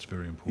connecting, that's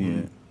very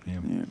important.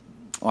 Yeah.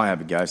 I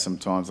have a go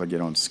sometimes. I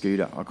get on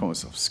Scooter. I call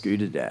myself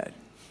Scooter Dad.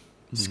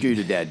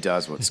 Scooter Dad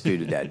does what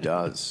Scooter Dad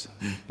does.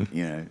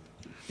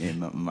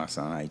 My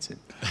son hates it.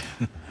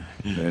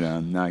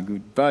 But no,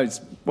 good.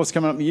 Bodes, what's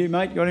coming up with you,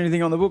 mate? Got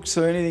anything on the books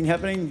or anything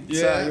happening?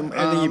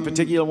 Anything in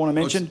particular want to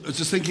mention? I was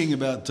just thinking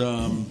about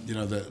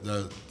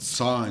the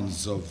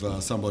signs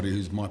of somebody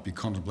who might be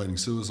contemplating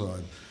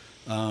suicide.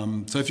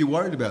 So if you're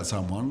worried about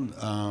someone,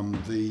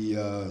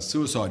 the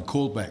suicide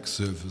callback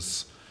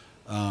service,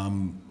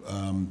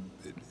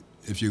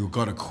 if you've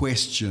got a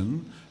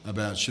question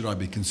about should I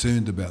be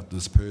concerned about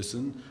this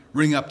person,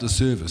 ring up the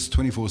service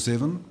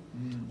 24/7.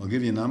 I'll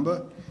give you a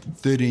number,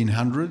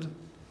 1300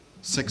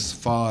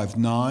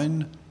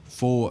 659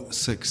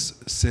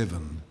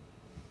 467.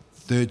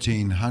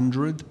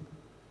 1300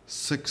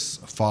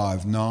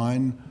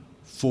 659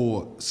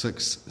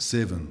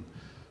 467.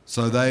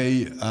 So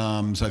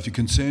so if you're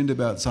concerned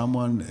about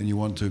someone and you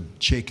want to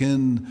check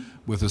in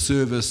with a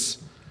service,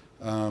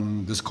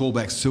 this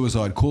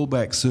suicide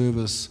callback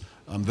service,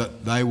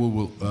 that they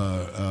will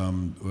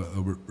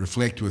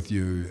reflect with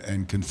you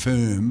and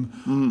confirm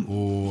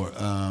or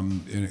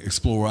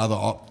explore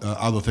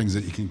other things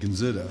that you can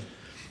consider.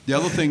 The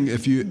other thing,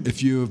 if you're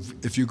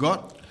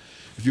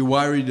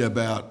worried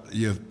about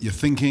your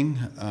thinking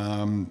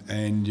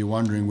and you're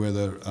wondering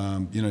whether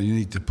you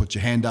need to put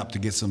your hand up to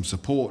get some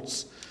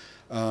supports,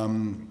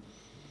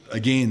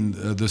 again,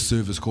 this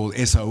service called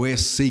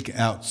SOS, Seek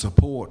Out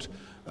Support.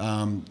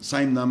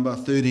 Same number,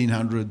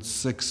 1300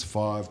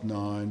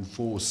 659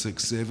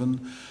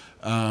 467.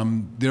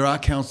 There are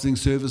counselling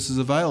services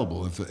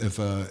available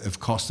if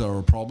costs are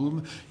a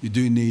problem. You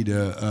do need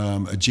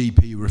a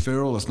GP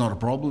referral. That's not a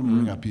problem.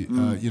 Ring up, get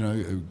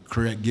an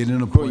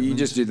appointment. Well, you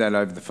just do that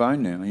over the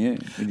phone now, with your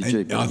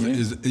GP.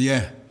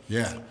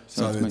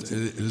 So it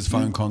is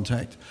phone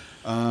contact,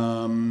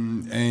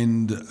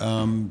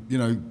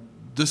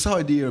 this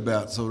idea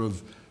about sort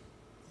of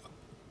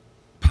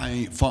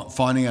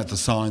finding out the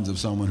signs of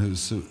someone who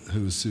is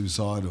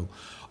suicidal.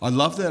 I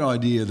love that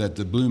idea that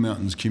the Blue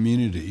Mountains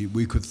community,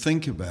 we could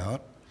think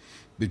about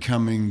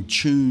becoming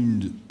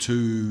tuned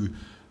to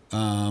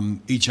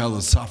each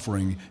other's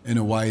suffering in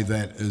a way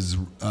that is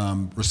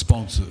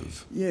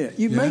responsive. Yeah,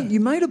 you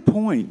made a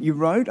point. You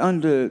wrote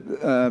under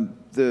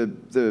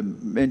the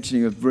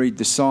mentioning of read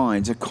the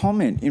signs, a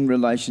comment in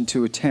relation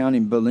to a town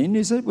in Berlin.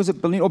 Was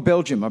it Berlin or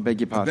Belgium? I beg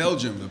your pardon.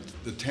 Belgium,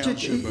 the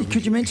township of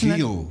Could you mention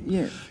Kiel. that?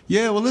 Yeah.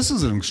 Yeah, well, this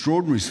is an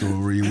extraordinary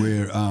story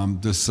where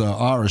this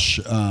Irish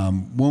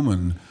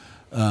woman,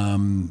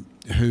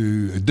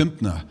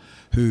 Dimpner,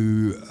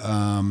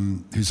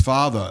 whose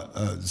father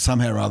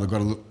somehow or other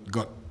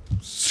got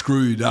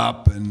screwed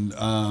up and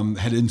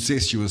had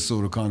incestuous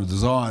sort of kind of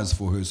desires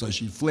for her. So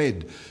she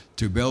fled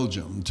to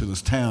Belgium, to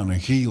this town,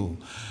 Giel,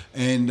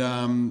 and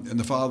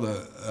the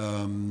father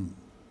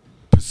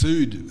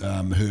pursued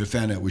her,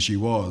 found out where she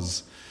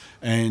was,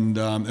 and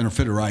in a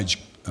fit of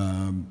rage,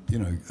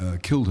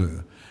 killed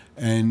her.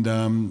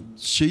 And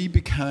she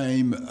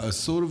became a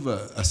sort of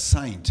a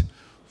saint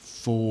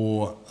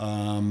for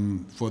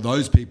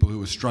those people who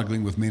were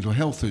struggling with mental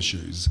health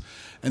issues.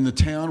 And the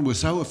town was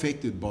so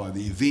affected by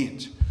the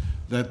event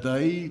that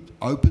they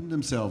opened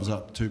themselves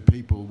up to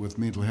people with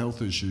mental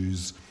health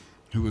issues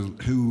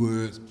who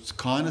were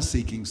kind of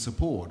seeking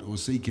support or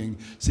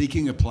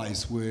seeking a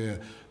place where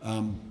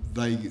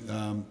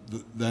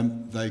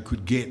they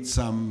could get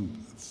some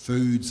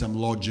food, some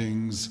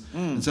lodgings,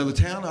 and so the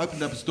town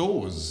opened up its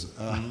doors.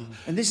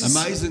 And this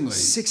amazingly,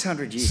 is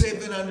 600 years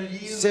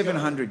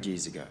 700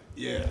 years ago.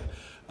 Yeah.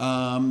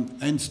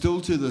 And still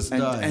to this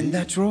day... And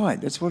that's right,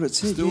 that's what it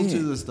said, Still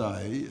to this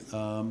day,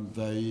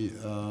 they,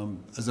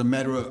 as a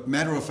matter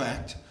of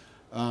fact,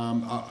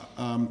 are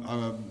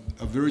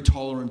very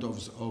tolerant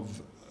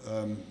of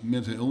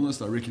mental illness.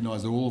 They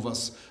recognise that all of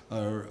us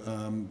are,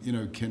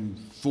 can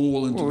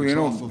fall into the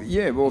trough of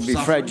we'll be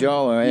suffering.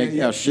 fragile.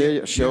 Our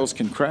shells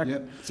can crack. Yeah.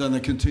 So they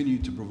continue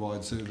to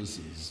provide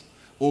services,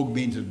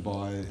 augmented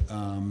by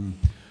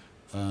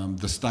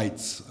the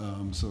state's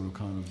sort of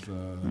kind of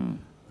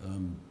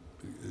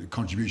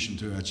contribution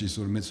to actually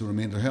sort of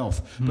mental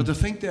health. But to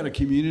think that a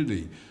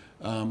community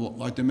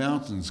like the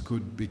mountains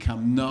could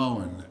become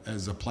known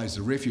as a place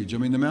of refuge. I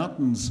mean, the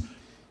mountains,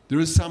 there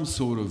is some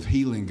sort of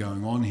healing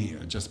going on here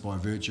just by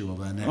virtue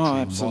of our natural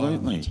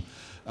environment.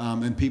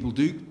 And people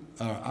do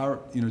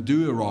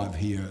arrive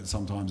here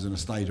sometimes in a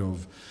state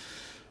of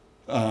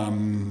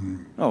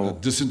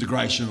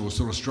disintegration or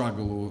sort of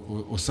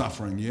struggle or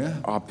suffering.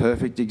 Yeah. Oh,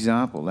 perfect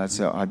example. That's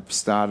how I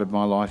started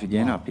my life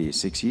again up here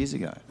 6 years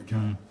ago.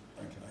 Okay.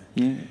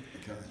 Yeah.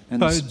 Okay.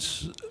 And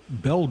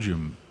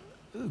Belgium,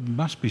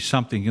 must be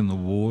something in the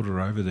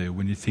water over there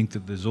when you think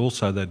that there's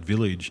also that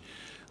village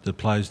that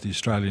plays the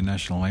Australian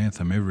national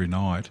anthem every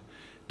night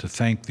to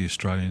thank the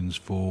Australians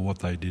for what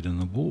they did in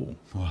the war.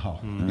 Wow.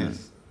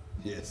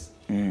 Yes.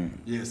 Yeah.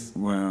 Yes.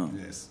 Wow.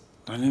 Yes.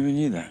 I never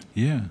knew that.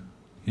 Yeah.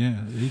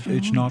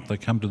 Each night they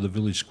come to the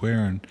village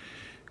square, and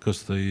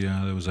because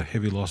there was a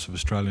heavy loss of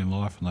Australian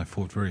life, and they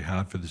fought very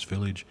hard for this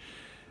village,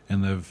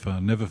 and they've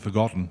never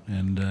forgotten.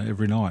 And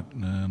every night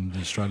the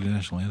Australian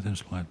national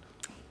anthem's played.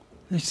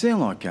 They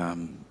sound like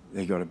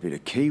they got a bit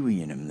of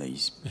Kiwi in them,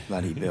 these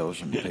bloody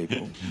Belgian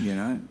people,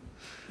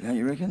 Don't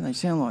you reckon? They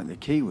sound like the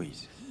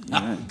Kiwis,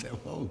 They're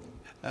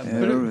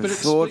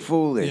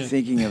thoughtful, they're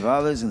thinking of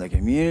others and the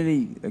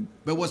community.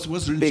 But what's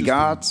interesting big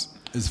arts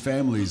is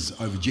families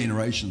over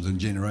generations and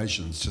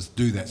generations just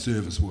do that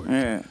service work.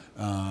 Yeah.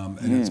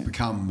 It's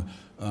become,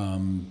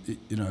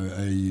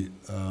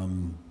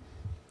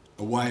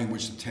 a way in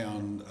which the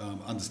town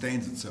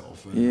understands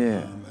itself.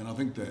 And I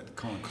think that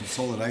kind of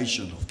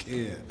consolidation of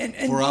care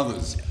for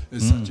others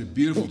is such a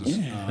beautiful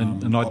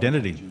an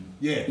identity.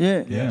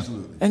 Yeah,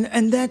 absolutely.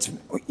 And that's,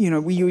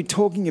 we were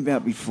talking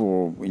about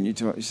before when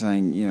you're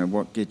saying,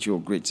 what gets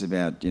your grits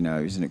about,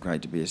 isn't it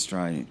great to be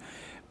Australian?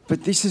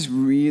 But this is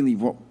really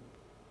what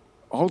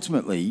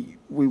ultimately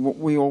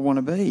we all want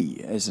to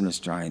be as an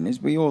Australian.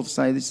 As we all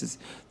say, this is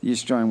the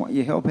Australian way.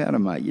 You help out a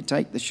mate, you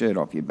take the shirt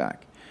off your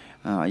back.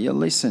 You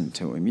listen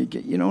to him.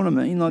 You know what I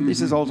mean? Like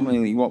this is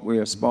ultimately what we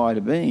aspire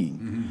to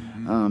being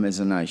as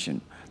a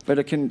nation. But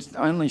it can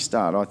only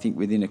start, I think,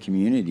 within a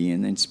community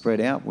and then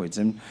spread outwards.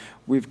 And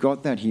we've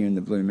got that here in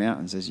the Blue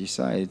Mountains, as you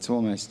say. It's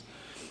almost,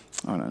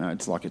 I don't know,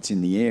 it's like it's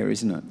in the air,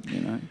 isn't it?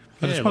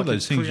 But it's one of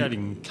those things.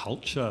 Creating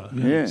culture.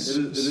 Yeah.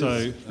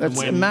 So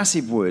that's a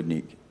massive word,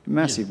 Nick.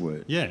 Massive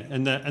word. Yeah,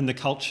 and the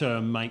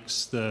culture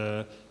makes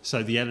the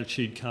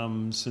attitude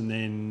comes, and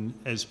then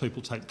as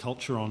people take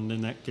culture on,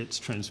 then that gets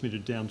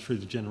transmitted down through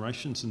the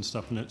generations and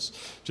stuff. And it's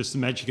just the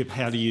magic of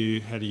how do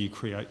you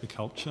create the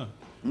culture.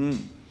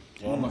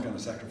 Well, I'm not going to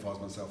sacrifice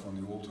myself on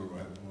the altar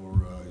or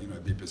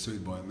be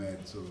pursued by a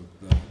mad sort of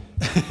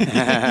trying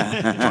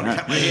to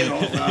cut my head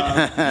off.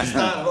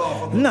 Start it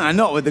off. No,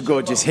 not with the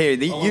gorgeous hair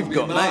that you've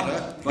got,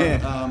 mate.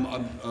 But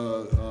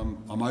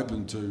I'm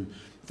open to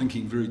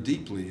thinking very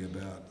deeply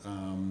about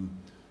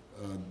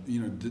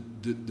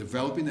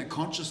developing that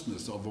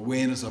consciousness of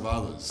awareness of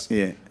others,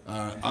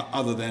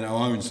 other than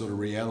our own sort of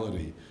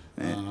reality.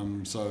 That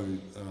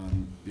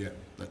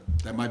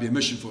may be a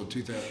mission for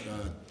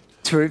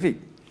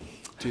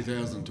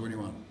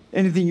 2021.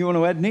 Anything you want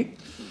to add, Nick?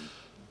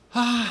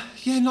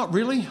 Not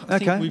really. I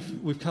think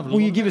we've covered a lot.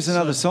 Will you give us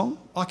another song?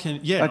 I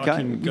can, I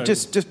can go.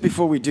 Just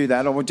before we do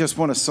that, I would just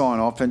want to sign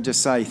off and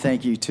just say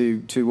thank you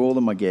to all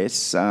of my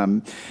guests.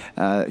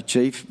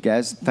 Chief,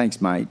 Gaz,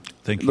 thanks, mate.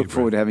 Thank you. Look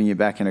forward to having you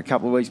back in a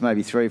couple of weeks,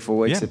 maybe 3 or 4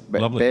 weeks at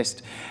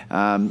best.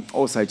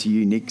 Also to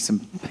you, Nick,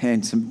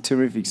 some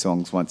terrific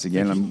songs once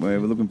again. And we're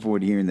looking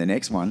forward to hearing the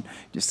next one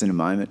just in a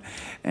moment.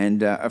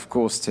 And, of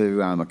course,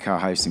 to my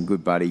co-host and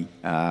good buddy,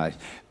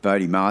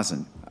 Bodie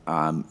Marsden.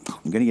 I'm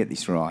going to get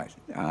this right.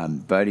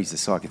 Bodie's a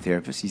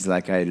psychotherapist. He's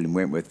located in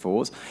Wentworth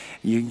Falls.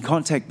 You can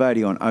contact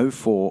Bodie on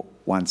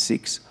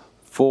 0416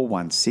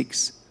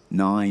 416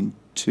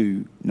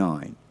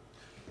 929.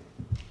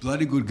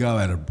 Bloody good go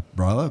at it,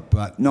 brother,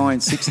 but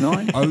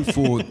 969?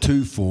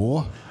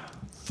 0424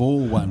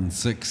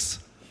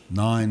 416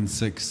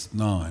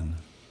 969.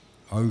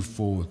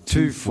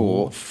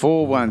 0424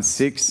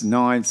 416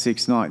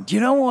 969. Do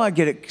you know why I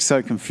get it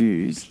so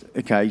confused?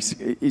 Okay,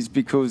 is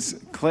because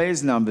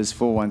Claire's number's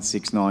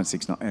 416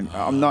 969, and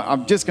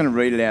I'm just going to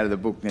read it out of the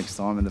book next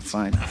time on the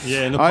phone.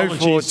 Yeah, and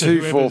apologies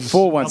to 0424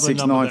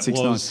 416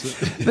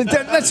 969.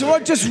 That's all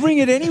right. Just ring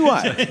it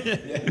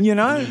anyway. You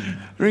know,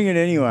 ring it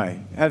anyway.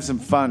 Have some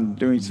fun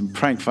doing some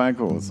prank phone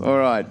calls. All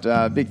right.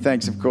 Big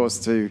thanks, of course,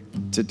 to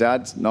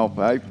Duds, Noel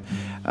Pope.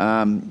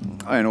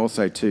 And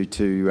also to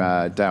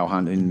Dale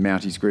Hunt in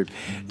Mounties Group.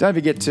 Don't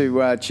forget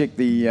to check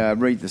the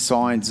Read the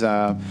Signs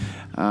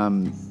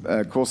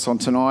course on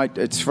tonight.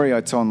 It's free,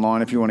 it's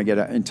online. If you want to get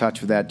in touch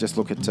with that, just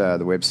look at the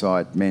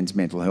website,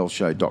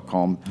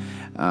 mensmentalhealthshow.com,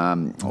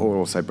 or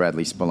also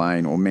Bradley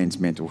Spillane or Men's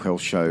Mental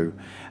Health Show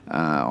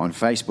on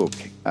Facebook.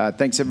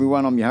 Thanks,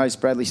 everyone. I'm your host,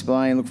 Bradley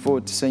Spillane. Look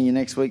forward to seeing you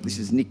next week. This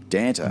is Nick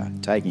Danter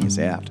taking us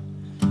out.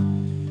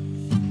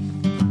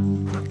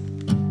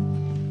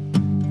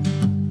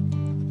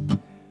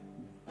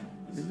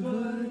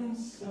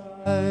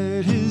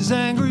 His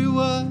angry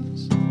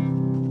words,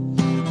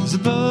 there's a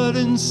bird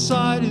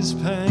inside his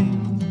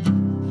pain.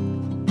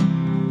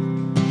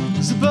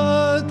 There's a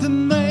bird that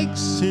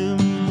makes him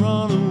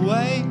run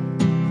away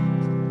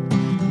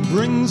and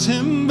brings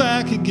him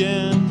back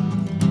again.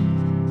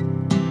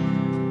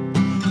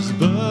 There's a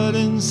bird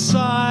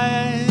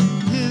inside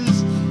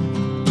his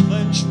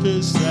clenched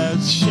fist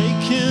that's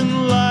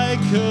shaking like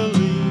a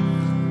leaf.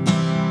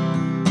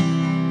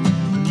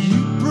 You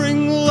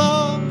bring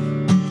love,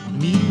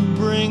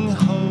 bring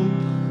hope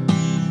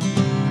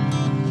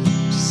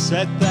to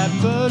set that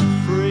bird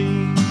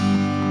free.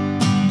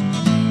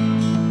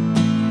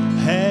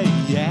 Hey,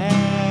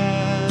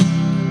 yeah,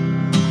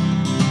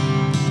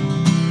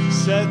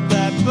 set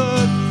that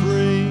bird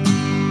free.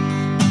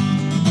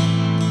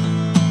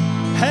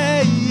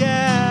 Hey,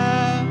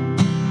 yeah,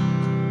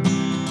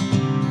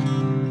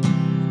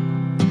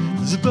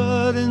 there's a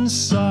bird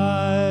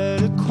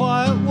inside a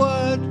quiet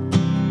word.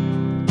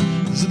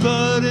 There's a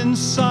bird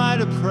inside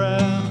a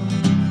prayer.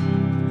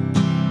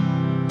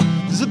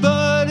 There's a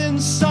bird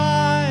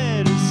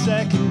inside a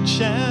second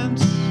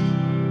chance,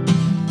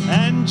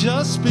 and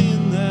just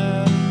being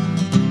there.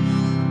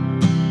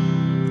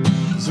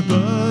 There's a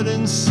bird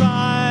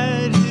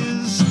inside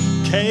his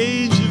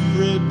cage of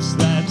ribs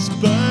that's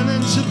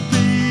burning to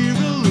be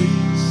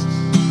released.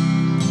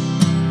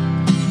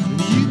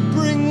 And you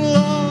bring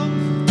love,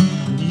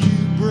 and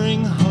you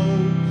bring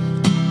hope.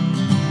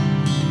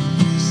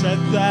 Set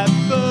that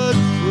bird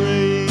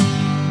free.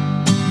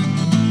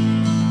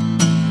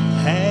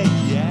 Hey,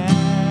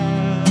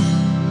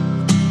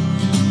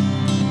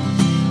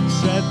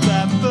 set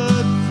that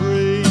bird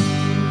free.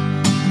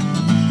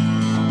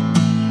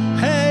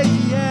 Hey,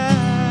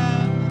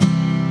 yeah.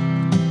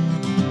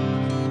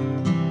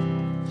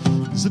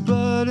 There's a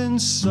bird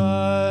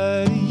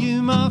inside of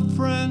you, my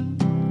friend.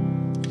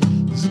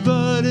 There's a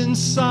bird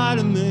inside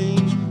of me.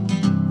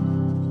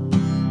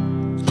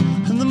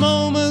 And the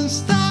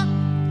moments that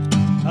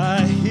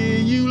I hear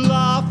you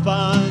laugh,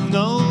 I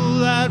know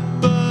that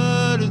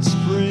bird is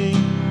free.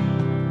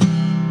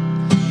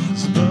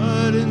 There's a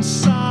bird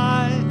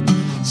inside,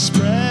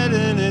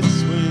 spreading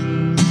its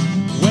wings,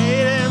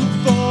 waiting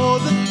for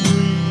the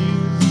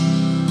breeze.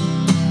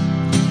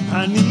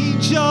 I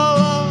need your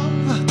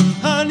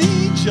love, I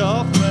need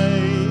your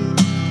faith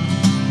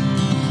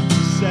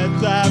to set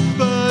that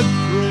bird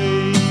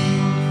free.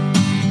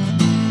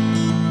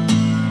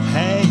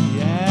 Hey,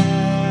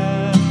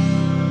 yeah,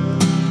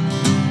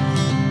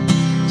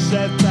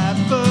 set that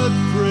bird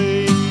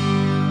free.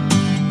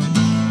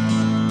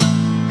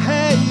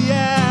 Hey,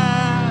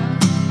 yeah,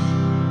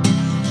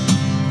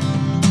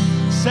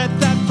 set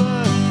that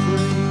bird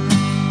free.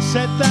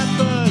 Set that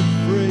bird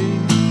free.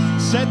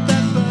 Set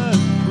that bird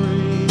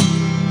free.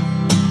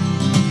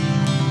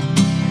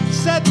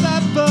 Set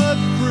that bird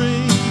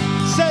free.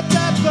 Set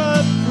that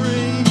bird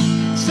free.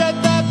 Set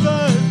that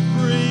bird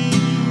free.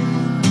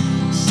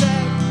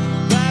 Set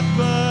that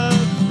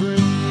bird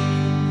free.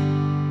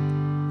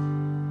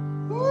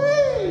 Woo!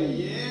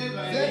 Yeah,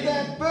 baby. Set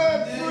that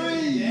bird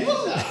free.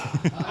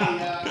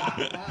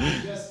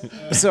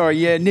 Sorry,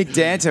 yeah, Nick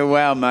Danter.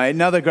 Wow, mate.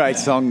 Another great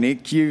song,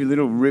 Nick. You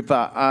little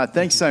ripper.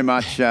 Thanks so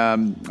much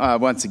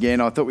once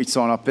again. I thought we'd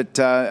sign off, but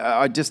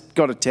I just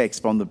got a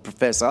text from the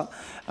professor,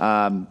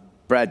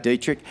 Brad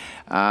Dietrich,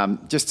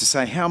 just to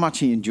say how much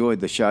he enjoyed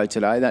the show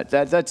today.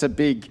 That's a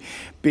big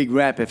big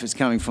rap if it's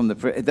coming from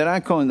they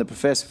don't call him the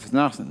professor for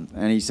nothing,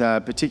 and he's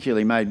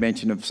particularly made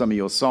mention of some of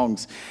your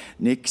songs,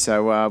 Nick,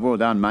 so well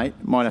done, mate.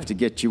 Might have to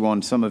get you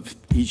on some of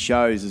his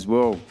shows as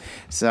well.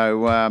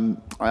 So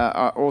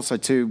I also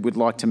too would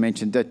like to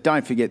mention that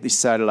don't forget this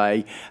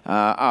Saturday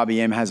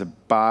RBM has a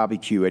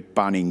barbecue at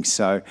Bunnings,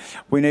 so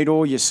we need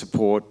all your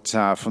support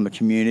from the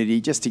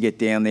community just to get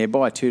down there,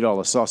 buy a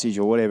 $2 sausage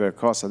or whatever it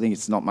costs. I think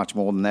it's not much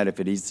more than that if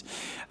it is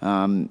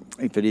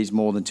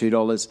more than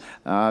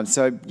 $2.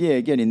 So yeah,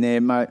 get in there,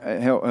 mate,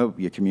 help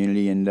your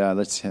community, and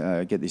let's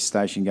get this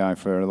station going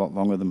for a lot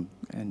longer than,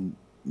 and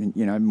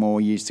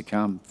more years to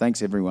come.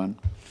 Thanks everyone.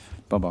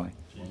 Bye bye.